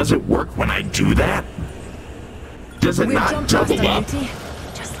 Does it work when I do that? Does it not double up?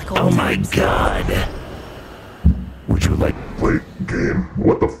 Oh my god. Would you like to play a game?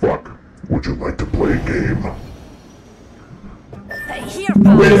 What the fuck? Would you like to play a game?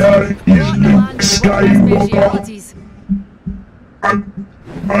 Where is Luke Skywalker? I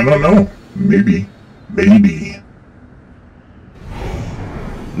don't know. Maybe.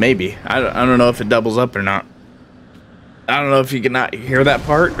 Maybe. I don't know if it doubles up or not. I don't know if you can not hear that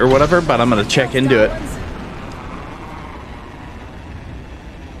part or whatever, but I'm gonna check into it.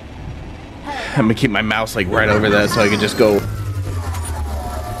 I'm gonna keep my mouse like right over that so I can just go.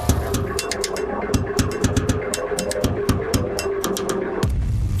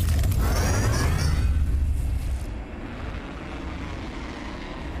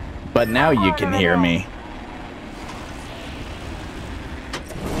 But now you can hear me.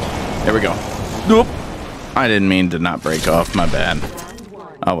 There we go. Nope. I didn't mean to not break off. My bad.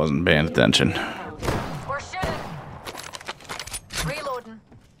 I wasn't paying attention. We're shooting. Reloading.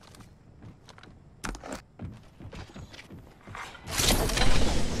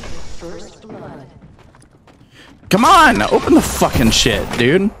 Come on! Open the fucking shit,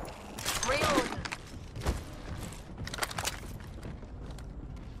 dude.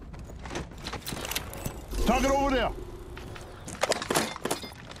 Target over there.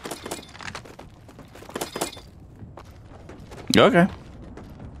 Okay.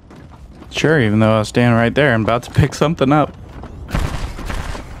 Sure, even though I was standing right there and about to pick something up.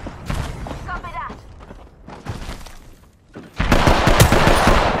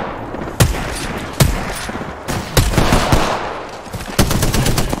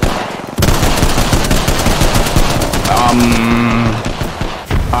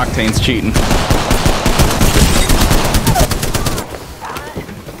 Octane's cheating.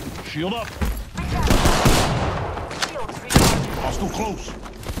 Shield up. Hostile close.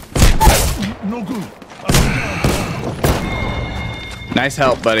 No good. Nice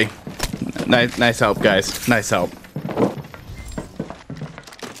help, buddy. Nice help, guys. Nice help.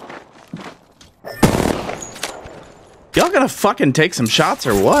 Y'all gonna fucking take some shots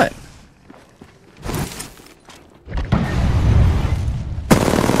or what?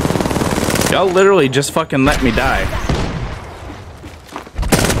 Y'all literally just fucking let me die.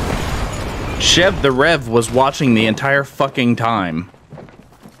 Chev the Rev was watching the entire fucking time.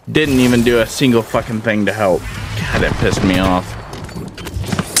 Didn't even do a single fucking thing to help. God, that pissed me off.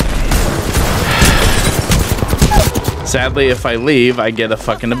 Sadly, if I leave, I get a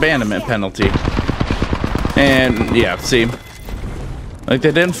fucking abandonment penalty. And, yeah, see? Like,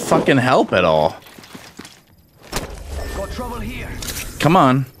 they didn't fucking help at all. Got trouble here. Come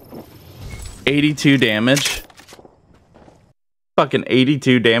on. 82 damage. Fucking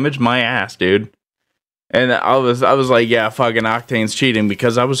 82 damage, my ass, dude. And I was like, yeah, fucking Octane's cheating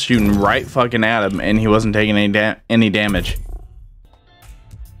because I was shooting right fucking at him and he wasn't taking any damage.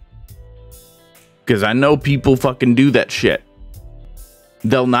 Because I know people fucking do that shit.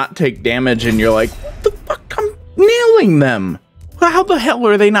 They'll not take damage and you're like, what the fuck? I'm nailing them. How the hell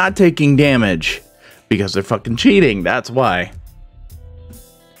are they not taking damage? Because they're fucking cheating, that's why.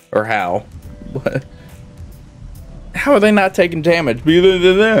 Or how? What? How are they not taking damage?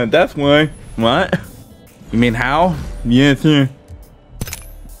 That's why. What? You mean how? Yes, sir.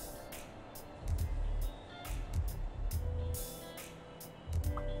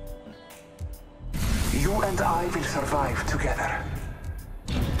 You and I will survive together.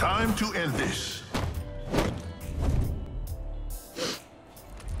 Time to end this.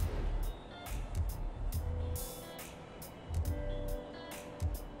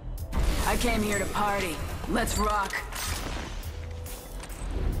 I came here to party. Let's rock.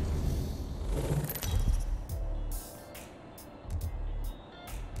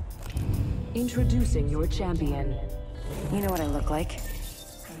 Introducing your champion. You know what I look like.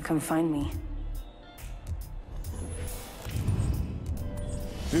 Come find me.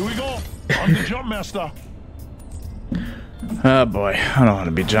 Here we go. I'm the jump master. Oh boy, I don't want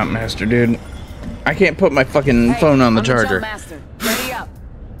to be jump master, dude. I can't put my fucking phone on the charger. Jump master. Ready up.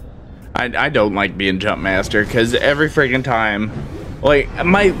 I don't like being jump master because every freaking time, like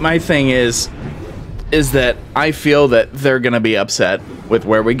my thing is that I feel that they're gonna be upset with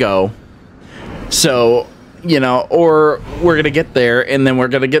where we go. So, you know, or we're gonna get there and then we're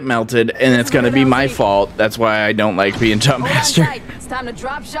gonna get melted and it's gonna be my fault. That's why I don't like being jump master. It's time to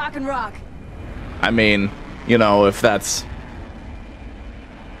drop, shock, and rock. I mean, you know, if that's...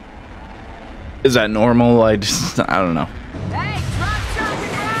 Is that normal? I don't know. Hey, drop, shock,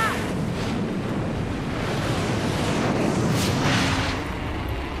 and rock!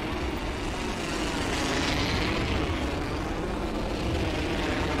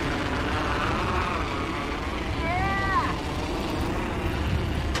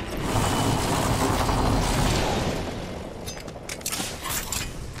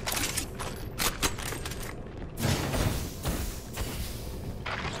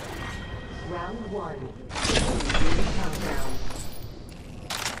 Round one.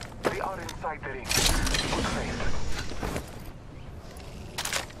 They are inside the ring. Good face.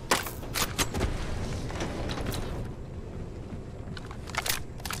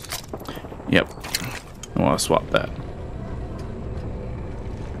 Yep. I want to swap that.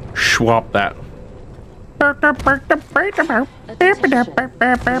 Swap that.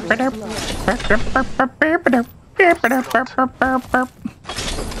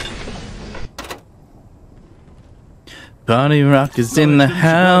 Party rock is in the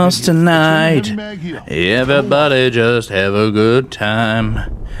house tonight. Everybody just have a good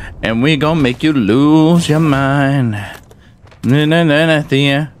time. And we gonna make you lose your mind.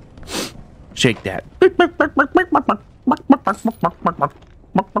 Yeah. Shake that.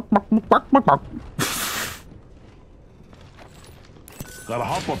 Gotta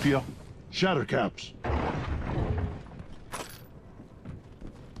hop up here. Shatter caps.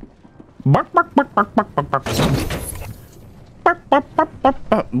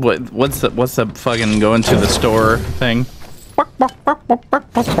 What's the fucking going to the store thing?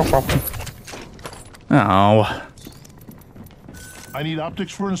 Oh. I need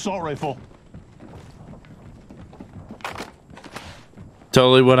optics for an assault rifle.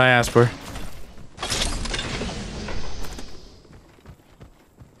 Totally what I asked for.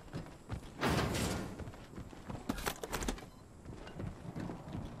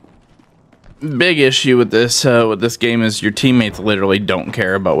 Big issue with this game is your teammates literally don't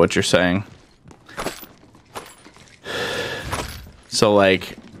care about what you're saying. So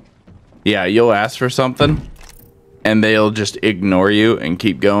like, yeah, you'll ask for something and they'll just ignore you and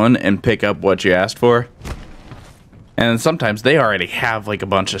keep going and pick up what you asked for. And sometimes they already have like a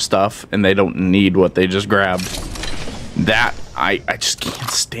bunch of stuff and they don't need what they just grabbed. That, I just can't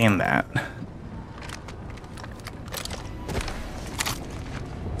stand that.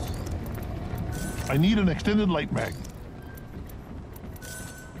 I need an extended light mag.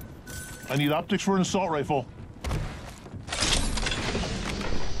 I need optics for an assault rifle.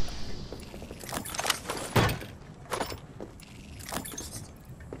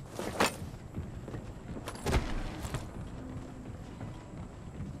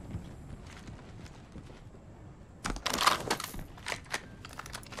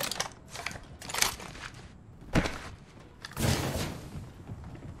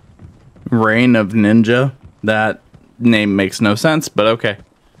 Reign of Ninja. That name makes no sense, but okay.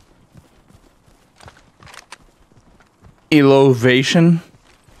 Elevation.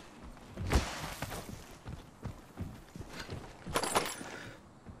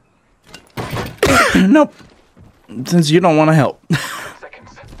 Nope. Since you don't want to help.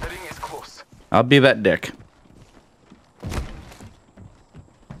 I'll be that dick.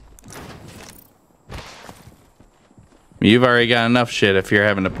 You've already got enough shit if you're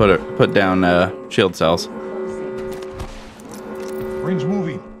having to put down shield cells. Ring's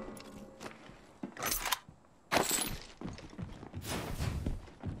moving.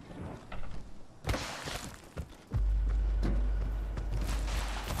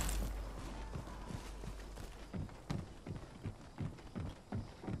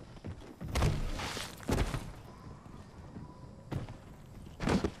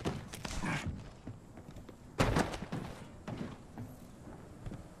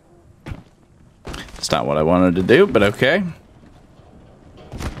 It's not what I wanted to do, but okay.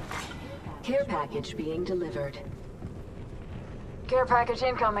 Care package being delivered. Care package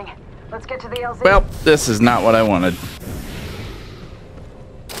incoming. Let's get to the LZ. Well, this is not what I wanted.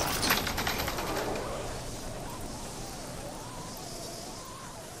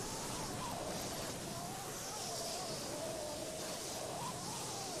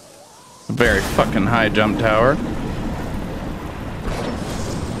 A very fucking high jump tower.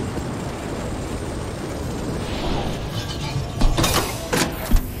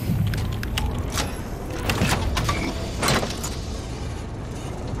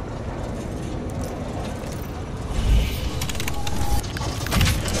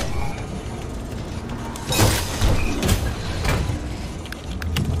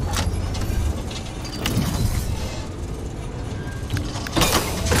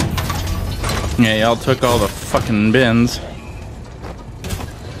 Yeah, y'all took all the fucking bins.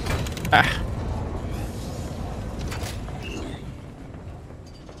 Ah.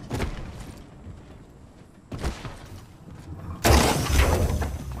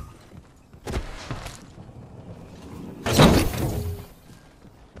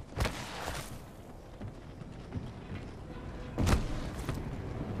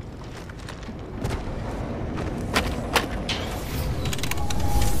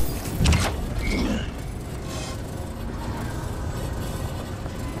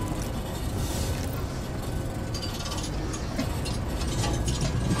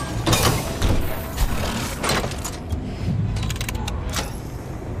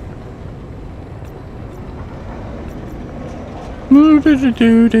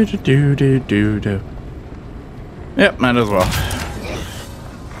 Yep, might as well.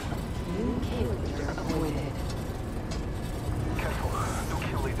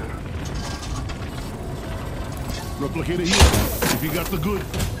 Replicator here. If you got the good,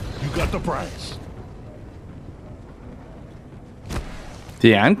 you got the prize.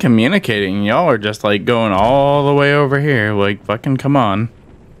 Yeah, I'm communicating. Y'all are just like going all the way over here. Like, fucking come on.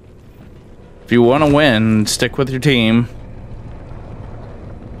 If you want to win, stick with your team.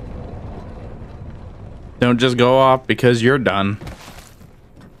 Don't just go off because you're done.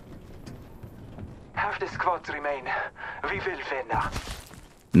 Half the squads remain. We will win now.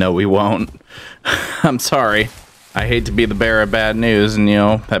 No, we won't. I'm sorry. I hate to be the bearer of bad news, and you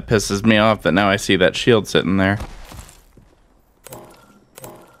know, that pisses me off that now I see that shield sitting there.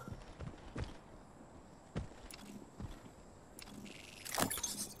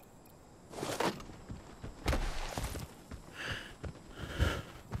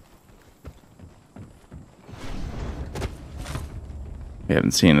 We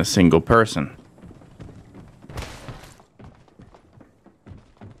haven't seen a single person.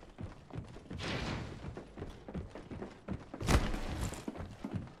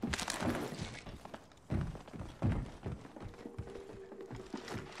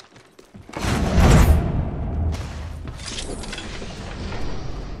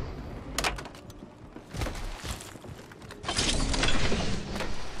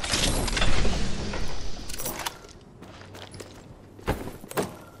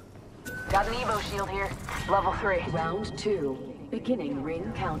 Got an Evo shield here. Level 3. Round 2. Beginning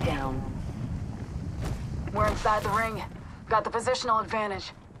ring countdown. We're inside the ring. Got the positional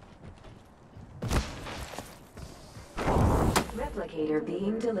advantage. Replicator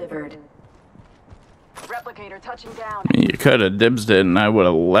being delivered. Replicator touching down. You could have dibsed it and I would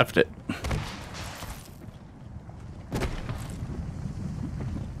have left it.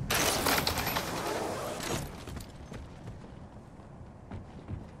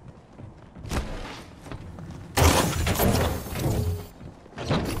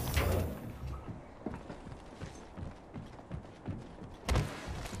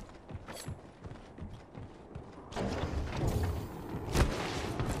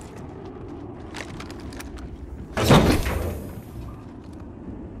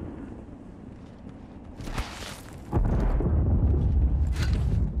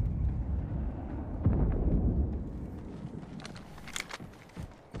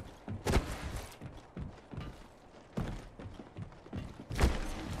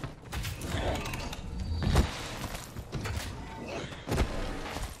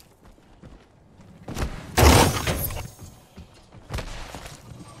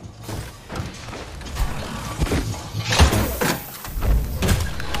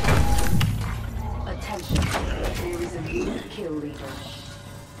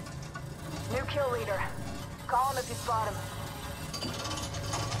 New kill leader. Call him if you spot him.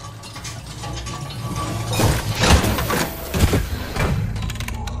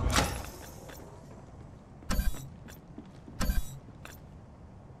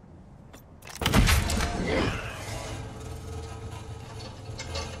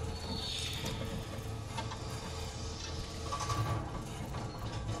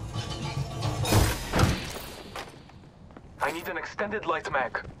 I need an extended light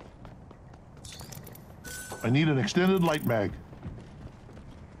mag. I need an extended light mag.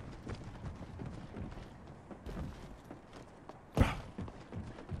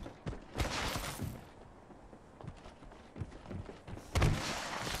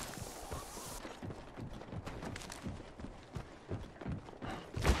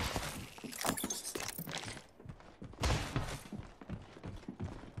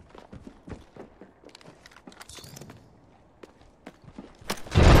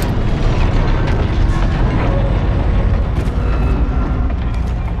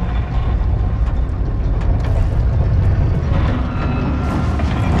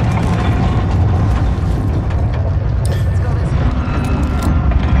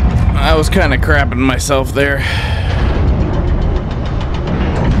 I was kind of crapping myself there.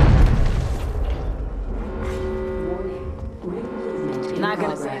 Not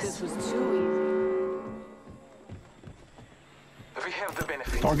gonna say this was too easy. We have the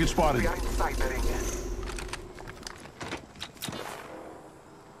benefit. Target spotted. We are inside the ring.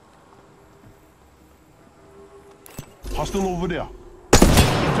 Hostile over there.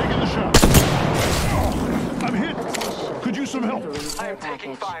 I'm taking the shot. I'm hit. Could use some help. I am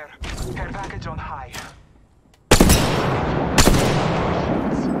taking fire. Care package on high.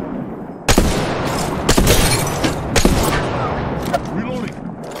 Reloading.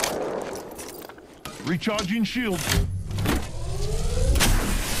 Recharging shield.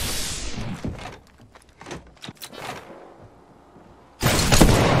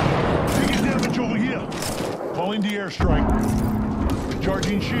 Taking damage over here. Calling the airstrike.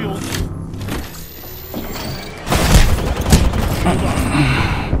 Recharging shield.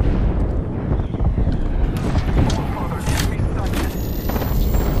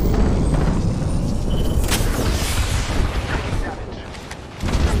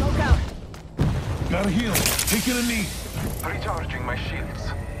 taking a knee. Recharging my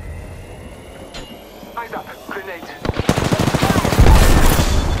shields. Eyes up. Grenade.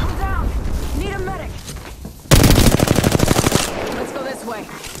 I'm down. Need a medic. Let's go this way.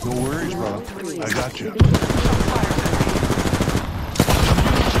 No worries, brother. I got you.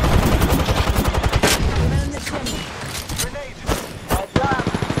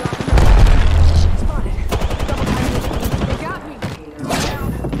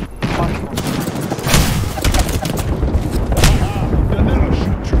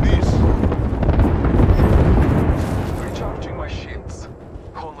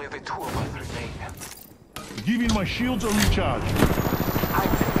 My shields are recharged.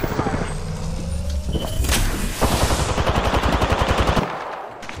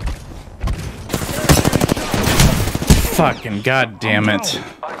 Fucking goddamn it.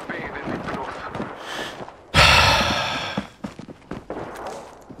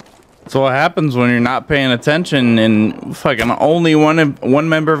 So what happens when you're not paying attention and fucking only one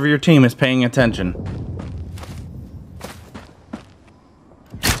member of your team is paying attention?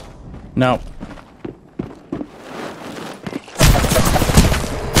 No.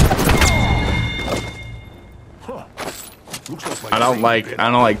 I don't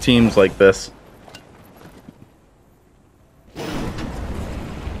like teams like this.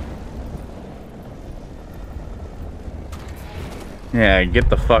 Yeah, get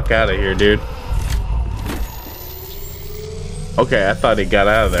the fuck out of here, dude. Okay, I thought he got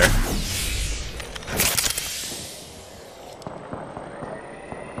out of there.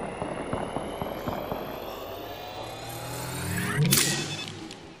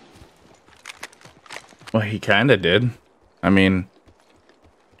 Well, he kinda did. I mean,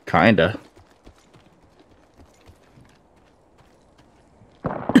 kinda.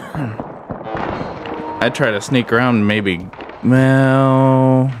 I'd try to sneak around, maybe.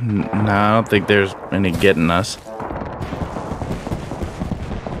 Well, no, I don't think there's any getting us.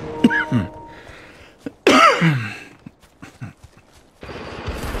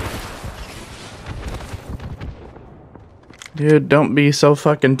 Dude, don't be so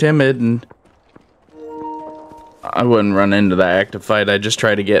fucking timid. And I wouldn't run into that active fight. I just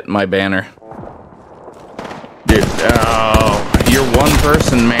try to get my banner. Dude, oh, you're one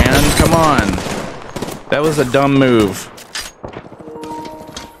person, man. Come on. That was a dumb move.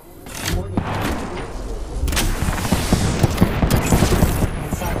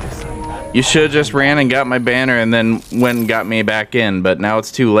 You should have just ran and got my banner and then went and got me back in, but now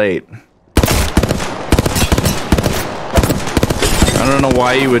it's too late. I don't know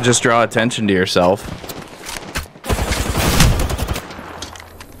why you would just draw attention to yourself.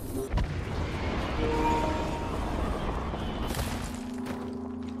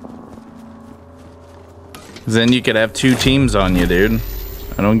 Then you could have two teams on you, dude.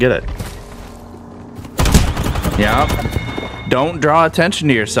 I don't get it. Yeah. Don't draw attention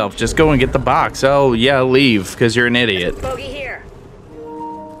to yourself. Just go and get the box. Oh, yeah, leave, because you're an idiot. Bogey here.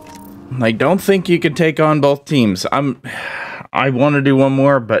 Like, don't think you could take on both teams. I want to do one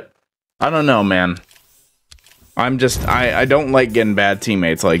more, but I don't know, man. I don't like getting bad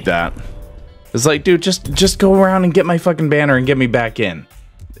teammates like that. It's like, dude, just go around and get my fucking banner and get me back in.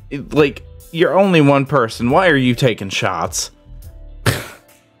 Like, you're only one person. Why are you taking shots?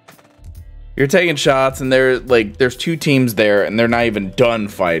 You're taking shots, and there's two teams there, and they're not even done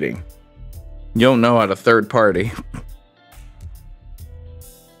fighting. You don't know how to third party.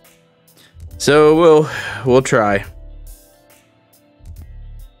 So we'll try.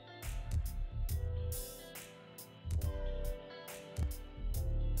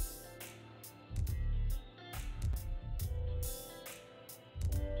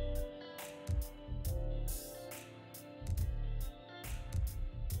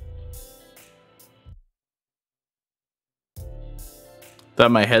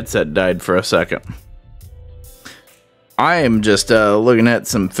 Thought my headset died for a second. I am just looking at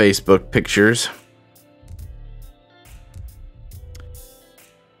some Facebook pictures.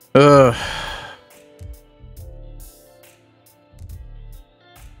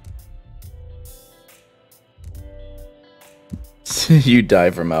 You die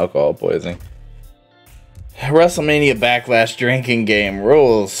from alcohol poisoning. WrestleMania Backlash drinking game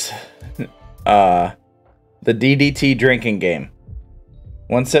rules. The DDT drinking game.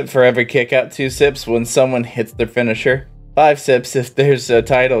 1 sip for every kick out, 2 sips when someone hits their finisher, 5 sips if there's a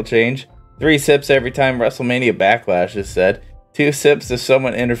title change, 3 sips every time WrestleMania Backlash is said, 2 sips if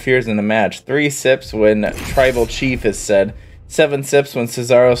someone interferes in the match, 3 sips when Tribal Chief is said, 7 sips when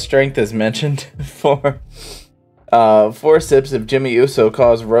Cesaro's strength is mentioned, 4 sips if Jimmy Uso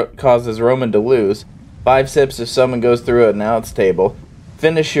causes Roman to lose, 5 sips if someone goes through an announce table,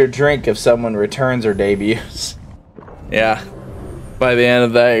 Finish your drink if someone returns or debuts. Yeah. By the end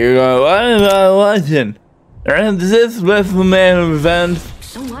of that, you're going, what am I watching? And this with the man of revenge.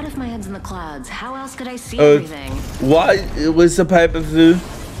 So what if my head's in the clouds? How else could I see everything? What was the pipe of food?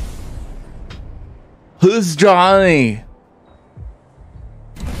 Who's Johnny?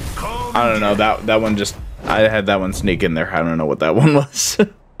 I don't know. That one just, I had that one sneak in there. I don't know what that one was.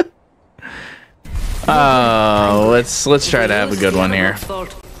 Oh, let's try to have a good one here.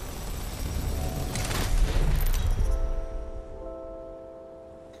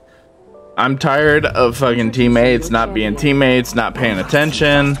 I'm tired of fucking teammates not being teammates, not paying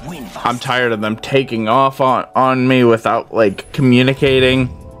attention. I'm tired of them taking off on me without like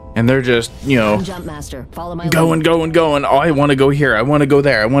communicating. And they're just, you know, going. Oh, I want to go here. I want to go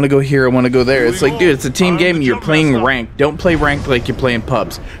there. I want to go here. I want to go there. It's like, dude, it's a team game. You're playing ranked. Don't play ranked like you're playing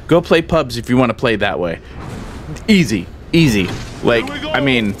pubs. Go play pubs if you want to play that way. Easy. Like, I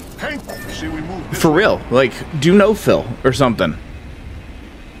mean, for real. Like, do no fill or something.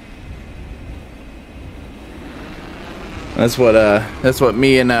 That's what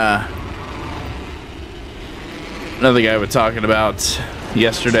me and another guy were talking about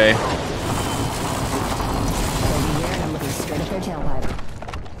yesterday.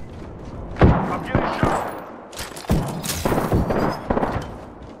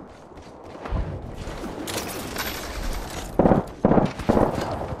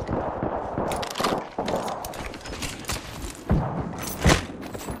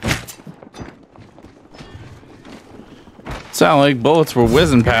 Sound like bullets were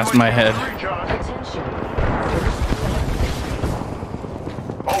whizzing past my head.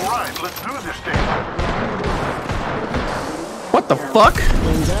 Alright, let's do this thing. What the fuck?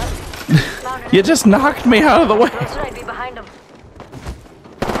 You just knocked me out of the way.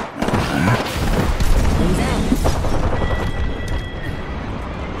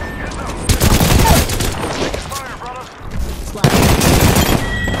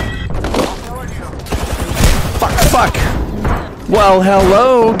 Fuck. Well,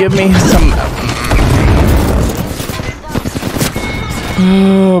 hello. Give me some.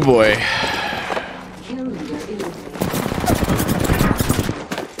 Oh boy.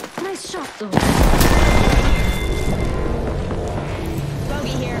 Nice shot, though.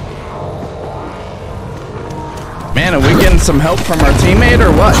 Bogey here. Man, are we getting some help from our teammate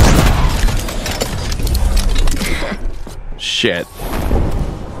or what? Shit.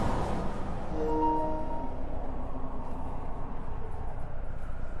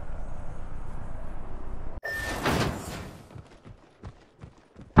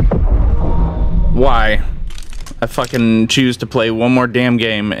 Why? I fucking choose to play one more damn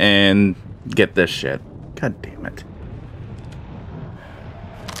game and get this shit. God damn it.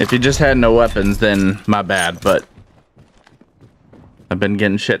 If you just had no weapons, then my bad, but I've been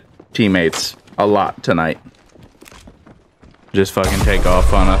getting shit teammates a lot tonight. Just fucking take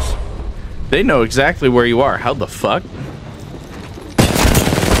off on us. They know exactly where you are. How the fuck?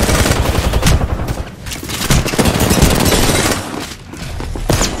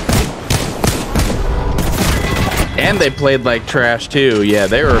 And they played like trash too. Yeah,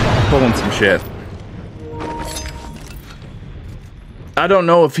 they were pulling some shit. I don't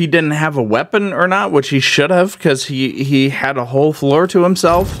know if he didn't have a weapon or not, which he should have, because he had a whole floor to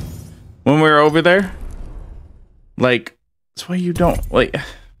himself when we were over there. Like, that's why you don't like.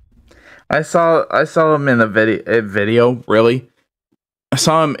 I saw him in a video. Really, I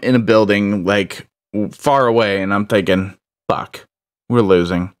saw him in a building like far away, and I'm thinking, fuck, we're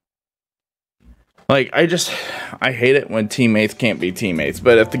losing. Like, I hate it when teammates can't be teammates.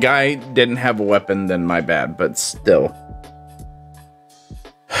 But if the guy didn't have a weapon, then my bad. But still.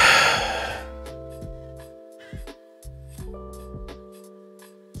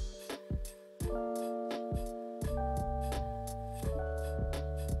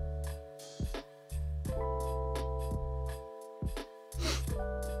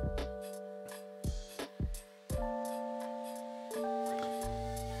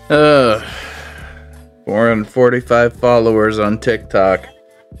 Ugh. 445 followers on TikTok.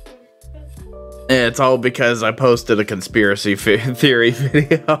 It's all because I posted a conspiracy theory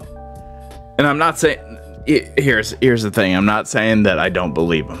video. And I'm not saying... Here's the thing. I'm not saying that I don't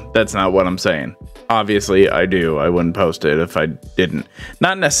believe them. That's not what I'm saying. Obviously, I do. I wouldn't post it if I didn't.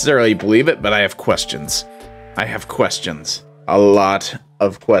 Not necessarily believe it, but I have questions. I have questions. A lot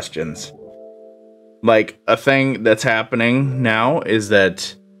of questions. Like, a thing that's happening now is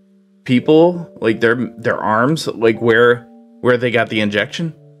that people, like, their arms, like, where they got the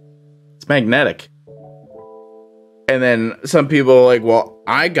injection, it's magnetic. And then some people are like, well,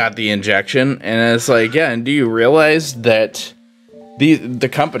 I got the injection, and it's like, yeah, and do you realize that the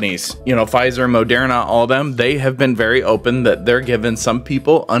companies, you know, Pfizer, Moderna, all of them, they have been very open that they're giving some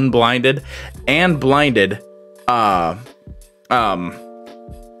people unblinded and blinded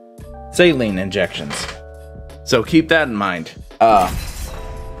saline injections. So keep that in mind.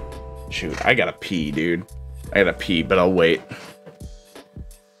 Shoot, I gotta pee, dude. I gotta pee, but I'll wait.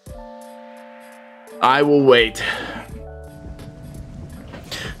 I will wait.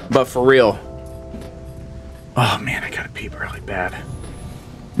 But for real. Oh man, I gotta pee really bad.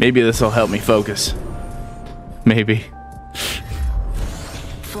 Maybe this will help me focus. Maybe.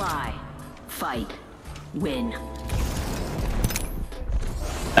 Fly, fight, win.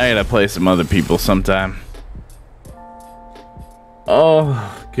 I gotta play some other people sometime.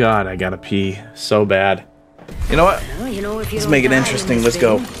 Oh god, I gotta pee so bad. You know what? Well, you know, if you let's make it interesting. Let's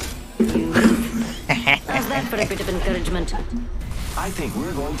go. How's that for a bit of encouragement? I think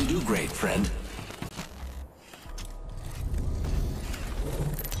we're going to do great, friend.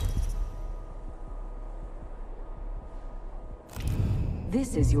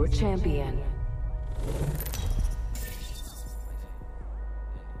 This is your champion.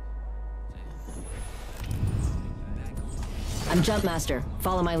 I'm Jump Master.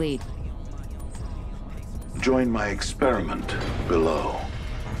 Follow my lead. Join my experiment below.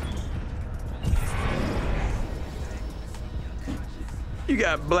 You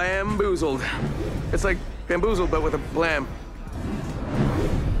got bamboozled. It's like bamboozled, but with a blam.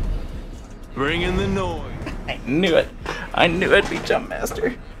 Bring in the noise. I knew it. I knew it'd be Jump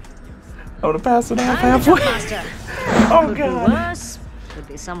Master. I would have passed it off halfway. Oh Could god. be worse. Could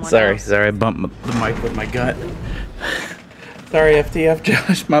be someone Sorry, else. sorry, I bumped the mic with my gut. Sorry, FTF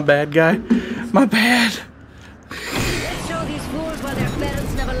Josh, my bad guy. My bad. Let's show these fools why their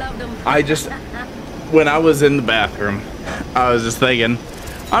parents never loved them. I just, when I was in the bathroom, I was just thinking,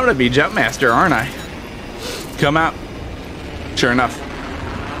 I'm gonna be Jump Master, aren't I? Come out. Sure enough.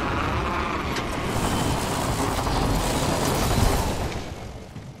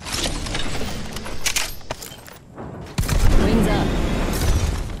 Wings up.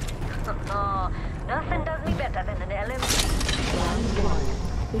 Oh, nothing does me better than an LM. Round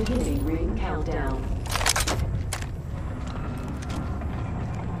 1. Beginning ring countdown.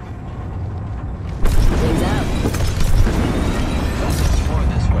 Wings out. Explore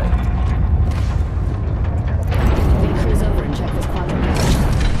this way. We cruise over and check this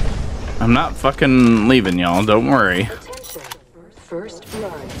quadrant. I'm not fucking leaving, y'all. Don't worry. Attention. First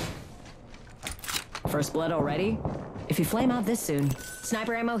blood. First blood already? If you flame out this soon.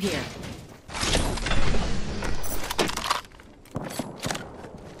 Sniper ammo here.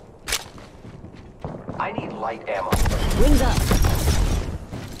 I need light ammo. Wings up.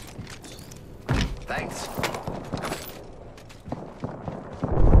 Thanks.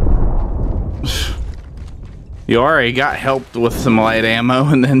 You already got helped with some light ammo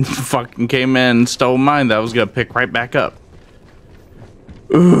and then fucking came in and stole mine that I was gonna pick right back up.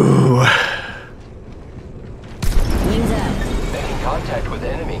 Ooh. Wings out. Making contact with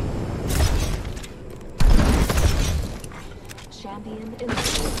enemy. Champion in the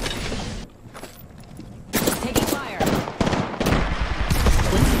Taking fire.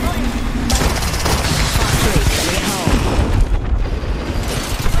 Wings fire. Fox 3, sending it home.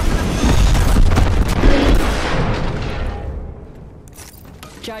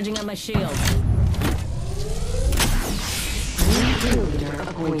 Charging up my shield. new leader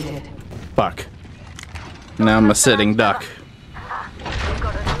appointed. Fuck. Now I'm a sitting duck. We've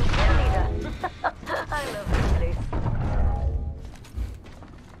got a new leader. I love this place.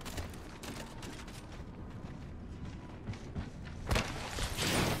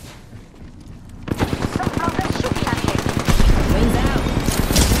 Wings out.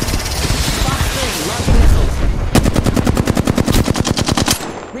 Fox 3, launching missiles.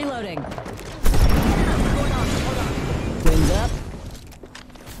 Reloading. Wings up.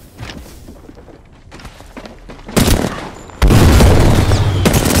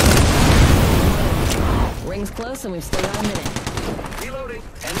 Rings close and we've still got a minute. Reloading.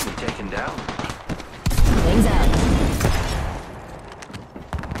 Enemy taken down. Wings out.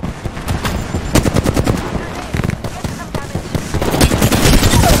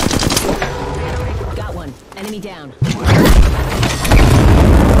 Got one. Enemy down.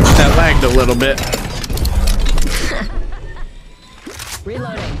 That lagged a little bit.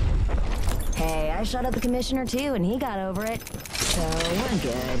 Reloading. Hey, I shot at the commissioner too, and he got over it. So we're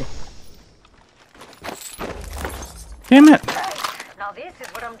good. Damn it. Now this is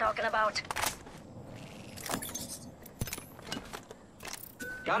what I'm talking about.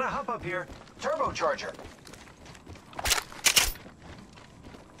 Gotta hop up here. Turbocharger.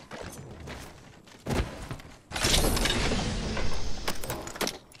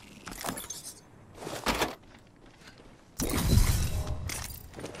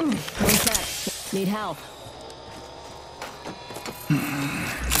 Need help.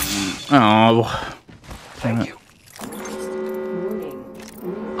 Oh. Thank you.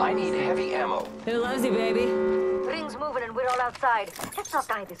 I need heavy ammo. Who loves you, baby? Ring's moving and we're all outside. Let's not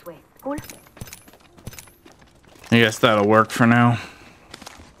die this way. Cool? I guess that'll work for now.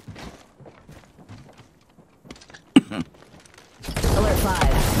 Alert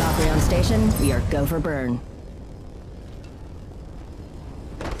 5. Valkyrie on station. We are go for burn.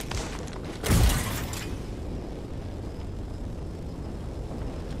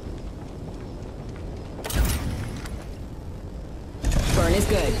 Burn is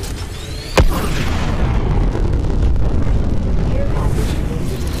good.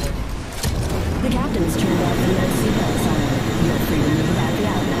 The captain's turned off the no seatbelt sign. You're free to move about the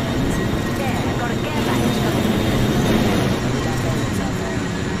outlands. There, I got a care package coming in.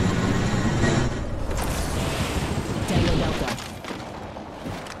 Tango Delta.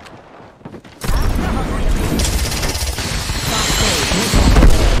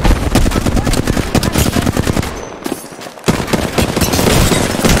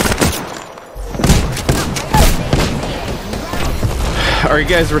 Are you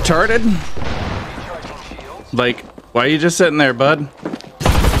guys retarded? Like, why are you just sitting there, bud?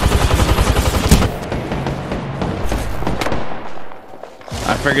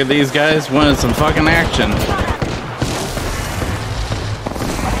 I figured these guys wanted some fucking action.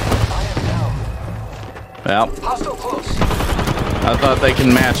 Well, I thought they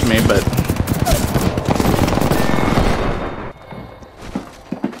can match me, but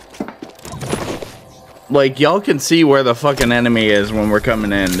like, y'all can see where the fucking enemy is when we're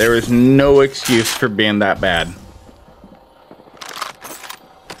coming in. There is no excuse for being that bad.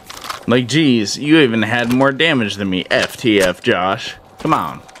 Like, geez, you even had more damage than me, FTF, Josh. Come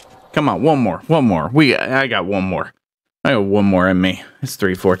on. Come on, one more. I got one more. I got one more in me. It's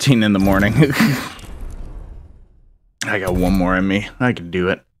 3:14 in the morning. I got one more in me. I can do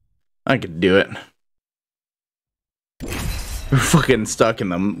it. We're fucking stuck in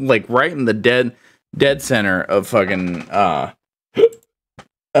them, like, right in the dead center of fucking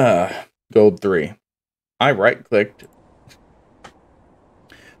gold 3. I right clicked.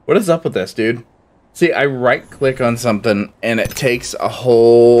 What is up with this, dude? See, I right click on something and it takes a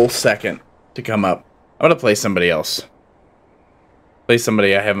whole second to come up. I'm gonna play somebody else. Play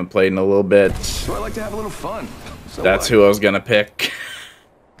somebody I haven't played in a little bit. So I like to have a little fun. So that's who I was gonna pick.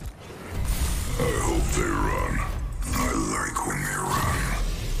 I hope they run. I like when they run.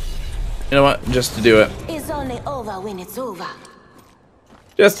 You know what? Just to do it. It's only over when it's over.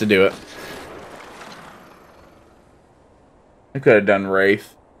 Just to do it. I could have done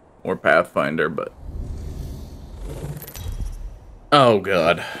Wraith or Pathfinder, but... Oh,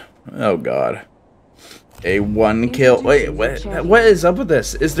 God. Oh, God. A 1 kill... Wait, what is up with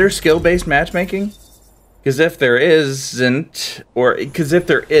this? Is there skill-based matchmaking? Because if there isn't... Or, because if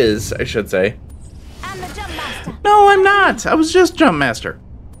there is, I should say... I'm the jump master. No, I'm not! I was just Jump Master.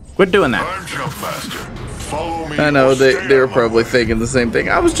 Quit doing that. I'm Jump Master. Follow me. I know, they were probably thinking the same thing.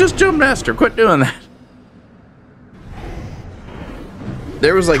 I was just Jump Master. Quit doing that.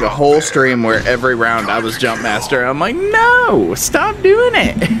 There was like a whole stream where every round I was Jump Master. I'm like, no! Stop doing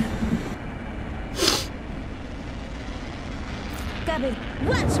it! Gabby,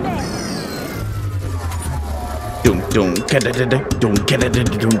 watch me!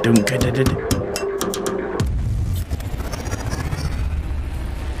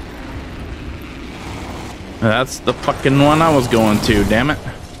 That's the fucking one I was going to, damn it.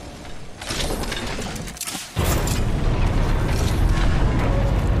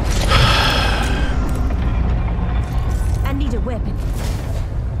 I need a weapon.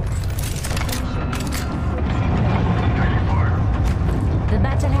 The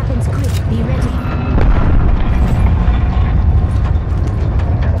battle happens quick. Be ready.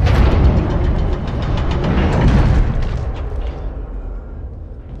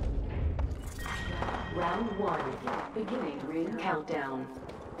 Round 1. Beginning ring countdown.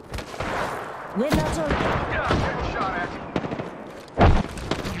 We're not all... Yeah, take a shot at you.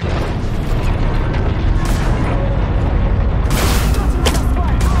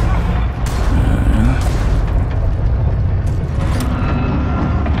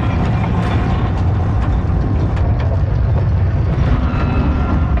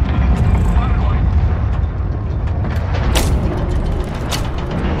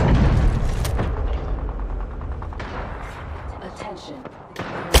 Attention.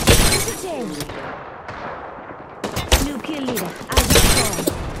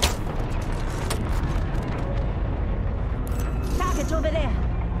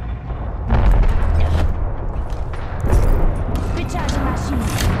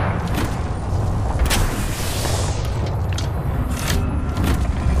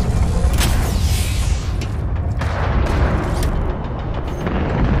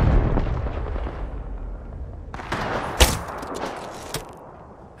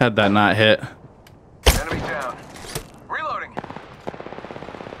 Had that not hit. Enemy down. Reloading.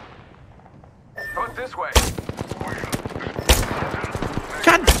 Foot this way.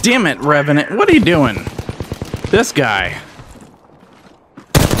 God damn it, Revenant. What are you doing? This guy.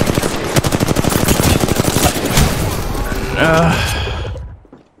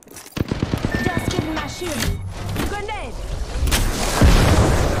 Just give me my shield. Grenade.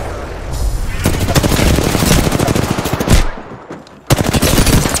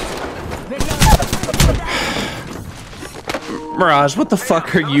 Mirage, what the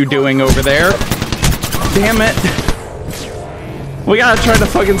fuck are you doing over there? Damn it. We gotta try to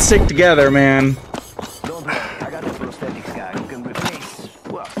fucking stick together, man. Don't worry, I got the prosthetics guy who can replace,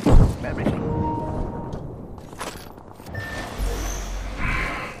 well, everything.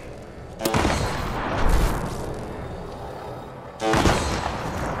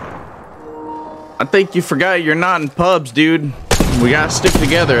 I think you forgot you're not in pubs, dude. We gotta stick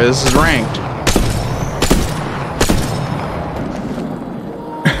together. This is ranked.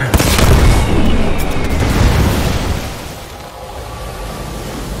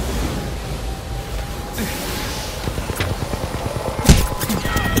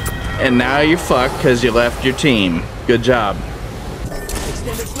 And now you're fucked because you left your team. Good job.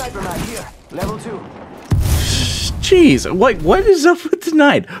 Extended sniper mag here, level 2. Jeez, what is up with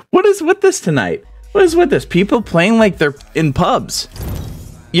tonight? What is with this tonight? What is with this? People playing like they're in pubs.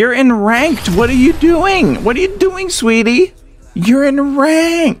 You're in ranked. What are you doing? What are you doing, sweetie? You're in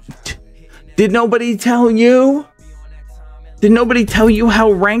ranked. Did nobody tell you? Did nobody tell you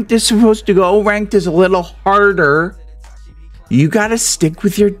how ranked is supposed to go? Ranked is a little harder. You gotta stick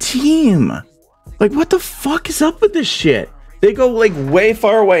with your team. Like, what the fuck is up with this shit? They go like way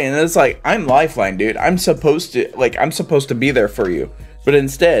far away, and it's like, I'm Lifeline, dude. I'm supposed to be there for you. But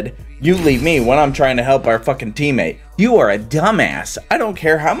instead, you leave me when I'm trying to help our fucking teammate. You are a dumbass. I don't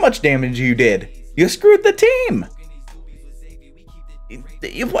care how much damage you did. You screwed the team.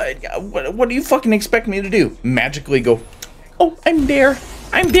 What do you fucking expect me to do? Magically go, oh, I'm there.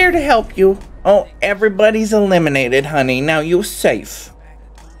 I'm there to help you. Oh, everybody's eliminated, honey. Now you're safe.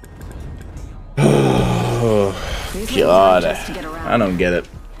 Oh, God. I don't get it.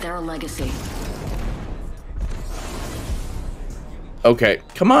 They're a legacy. Okay,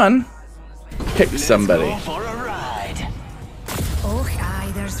 come on. Pick somebody. Let's go for a ride. Oh,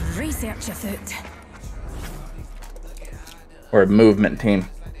 aye, there's research afoot. We're a movement team.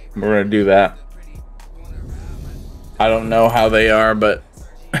 We're gonna do that. I don't know how they are, but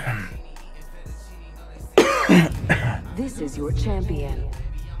This is your champion.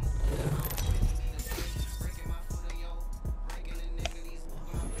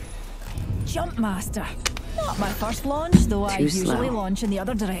 Jump Master. Not my first launch, though I usually launch in the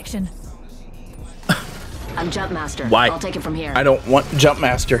other direction. I'm Jump Master. Why? I'll take it from here. I don't want Jump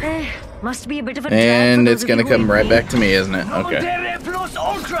Master. Must be a bit of a And it's gonna come right back to me, isn't it? Okay.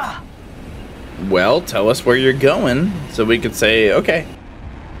 Well, tell us where you're going, so we could say, okay.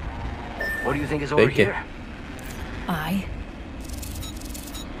 What do you think is over here? Aye.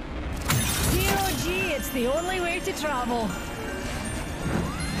 COG, it's the only way to travel.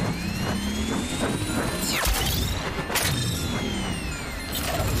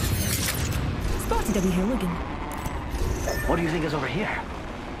 Spotted a wee hooligan. What do you think is over here?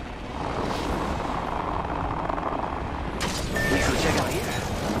 We should check out here.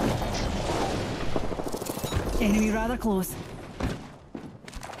 Enemy rather close.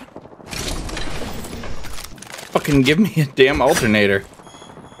 Fucking give me a damn alternator.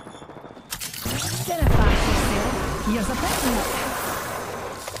 Here's a picnic.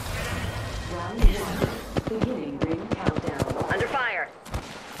 Beginning ring countdown. Under fire.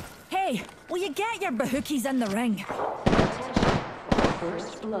 Hey, will you get your bahookies in the ring?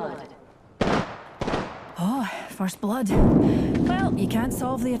 First blood. Oh, first blood. Well, you can't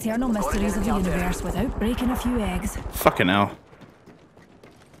solve the eternal mysteries of the universe without breaking a few eggs. Fucking hell.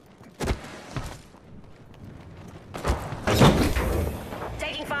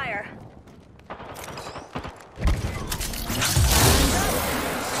 Taking fire.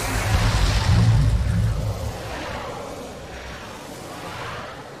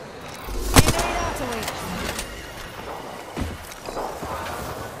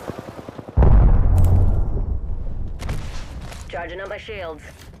 Charging on my shields.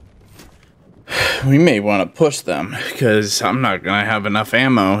 We may want to push them, because I'm not going to have enough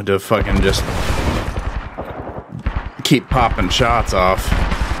ammo to fucking just keep popping shots off.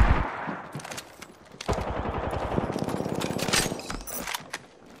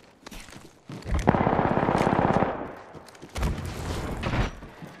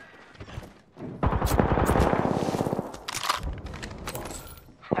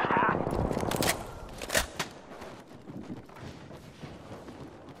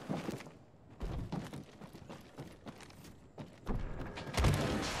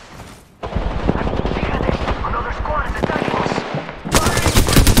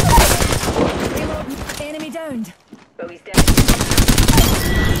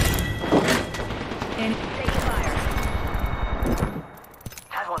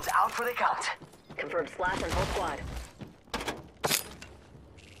 where they count. Confirmed splash and whole squad.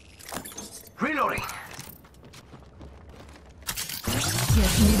 Reloading.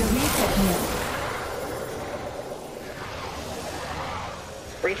 Just need a reset here.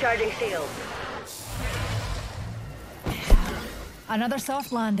 Recharging shield. Another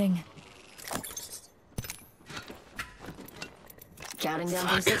soft landing. Counting down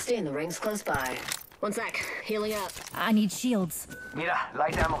from 60 and the ring's close by. 1 sec. Healing up. I need shields. Mira,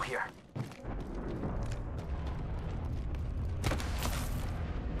 light ammo here.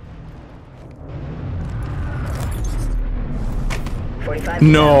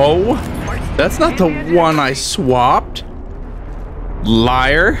 No, that's not the one I swapped.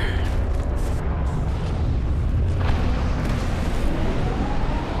 Liar.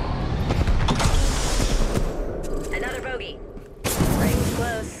 Another bogey. Ring's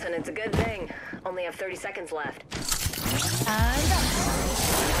close, and it's a good thing. Only have 30 seconds left. And up.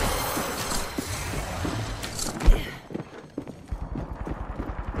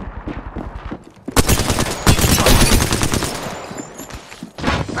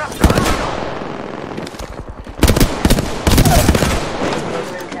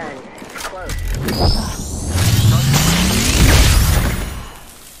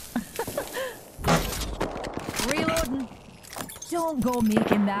 Reloading. Don't go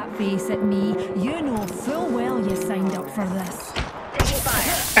making that face at me. You know full well you signed up for this. Taking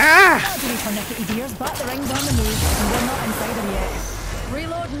fire. Ah! Not to be pernickety dears, but the ring's on the move, and we're not inside her yet.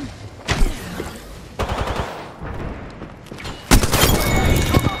 Reloading.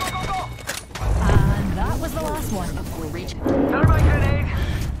 And that was the last one. We're reaching. Thermite grenade.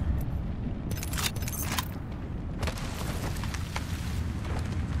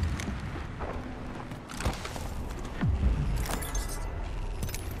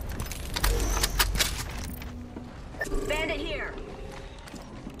 Bandit here.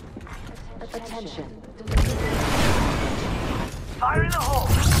 Attention. Fire in the hole.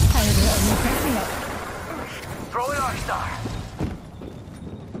 How did it press me up? Throw an arc star.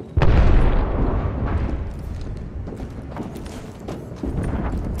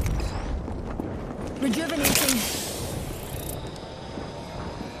 Rejuvenating.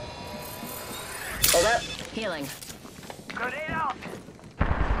 Hold up. Healing. Grenade out.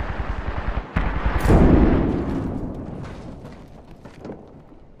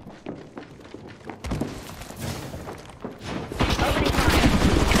 Opening fire.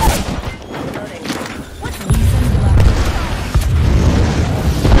 Loading. What's reason left?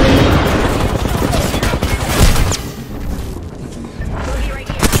 Bogey right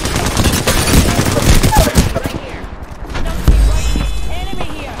here. Right here. Enemy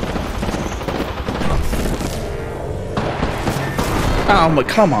here. Oh, but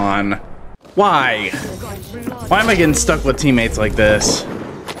come on. Why? Why am I getting stuck with teammates like this?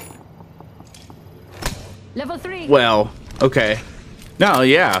 Level 3. Well, okay. No,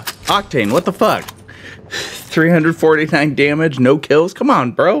 yeah. Octane, what the fuck? 349 damage, no kills? Come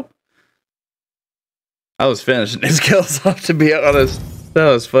on, bro. I was finishing his kills off, to be honest. That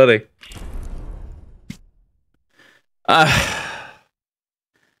was funny.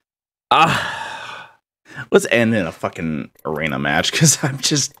 Let's end in a fucking arena match, because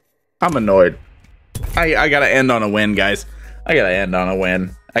I'm annoyed. I gotta end on a win, guys. I gotta end on a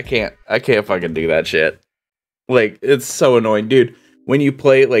win. I can't fucking do that shit. Like, it's so annoying, dude. When you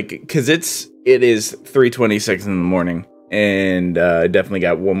play, like, because it is 3:26 in the morning, and I definitely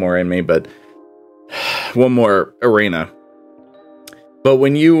got one more in me, but one more arena. But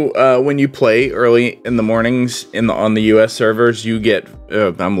when you play early in the mornings on the US servers, you get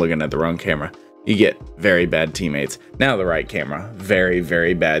I'm looking at the wrong camera. You get very bad teammates. Now the right camera. Very,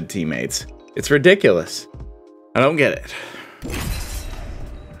 very bad teammates. It's ridiculous. I don't get it.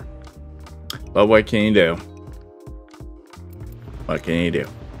 But what can you do? What can you do?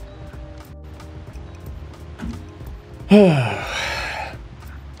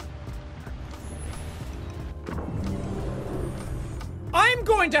 I'm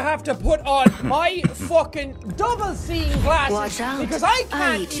going to have to put on my fucking double seeing glasses because I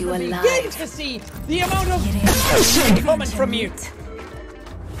can't even begin to see the amount of bullshit coming from you.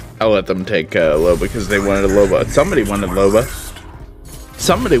 I'll let them take Loba because they wanted a Loba. Somebody wanted Loba.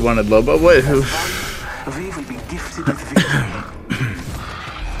 Somebody wanted Loba. Wait, who?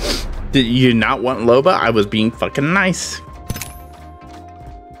 Did you not want Loba? I was being fucking nice.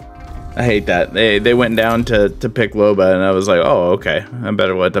 I hate that. They went down to pick Loba, and I was like, oh, okay. I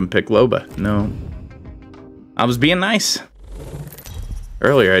better let them pick Loba. No. I was being nice.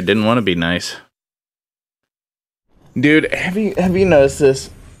 Earlier, I didn't want to be nice. Dude, have you noticed this?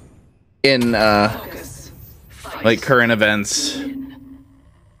 In, like, current events.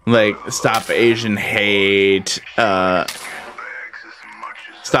 like stop Asian hate,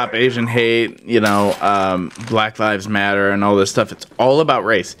 stop Asian hate, you know, Black Lives Matter and all this stuff. It's all about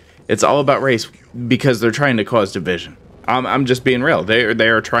race. It's all about race because they're trying to cause division. I'm just being real. They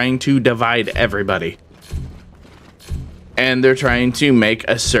are trying to divide everybody. And they're trying to make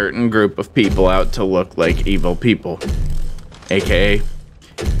a certain group of people out to look like evil people. AKA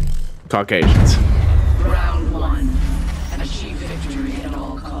Caucasians. Round 1. Achieve victory at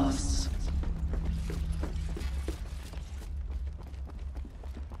all costs.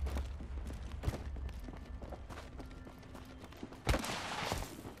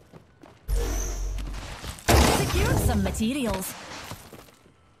 Secured some materials.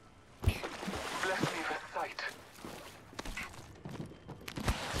 Bless me with sight.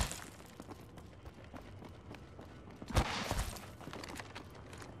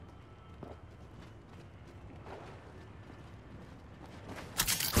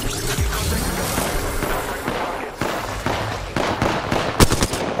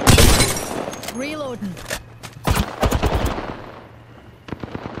 Reloading.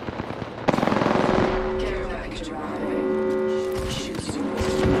 Care package arriving. Shoot you.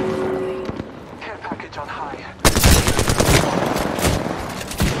 Care package on high.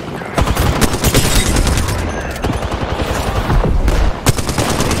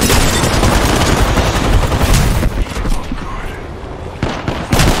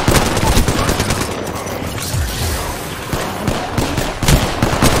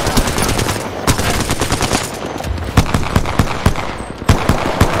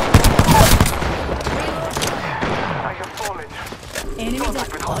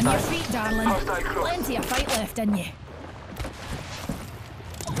 On your feet, darling. Plenty of fight left in you.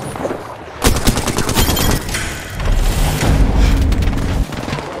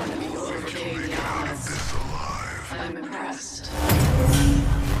 I'm impressed.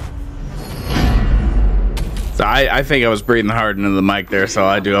 So I think I was breathing hard into the mic there, so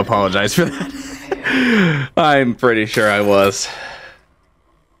I do apologize for that. I'm pretty sure I was.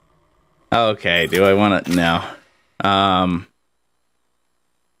 Okay, do I want to? No.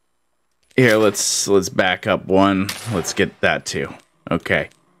 Here, let's back up one. Let's get that too. Okay.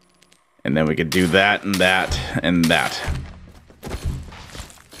 And then we could do that and that and that.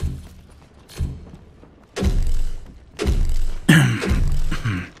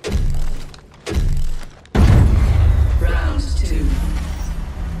 Round 2.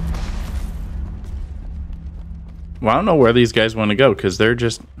 Well, I don't know where these guys want to go because they're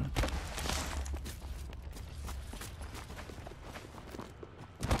just...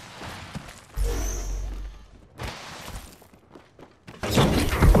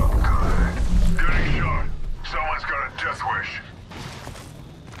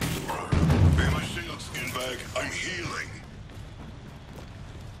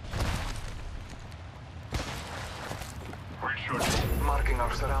 Marking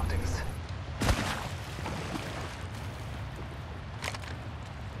our surroundings.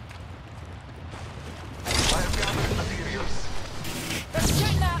 I have gathered materials. They're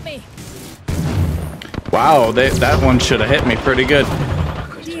shooting at me. Wow, that one should have hit me pretty good.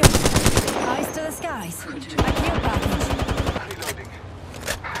 Dear. Eyes to the skies. A care package. Reloading.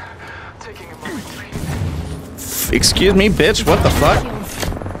 Taking a moment to breathe. Excuse me, bitch, what the fuck?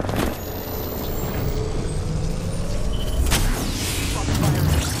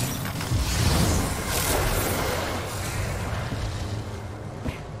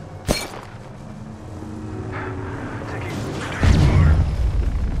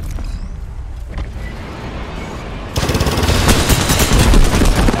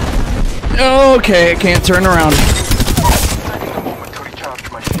 Okay, I can't turn around. Taking a moment to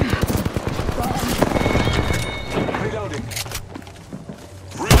recharge my shield. Reloading.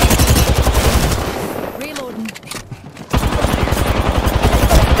 Reloading.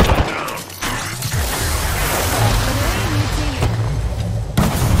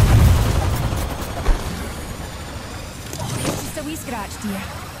 Just a wee scratch, dear.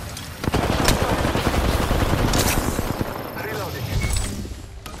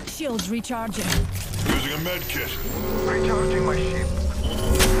 Shields recharging. Using a med kit. Recharging my shield.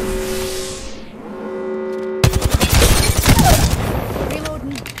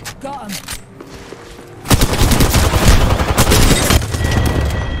 Reloading. Got him.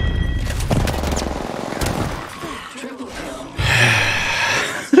 Triple kill.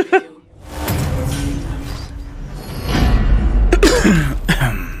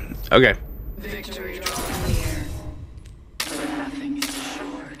 Okay. Victory drawing near. But nothing is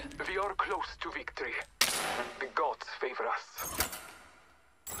assured. We are close to victory. The gods favor us.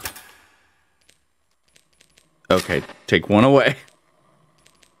 Okay, take one away.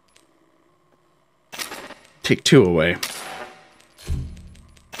 Take 2 away.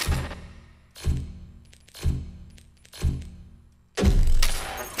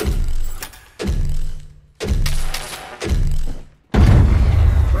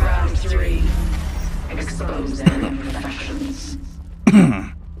 Round 3. Expose their imperfections.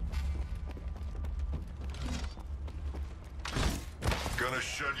 Gonna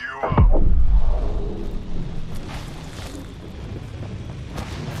shut you up.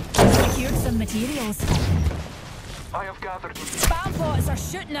 Secured some materials. I have gathered. Spam bots are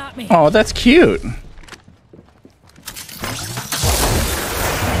shooting at me. Oh, that's cute.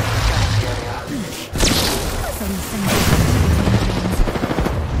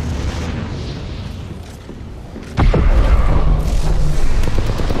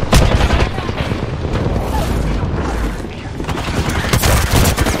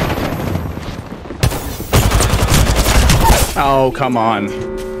 Oh, come on.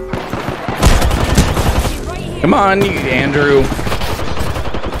 Come on, you Andrew.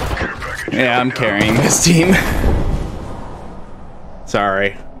 Yeah, I'm carrying this team.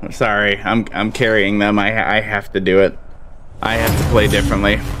 Sorry. I'm carrying them. I have to do it. I have to play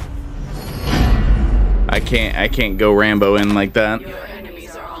differently. I can't go Rambo in like that. Your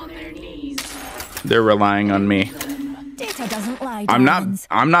enemies are on their knees. They're relying on me. Data doesn't lie.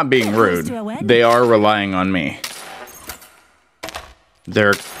 I'm not being rude. They are relying on me.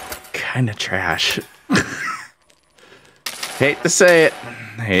 They're kind of trash. Hate to say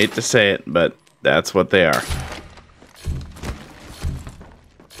it, but that's what they are.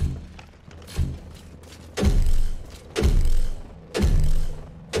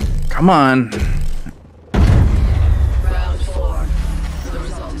 Come on. Round 4. The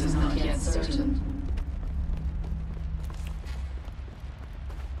result is not yet certain.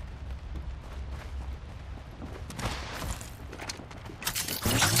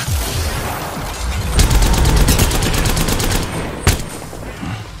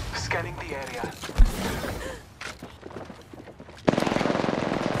 Scanning the area.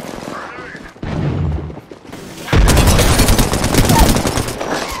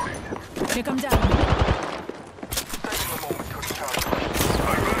 Here come down.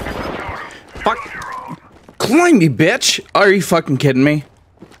 Fuck. Climb me, bitch. Are you fucking kidding me?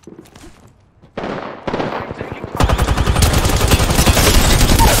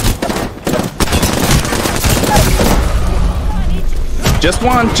 Just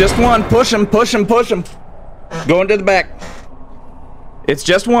one. Push him. Go into the back. It's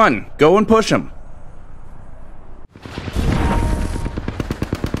just one. Go and push him.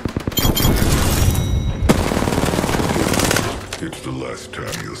 It's the last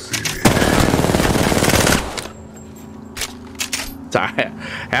time you'll see me. So I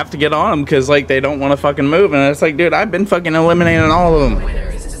have to get on them because, like, they don't want to fucking move. And it's like, dude, I've been fucking eliminating all of them. The winner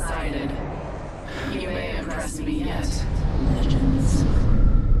is decided. You may impress me yet, legends.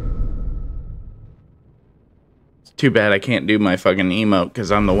 It's too bad I can't do my fucking emote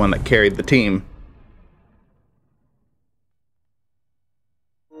because I'm the one that carried the team.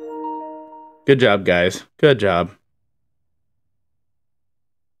 Good job, guys. Good job.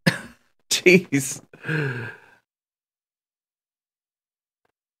 Jeez.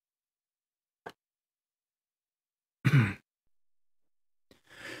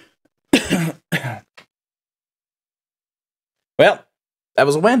 Well, that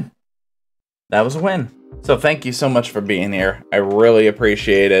was a win. So thank you so much for being here. I really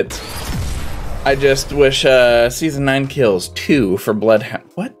appreciate it. I just wish season 9 kills 2 for Bloodhound.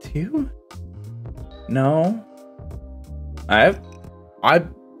 What, 2? No.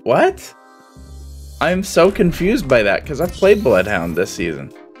 What? I'm so confused by that because I've played Bloodhound this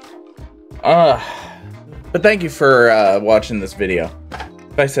season. But thank you for watching this video.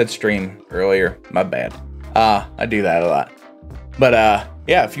 If I said stream earlier, my bad. I do that a lot. But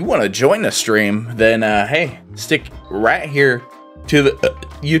yeah, if you want to join the stream, then hey, stick right here to the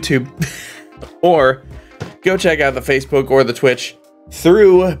YouTube or go check out the Facebook or the Twitch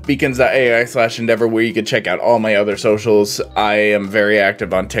through beacons.ai/endeavor, where you can check out all my other socials. I am very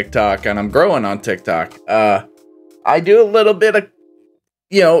active on TikTok and I'm growing on TikTok. I do a little bit of,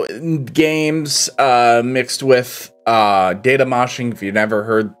 you know, games mixed with data moshing. If you've never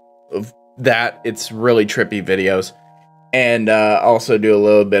heard of that, it's really trippy videos. And also do a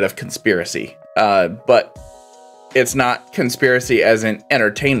little bit of conspiracy. But it's not conspiracy as in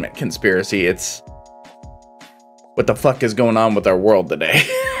entertainment conspiracy. It's what the fuck is going on with our world today.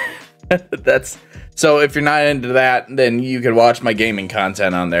 That's so if you're not into that, then you can watch my gaming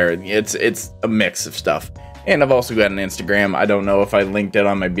content on there. It's a mix of stuff. And I've also got an Instagram. I don't know if I linked it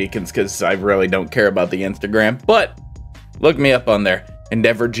on my beacons because I really don't care about the Instagram. But look me up on there.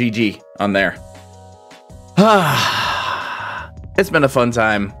 Endeavor GG on there. It's been a fun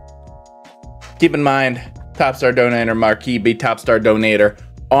time. Keep in mind, Top Star Donator Marquis be Top Star Donator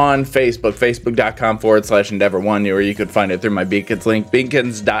on Facebook, facebook.com/Endeavor1, or you could find it through my Beacons link,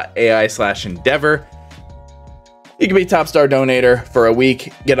 beacons.ai/Endeavor. You can be Top Star Donator for a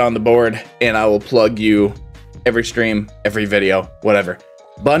week, get on the board, and I will plug you every stream, every video, whatever.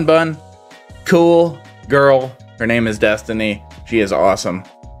 Bun Bun, cool girl. Her name is Destiny. She is awesome,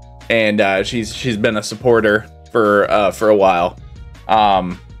 and she's been a supporter for a while.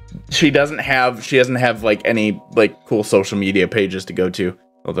 She doesn't have like any like cool social media pages to go to,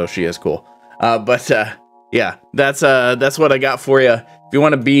 although she is cool. Yeah, that's what I got for you. If you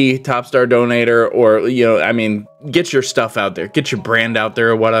want to be Top Star Donator, or, you know, I mean, get your stuff out there, get your brand out there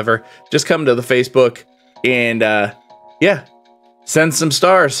or whatever, just come to the Facebook and, yeah, send some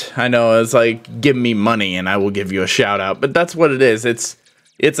stars. I know it's like, give me money and I will give you a shout out, but that's what it is. It's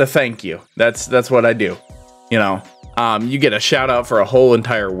a thank you. That's what I do. You know, you get a shout out for a whole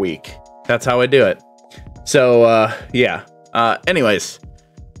entire week. That's how I do it. So, yeah. Anyways,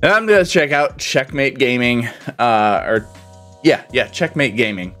 I'm gonna check out Checkmate Gaming, Checkmate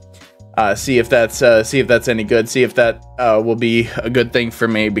Gaming. See if that's any good. See if that will be a good thing for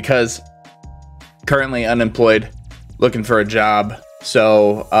me, because currently unemployed, looking for a job.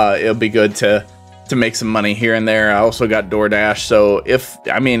 So it'll be good to make some money here and there. I also got DoorDash. So if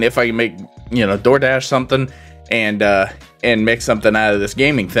I can make, you know, DoorDash something and make something out of this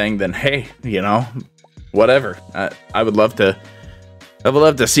gaming thing, then hey, you know, whatever. I would love to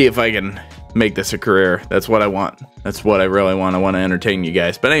see if I can make this a career. That's what I want. That's what I really want. I want to entertain you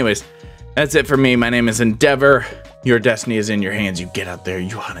guys. But anyways, that's it for me. My name is Endeavor. Your destiny is in your hands. You get out there,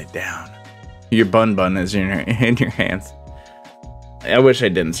 you hunt it down. Your bun is in your hands. I wish I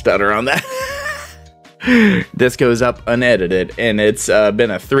didn't stutter on that. This goes up unedited, and it's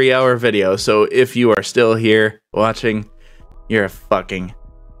been a 3-hour video. So if you are still here watching, you're a fucking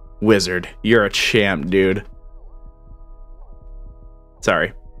wizard. You're a champ, dude.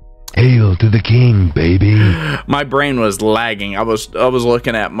 Sorry. Hail to the king, baby. My brain was lagging. I was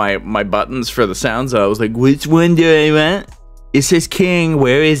looking at my buttons for the sounds. I was like, which one do I want? It says king.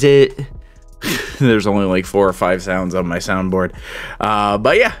 Where is it? There's only like 4 or 5 sounds on my soundboard.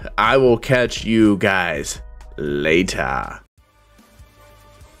 But yeah, I will catch you guys later.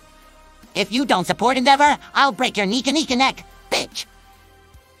 If you don't support Endeavor, I'll break your neck, bitch.